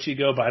page. I'll let you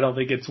go, but I don't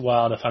think it's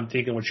wild if I'm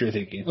thinking what you're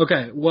thinking.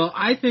 Okay, well,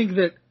 I think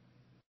that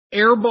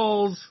air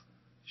balls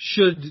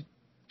should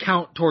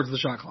count towards the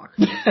shot clock.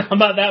 I'm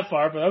not that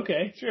far, but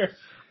okay, sure.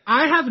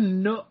 I have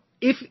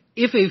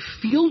if a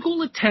field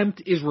goal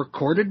attempt is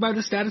recorded by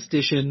the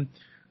statistician,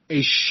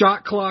 a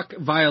shot clock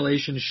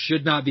violation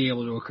should not be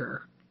able to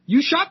occur.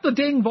 You shot the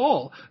dang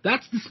ball.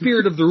 That's the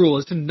spirit of the rule,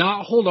 is to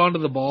not hold on to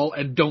the ball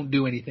and don't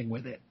do anything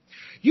with it.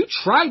 You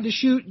tried to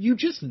shoot, you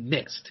just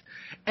missed.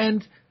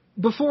 And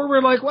before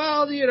we're like,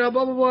 well, blah,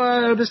 blah,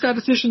 blah, the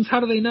statisticians,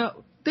 how do they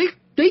know?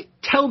 They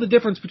tell the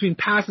difference between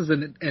passes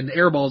and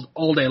air balls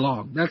all day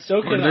long. That's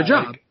part of their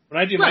job. Like,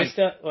 when I do my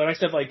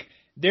stuff, like,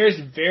 there's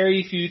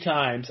very few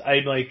times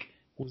I'm like,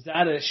 was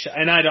that a shot?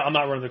 And I'm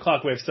not running the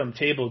clock. We have some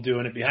table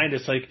doing it behind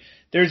us. Like,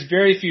 there's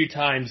very few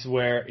times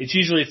where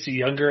it's a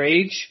younger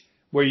age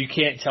where you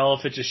can't tell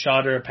if it's a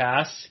shot or a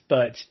pass,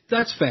 but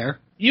that's fair.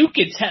 You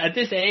can tell at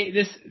this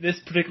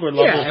particular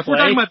level. Yeah, if we're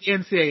talking about the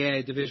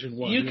NCAA Division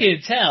I, you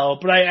can tell.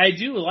 But I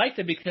do like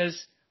that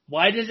because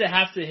why does it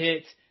have to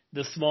hit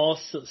the small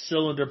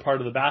cylinder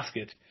part of the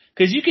basket?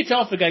 Because you can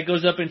tell if a guy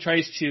goes up and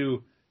tries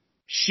to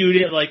shoot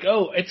it like,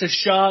 oh, it's a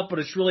shot, but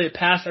it's really a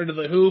pass under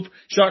the hoop.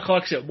 Shot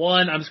clock's at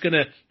 1. I'm just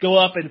gonna go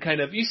up and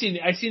kind of.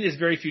 I've seen this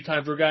very few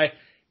times where a guy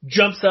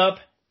jumps up,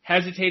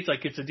 hesitates,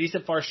 like it's a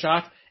decent far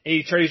shot, and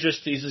he tries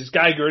he's this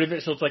guy good of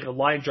it, so it's like a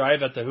line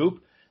drive at the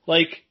hoop.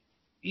 Like,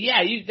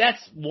 yeah, that's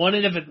one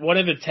in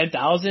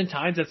 10,000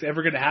 times that's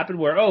ever going to happen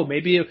where, oh,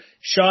 maybe a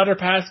shot or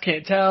pass,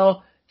 can't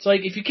tell. It's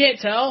like, if you can't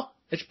tell,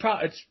 it's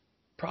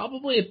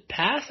probably a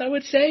pass, I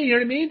would say, you know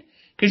what I mean?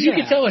 Because you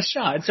can tell a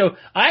shot. And so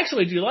I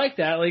actually do like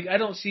that. Like, I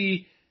don't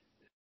see,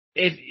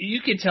 if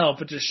you can tell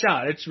if it's a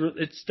shot,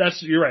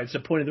 you're right, it's the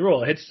point of the rule.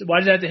 Why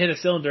does it have to hit a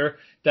cylinder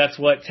that's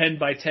 10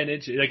 by 10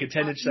 inches, like a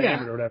 10-inch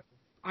diameter or whatever?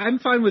 I'm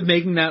fine with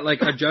making that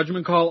like a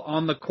judgment call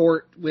on the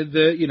court with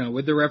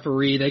the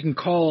referee. They can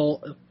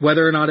call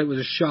whether or not it was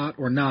a shot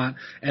or not.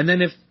 And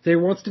then if there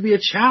wants to be a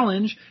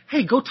challenge,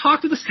 hey, go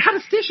talk to the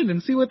statistician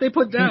and see what they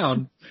put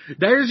down.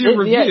 There's your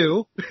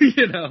review,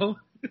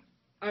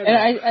 And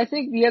I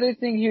think the other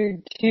thing here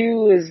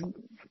too is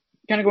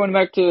kind of going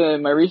back to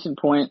my recent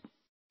point.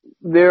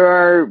 There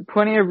are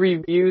plenty of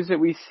reviews that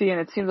we see, and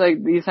it seems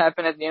like these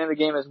happen at the end of the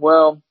game as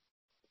well,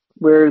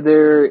 where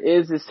there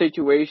is a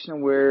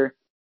situation where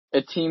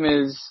a team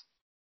is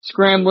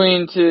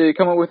scrambling to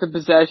come up with a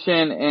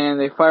possession and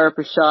they fire up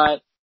a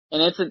shot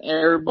and it's an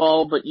air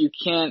ball, but you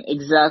can't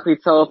exactly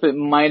tell if it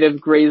might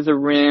have grazed the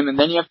rim, and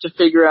then you have to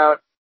figure out,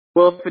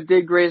 well, if it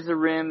did graze the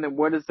rim, then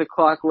what does the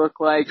clock look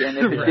like? And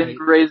if it didn't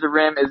graze the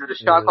rim, is it a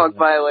shot clock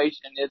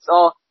violation? It's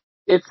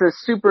a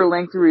super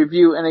lengthy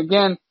review. And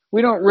again,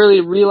 we don't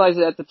really realize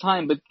it at the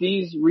time, but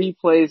these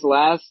replays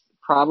last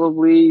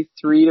probably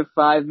 3 to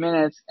 5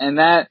 minutes, and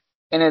that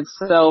in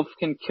itself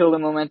can kill the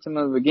momentum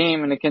of the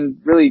game, and it can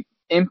really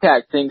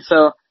impact things.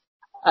 So,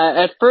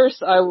 at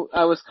first I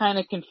was kind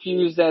of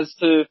confused as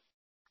to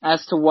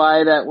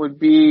why that would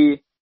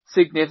be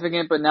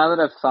significant, but now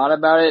that I've thought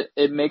about it,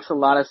 it makes a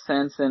lot of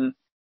sense, and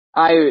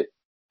I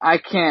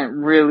can't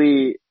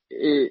really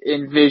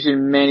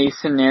envision many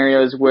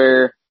scenarios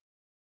where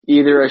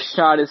either a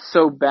shot is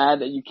so bad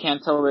that you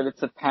can't tell that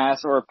it's a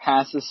pass, or a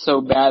pass is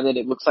so bad that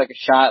it looks like a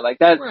shot. Like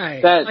that,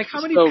 that like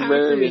how many so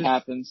rarely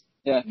happens.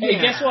 Yeah.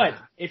 Hey, guess what?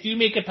 If you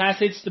make a pass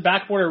hits the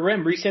backboard or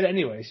rim, reset it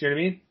anyways. You know what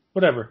I mean?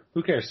 Whatever.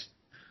 Who cares?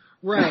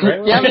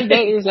 Right. Yeah, I mean,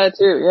 they use that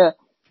too. Yeah.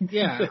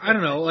 Yeah, I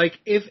don't know. Like,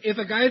 if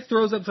a guy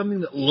throws up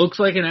something that looks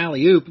like an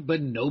alley-oop, but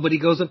nobody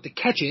goes up to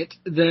catch it,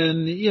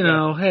 then, you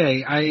know,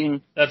 hey,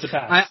 that's a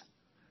pass.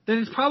 Then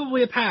it's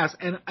probably a pass.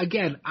 And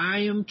again, I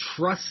am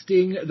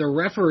trusting the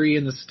referee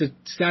and the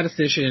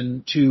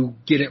statistician to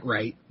get it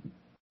right.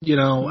 You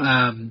know,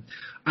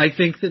 I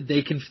think that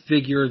they can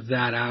figure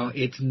that out.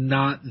 It's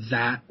not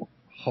that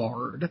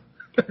hard.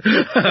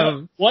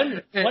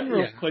 One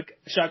real quick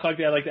shot clock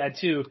that I'd like to add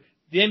too.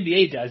 The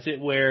NBA does it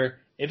where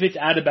if it's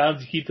out of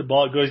bounds to keep the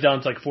ball, it goes down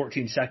to like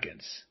 14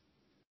 seconds.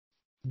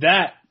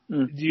 I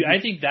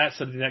think that's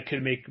something that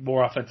could make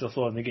more offensive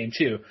flow in the game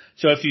too.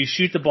 So if you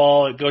shoot the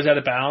ball, it goes out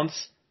of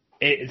bounds,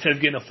 instead of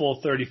getting a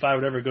full 35,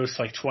 whatever, it goes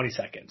to like 20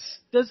 seconds.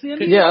 Does the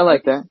NBA? Yeah, I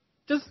like that.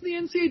 Does the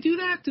NCAA do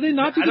that? Do they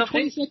not do the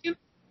 20 second?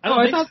 I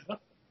don't think so.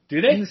 Do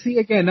they? See,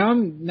 again, now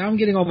I'm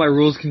getting all my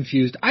rules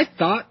confused. I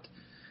thought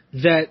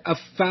that a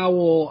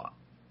foul.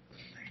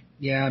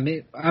 Yeah,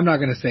 I'm not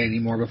going to say any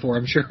more before,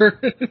 I'm sure.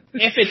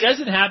 If it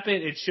doesn't happen,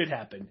 it should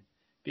happen.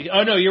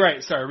 Oh, no, you're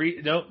right.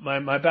 Sorry. No,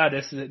 my bad.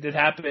 It did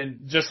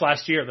happen just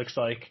last year, it looks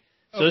like.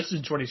 So this is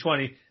in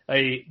 2020.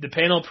 The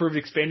panel approved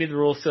expanding the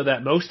rules so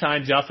that most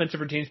times the offensive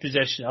retains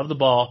possession of the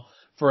ball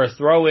for a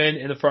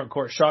throw-in the front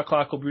court. Shot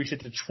clock will be reset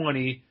to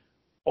 20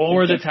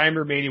 or the time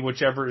remaining,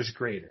 whichever is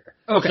greater.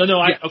 Okay. So,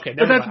 no,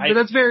 never mind. But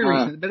that's very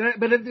recent.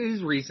 But it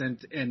is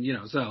recent, and, you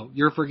know, so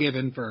you're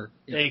forgiven for...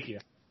 Thank you.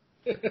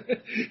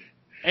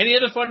 Any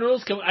other fun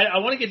rules? I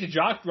want to get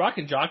to Rock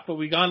and Jock, but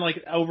we gone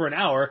like over an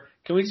hour.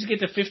 Can we just get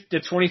to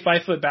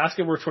 25-foot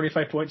basket worth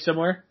 25 points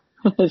somewhere?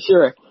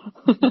 Sure.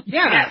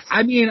 Yeah, yes.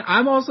 I mean,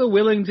 I'm also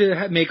willing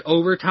to make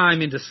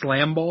overtime into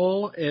slam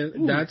ball.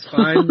 That's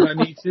fine by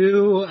me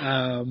too.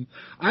 I'm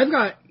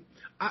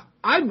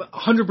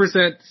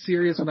 100%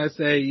 serious when I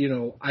say, you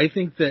know, I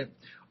think that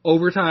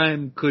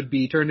overtime could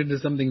be turned into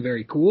something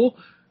very cool.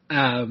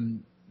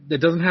 That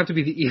doesn't have to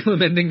be the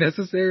Elam ending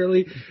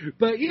necessarily,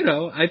 but you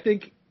know, I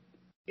think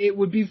it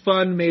would be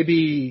fun,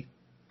 maybe.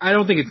 I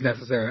don't think it's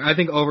necessary. I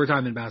think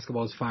overtime in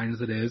basketball is fine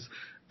as it is.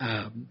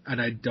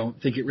 And I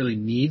don't think it really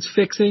needs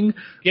fixing.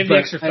 Give the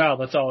extra foul,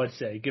 that's all I'd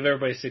say. Give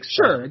everybody 6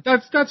 Sure,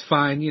 that's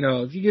fine. You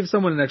know, if you give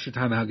someone an extra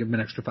timeout, give them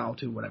an extra foul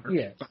too, whatever.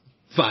 Yeah.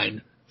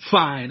 Fine.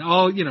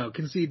 I'll, you know,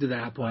 concede to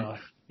that point.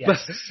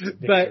 Yes.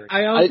 But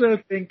I also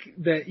think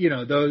that, you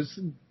know,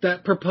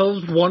 that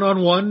proposed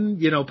one-on-one,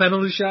 you know,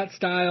 penalty shot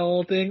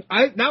style thing,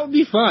 that would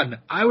be fun.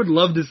 I would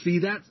love to see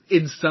that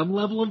in some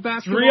level of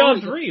basketball.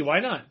 3-on-3, why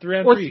not?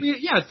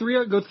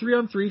 3-on-3. Go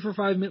 3-on-3 for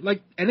 5 minutes.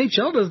 Like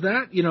NHL does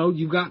that. You know,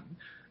 you've got,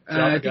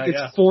 I think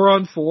it's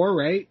 4-on-4,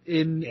 right?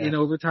 In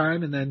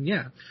overtime, and then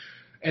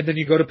and then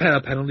you go to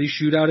a penalty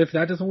shootout if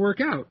that doesn't work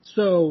out.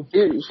 So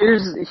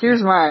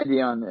here's my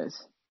idea on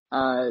this.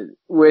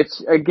 Which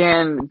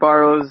again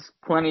borrows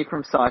plenty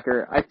from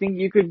soccer. I think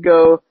you could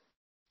go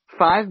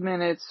 5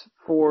 minutes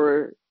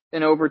for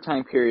an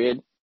overtime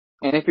period,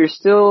 and if you're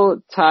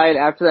still tied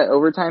after that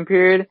overtime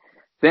period,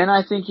 then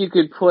I think you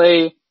could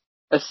play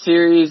a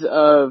series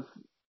of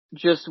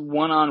just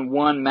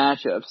one-on-one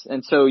matchups.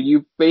 And so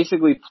you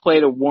basically play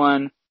to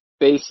one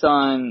based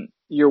on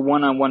your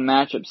one-on-one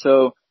matchup.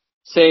 So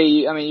say,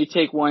 you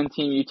take one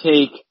team, you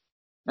take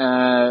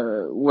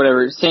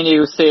San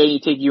Diego State, you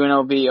take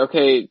UNLV.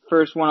 Okay,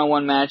 first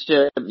one-on-one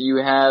matchup, you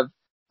have,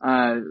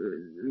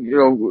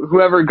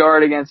 whoever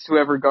guard against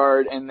whoever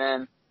guard, and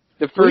then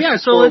the first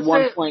score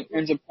 1 point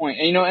ends a point.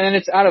 And, and then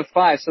it's out of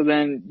 5, so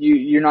then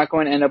you're not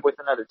going to end up with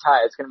another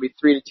tie. It's going to be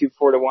 3-2,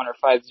 4-1, or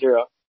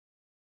 5-0.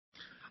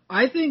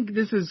 I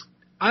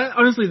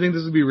honestly think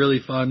this would be really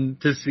fun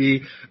to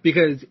see,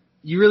 because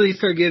you really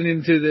start getting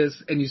into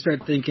this and you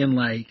start thinking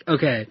like,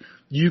 okay,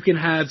 you can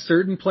have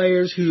certain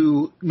players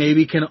who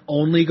maybe can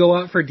only go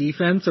out for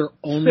defense or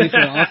only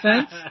for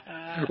offense,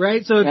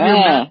 right? So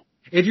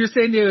if you're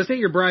San Diego State,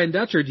 you're Brian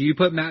Dutcher, do you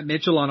put Matt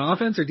Mitchell on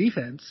offense or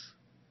defense?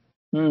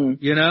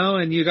 You know,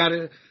 and you got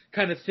to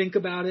kind of think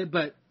about it,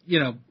 but you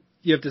know,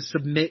 you have to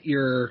submit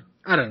your,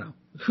 I don't know.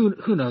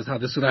 who knows how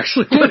this would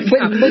actually but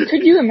out.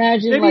 Could you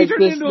imagine Maybe like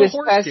turn it into a this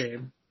horse past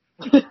game.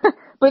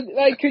 But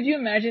like, could you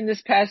imagine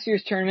this past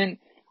year's tournament?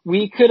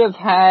 We could have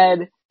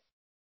had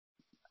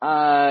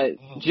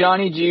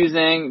Johnny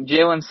Juzang,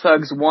 Jalen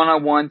Suggs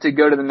 1-on-1 to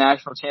go to the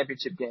national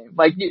championship game.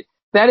 Like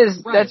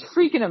that's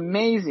freaking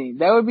amazing.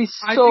 That would be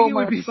so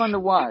much fun to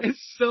watch.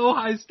 It's so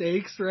high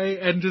stakes, right?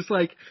 And just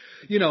like,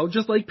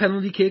 just like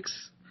penalty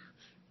kicks,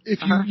 if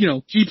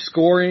you keep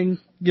scoring,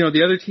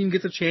 the other team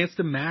gets a chance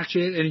to match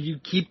it, and you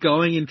keep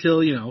going until,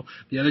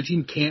 the other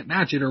team can't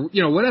match it, or,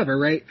 whatever,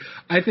 right?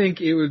 I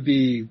think it would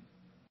be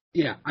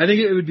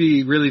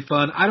really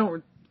fun. I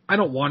don't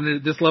want it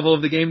at this level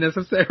of the game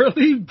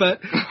necessarily, but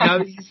now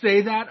that you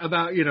say that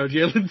about,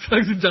 Jalen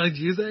Suggs and Johnny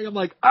Juzang, I'm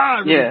like, I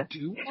really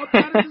do want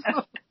that at this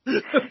level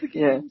of the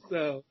game.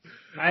 So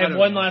I have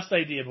one last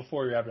idea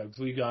before we wrap it up, because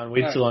we've gone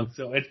way too long.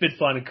 So it's been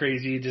fun and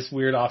crazy, just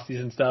weird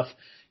off-season stuff.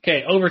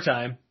 Okay,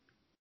 overtime.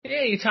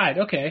 Yeah, you tied.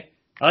 Okay.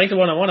 I like the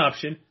one-on-one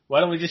option.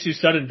 Why don't we just do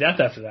sudden death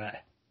after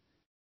that?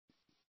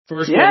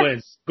 First goal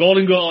wins.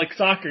 Golden goal, like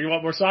soccer. You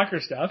want more soccer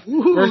stuff?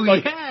 Ooh,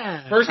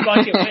 First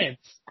bucket wins.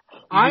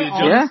 I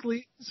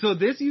honestly, so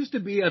this used to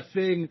be a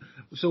thing.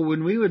 So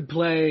when we would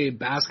play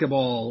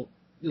basketball,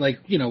 like,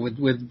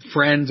 with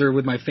friends or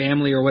with my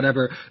family or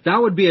whatever, that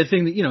would be a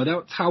thing that,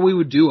 that's how we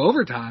would do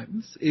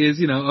overtimes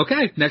is,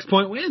 okay, next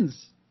point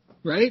wins.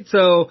 Right?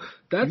 So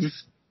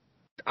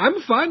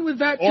I'm fine with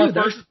that too.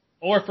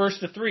 Or first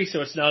to three,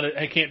 so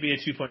it can't be a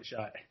 2-point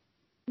shot.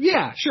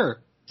 Yeah,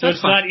 sure. So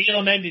it's not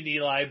Elam ending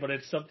Eli, but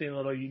it's something a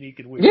little unique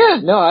and weird.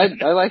 Yeah, no, I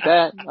like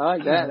that. I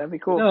like that. That'd be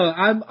cool. No,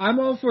 I'm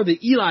all for the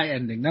Eli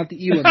ending, not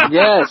the Elam.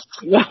 Yes.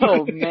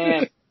 Oh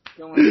man,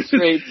 going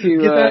straight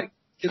to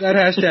get that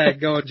hashtag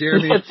going,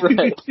 Jeremy. That's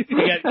right.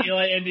 We got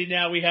Eli ending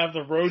now. We have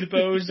the Road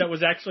Bows that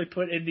was actually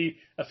put in the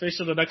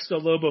official New Mexico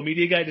Lobo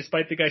media guide,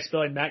 despite the guy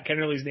spelling Matt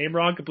Kennerly's name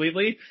wrong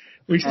completely.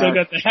 We still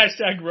got the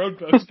hashtag Road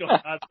Bows going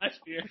on last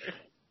year.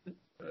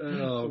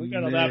 Oh, so we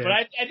got all that, but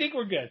I think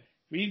we're good.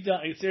 We've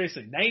done,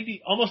 seriously,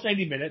 almost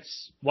 90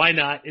 minutes. Why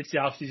not? It's the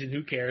off season.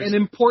 Who cares? An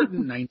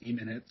important 90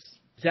 minutes.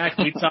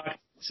 Exactly. We talked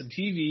some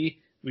TV.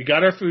 We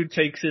got our food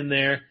takes in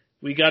there.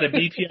 We got a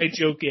BPI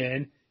joke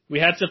in.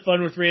 We had some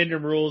fun with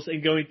random rules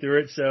and going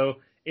through it. So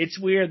it's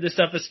weird. This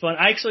stuff is fun.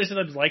 I actually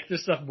sometimes like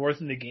this stuff more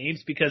than the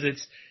games because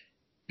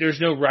there's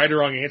no right or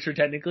wrong answer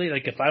technically.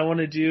 Like if I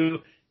want to do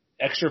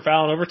extra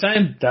foul in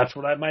overtime, that's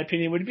what my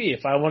opinion would be.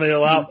 If I want to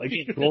allow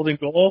golden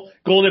goal,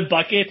 golden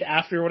bucket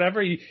after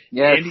whatever, you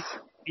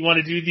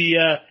want to do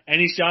the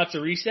any shots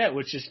or reset,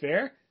 which is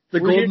fair. The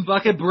golden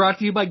bucket brought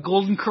to you by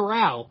Golden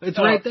Corral. It's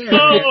right there.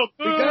 Oh,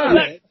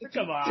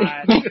 come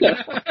on.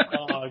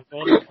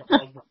 Golden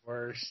Corral's the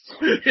worst.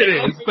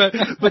 It is,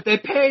 but they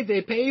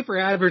pay for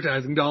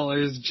advertising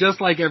dollars just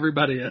like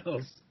everybody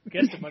else. I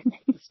guess the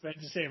money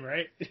spends the same,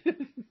 right?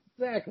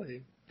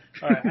 Exactly.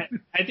 All right,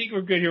 I think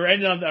we're good here. We're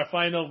ending on our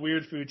final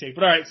weird food take.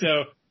 But all right,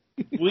 so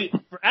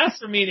as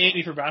for me and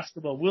Andy for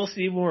basketball, we'll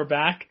see when we're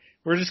back.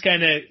 We're just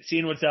kind of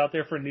seeing what's out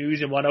there for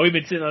news and whatnot. We've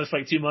been sitting on this for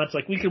like 2 months.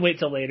 Like, we can wait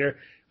till later.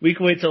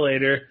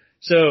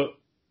 So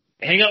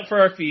hang out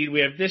for our feed. We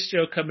have this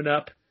show coming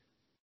up.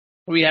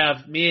 We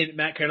have me and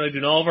Matt Kennerly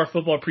doing all of our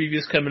football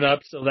previews coming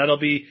up. So that'll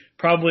be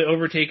probably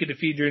overtaken to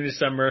feed during the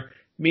summer.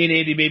 Me and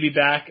Andy may be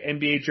back.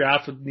 NBA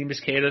draft with Nemus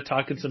Queta,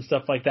 talking some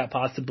stuff like that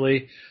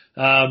possibly.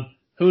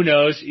 Who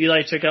knows?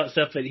 Eli, check out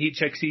stuff at Heat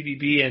Check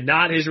CBB and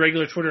not his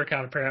regular Twitter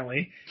account,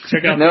 apparently.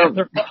 Check out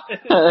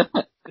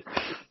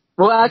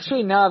Well,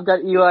 actually, now I've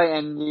got Eli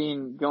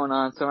ending going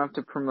on, so I have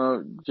to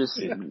promote just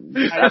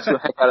that's the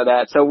heck out of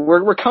that. So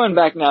we're coming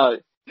back now.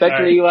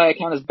 Vector right. Eli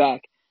account is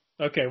back.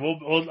 Okay,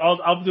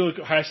 I'll do a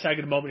hashtag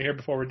in a moment here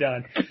before we're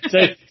done. So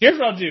here's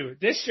what I'll do.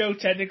 This show,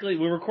 technically,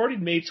 we're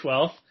recording May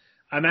 12th.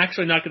 I'm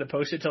actually not going to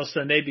post it till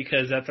Sunday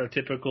because that's our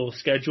typical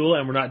schedule,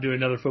 and we're not doing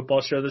another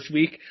football show this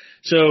week.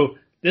 So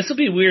this will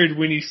be weird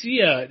when you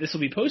see this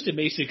will be posted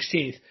May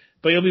 16th,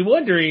 but you'll be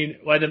wondering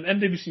why the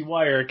MWC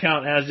Wire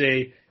account has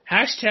a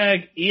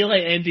hashtag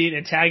Eli ending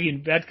and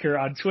tagging Betker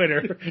on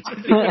Twitter.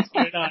 What's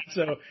going on?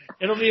 So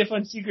it'll be a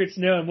fun secret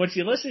to know, and once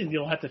you listen,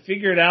 you'll have to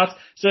figure it out.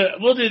 So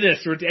we'll do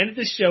this. We're at the end of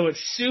the show. It's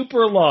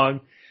super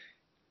long.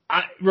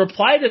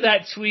 Reply to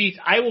that tweet.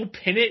 I will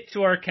pin it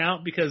to our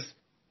account because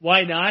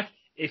why not?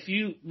 If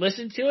you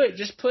listen to it,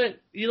 just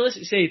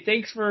say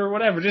thanks for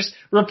whatever. Just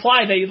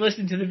reply that you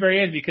listened to the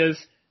very end because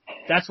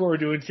that's what we're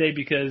doing today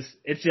because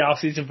it's the off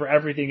season for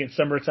everything. It's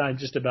summertime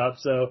just about.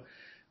 So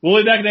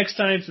we'll be back next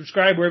time.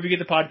 Subscribe wherever you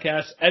get the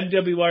podcast,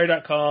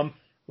 MWWire.com,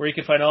 where you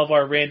can find all of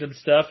our random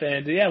stuff.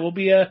 And yeah,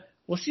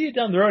 we'll see you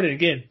down the road. And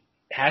again,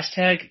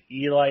 hashtag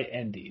Eli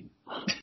ending.